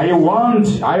Noël de Dieu. I want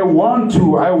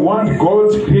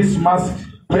God's Christmas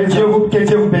present. Que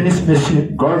Dieu vous bénisse, monsieur.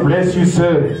 God bless you,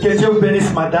 sir. Que Dieu vous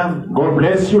bénisse, madame. God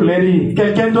bless you, lady.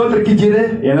 Quelqu'un d'autre qui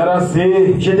dirait, Another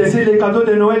say, je désire les cadeaux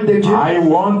de Noël de Dieu. I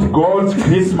want God's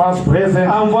Christmas present.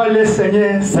 Envoie-les,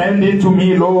 Seigneur. Send it to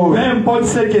me, Lord. Peu importe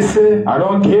ce que c'est, I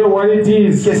don't care what it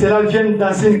is. que cela vienne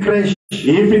dans une crèche,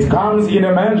 If it comes in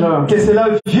a manger, que cela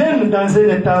vienne dans une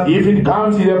étable. if it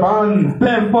comes in a barn, Peu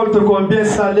importe combien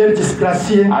ça a l'air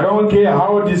disgracieux I don't care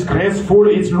how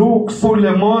disgraceful it looks pour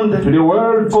le monde, to the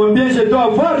world. combien je dois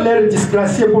avoir l'air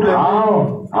disgracieux pour le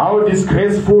monde. How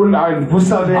disgraceful Vous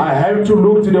savez, I have to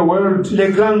look to the world.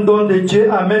 les grands dons de Dieu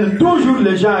amènent toujours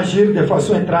les gens à agir de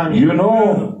façon étrange. You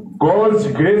know,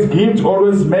 God's great gift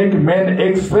always make men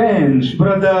exchange.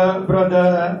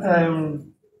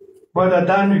 Brother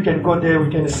Dan, you can go there, we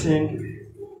can sing.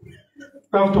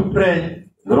 We have to pray.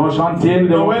 Nous allons chanter,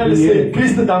 nous allons Noël, c'est prier.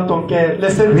 Christ dans ton cœur.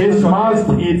 Christmas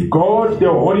is God, the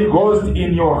Holy Ghost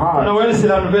in your heart. Noël, c'est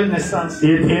la nouvelle naissance.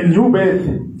 It's a new birth.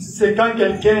 C'est quand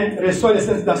quelqu'un reçoit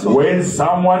l'essence dans son cœur. When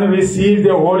someone receives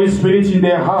the Holy Spirit in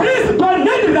their heart. Christ doit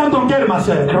naître dans ton cœur, ma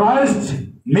soeur. Christ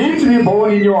needs to be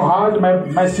born in your heart,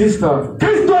 my sister.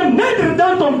 Christ doit naître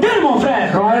dans ton cœur, mon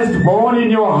frère. Christ born in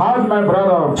your heart, my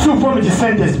brother. Sous forme du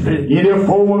Saint-Esprit. In the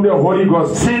form of the Holy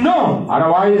Ghost. Sinon,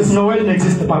 Otherwise, Noël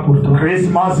n'existe pas pour toi.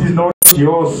 Christmas is not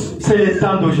yours. C'est le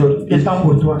temps d'aujourd'hui. Le temps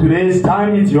pour toi. Today's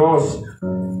time is yours.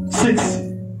 6.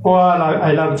 Oh,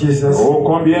 I love Jesus. Oh,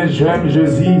 combien j'aime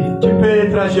Jésus. Tu peux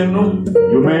être à genoux.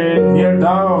 You may kneel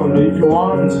down if you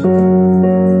want.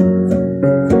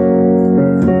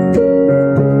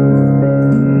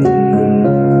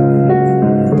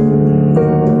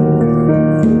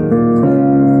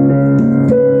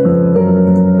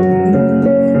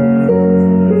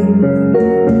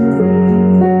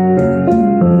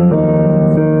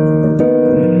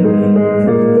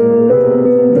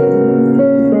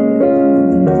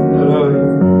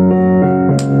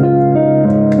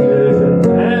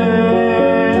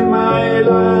 My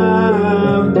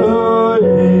love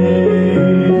to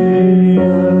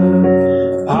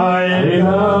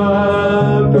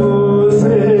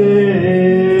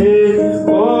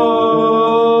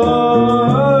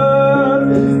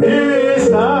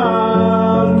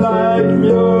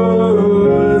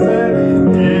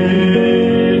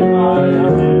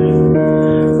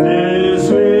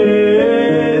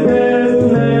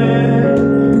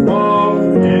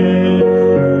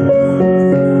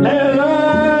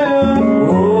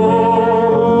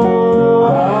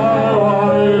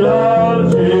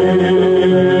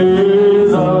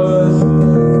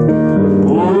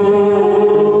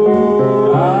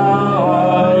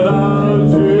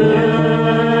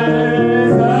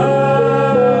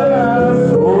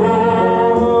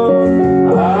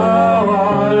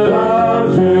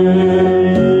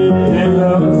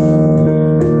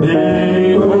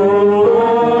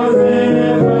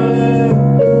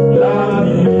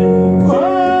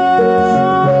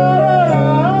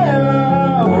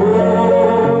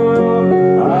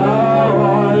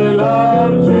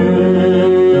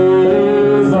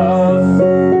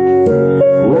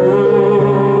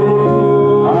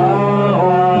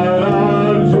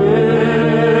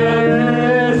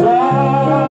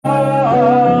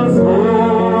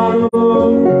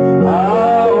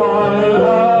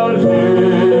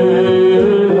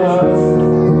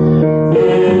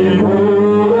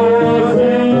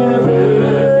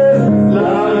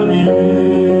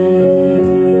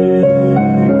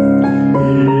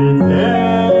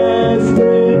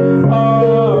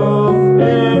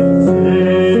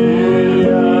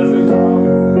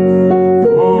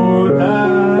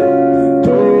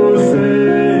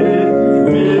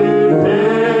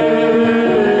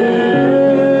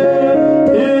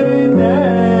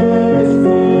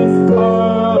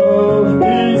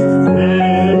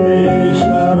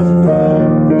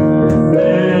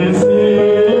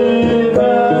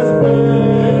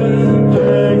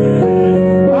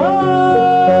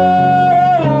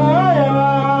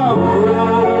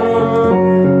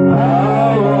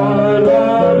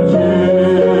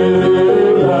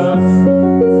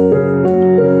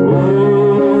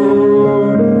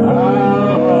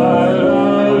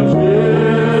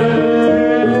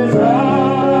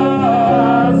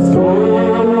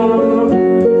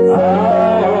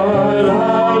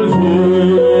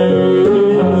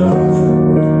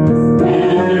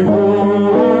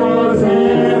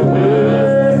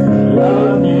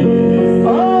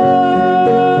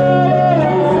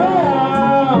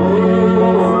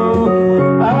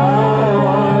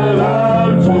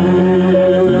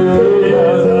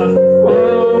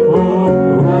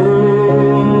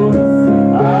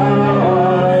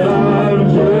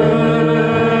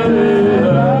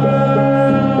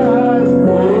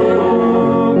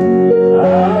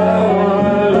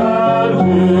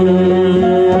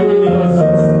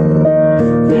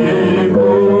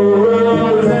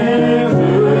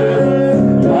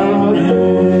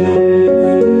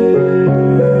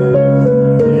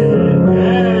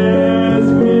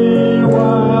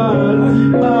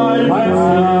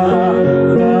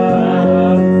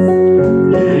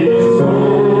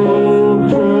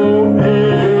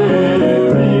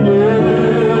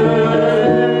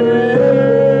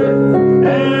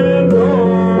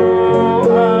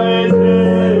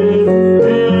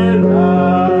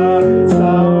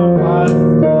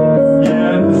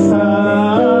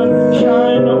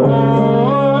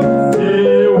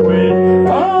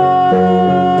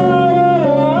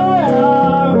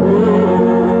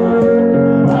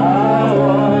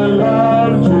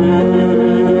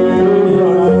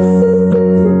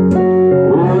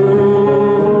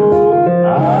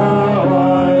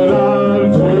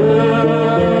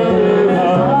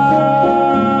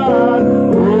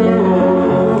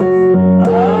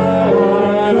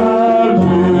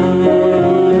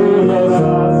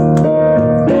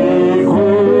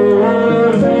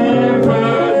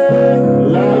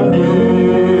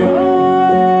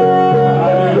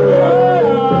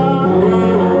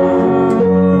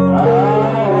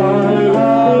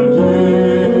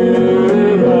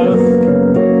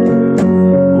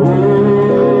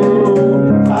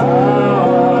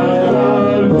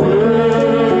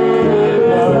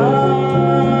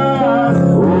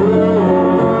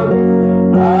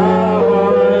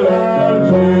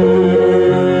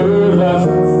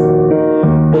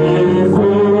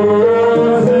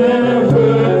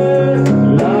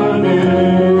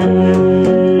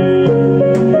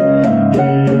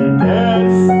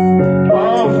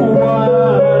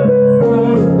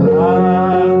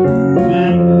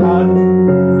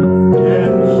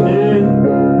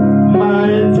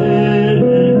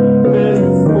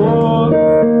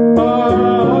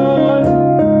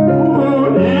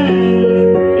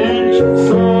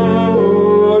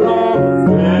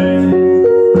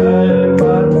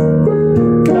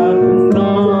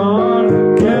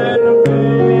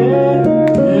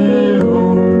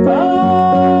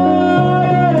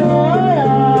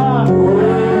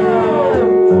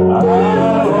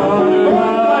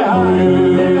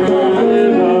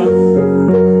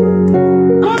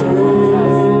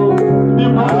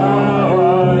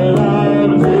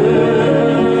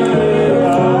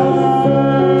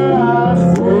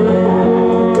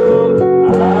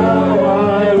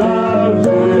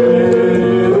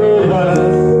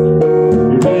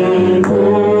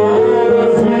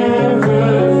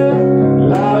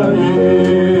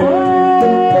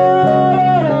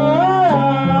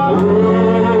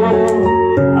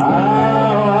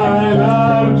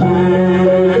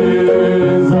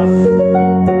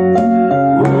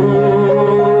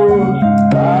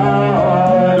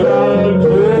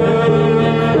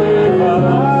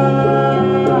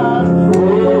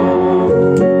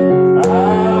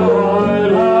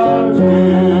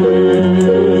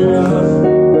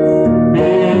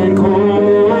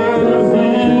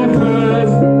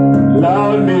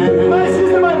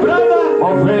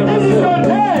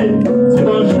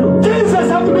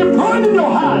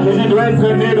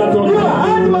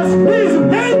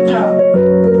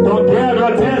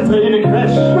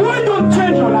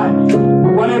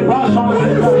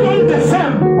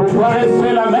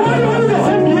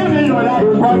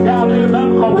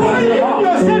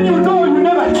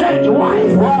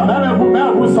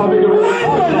avec le Why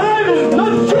message. your life is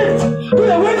not fit to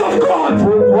the word of God?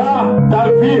 Pourquoi ta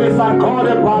vie ne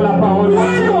s'accorde pas à la parole de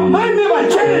Why Dieu? your mind never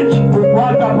change? Pourquoi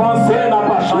ta pensée n'a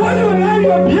pas Why changé? your life,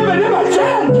 your behavior never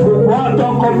change? Pourquoi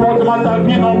ton comportement, ta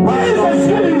vie n'ont pas Jesus is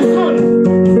changé? coming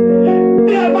soon.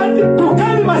 Yeah, but to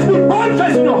come must be born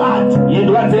first in your heart. Il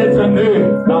doit être né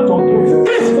dans ton cœur.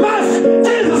 Christmas,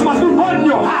 Jesus must be born in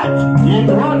your heart. Il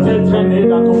doit être né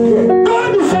dans ton cœur.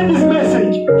 God will send this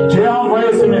message. J'ai envoyé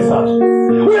ce message.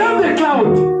 We have the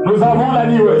cloud. Nous avons la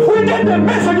nuée. We get the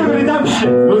message of redemption.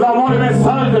 Nous avons le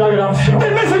message de la rédemption.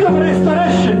 The message of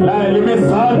restoration. Le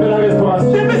message de la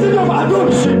restauration. The message of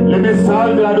adoption. Le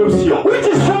message de l'adoption. Which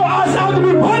is show us how to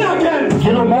be born again. Qui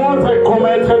nous montre comment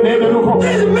être né de nouveau.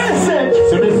 This message.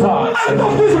 Ce message. Out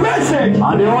of this message.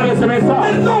 En dehors de ce message,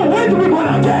 There's no way to be born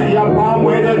il again. n'y a pas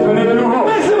moyen d'être né de nouveau.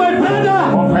 Listen, my brother.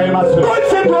 Mon frère et ma soeur, God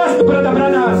said to us, brother,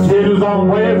 Dieu nous a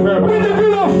envoyé, frère, with the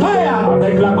bill of fire,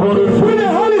 avec la croix de feu, with the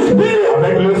Holy Spirit,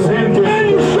 avec le Saint-Esprit. and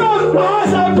He shows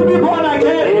us how to be born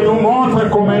again. Il nous montre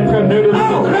comment être né de How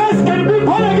nouveau. Christ can be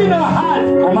born again in our heart.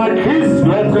 Comment Christ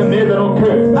doit être né dans nos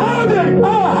cœurs.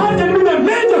 Our heart can be the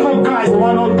manger for Christ.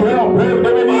 Comment nos cœurs peuvent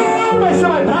devenir Oh, my son,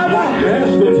 my la brother.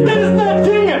 crèche de Dieu. There is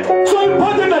nothing so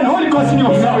important than Holy Ghost in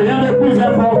your Il n'y a soul. rien de plus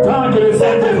important que le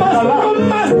Saint-Esprit là. You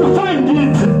must find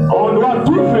it. On doit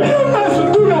tout faire. You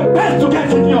must do your best to get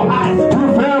it in your heart.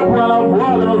 Tout faire pour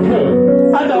l'avoir dans nos cœurs.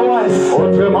 Otherwise,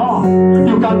 Autrement,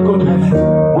 you can't go to heaven.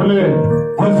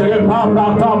 vous ne serez pas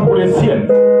partant pour le ciel.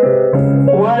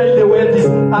 While the world is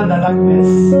under darkness,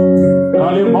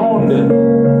 Dans le monde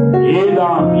et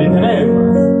dans les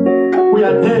ténèbres, we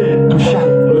are there to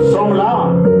shine, nous sommes là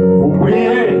pour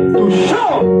briller, to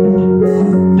show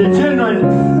the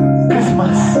genuine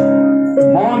Christmas.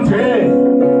 montrer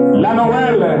la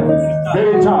Noël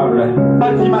véritable.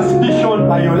 But it must be shown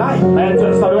by your life. Mais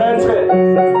ça doit être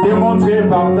démontré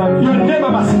par ta vie. Your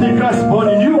neighbor must see Christ born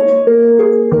in you.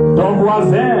 Ton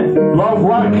voisin doit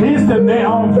voir Christ né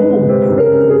en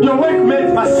vous. Your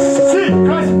workmate must see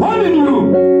Christ born in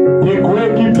you. Tes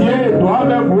coéquipiers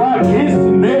doivent voir Christ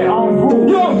né en vous.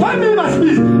 Your family must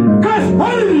be Christ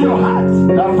born in your heart.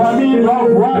 Ta famille doit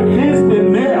voir Christ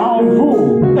né en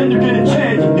vous. And you can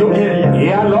change your area.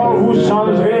 Et alors vous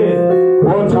changerez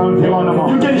votre environnement.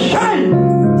 You can shine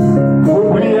Vous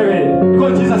brillerez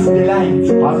because Jesus is the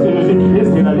light. parce que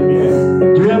Jésus-Christ est la lumière.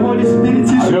 Do you have Holy Spirit?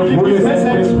 Alors vous, le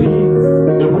Saint-Esprit,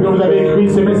 depuis que vous avez écrit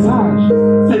ce message,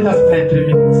 Let us pray 3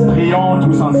 minutes. prions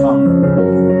tous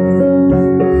ensemble.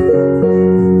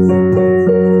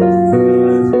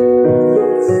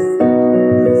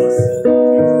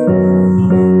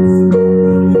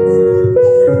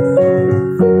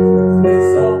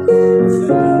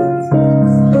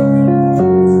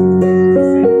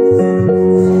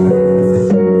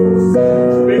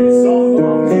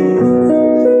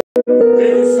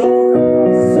 Bénissons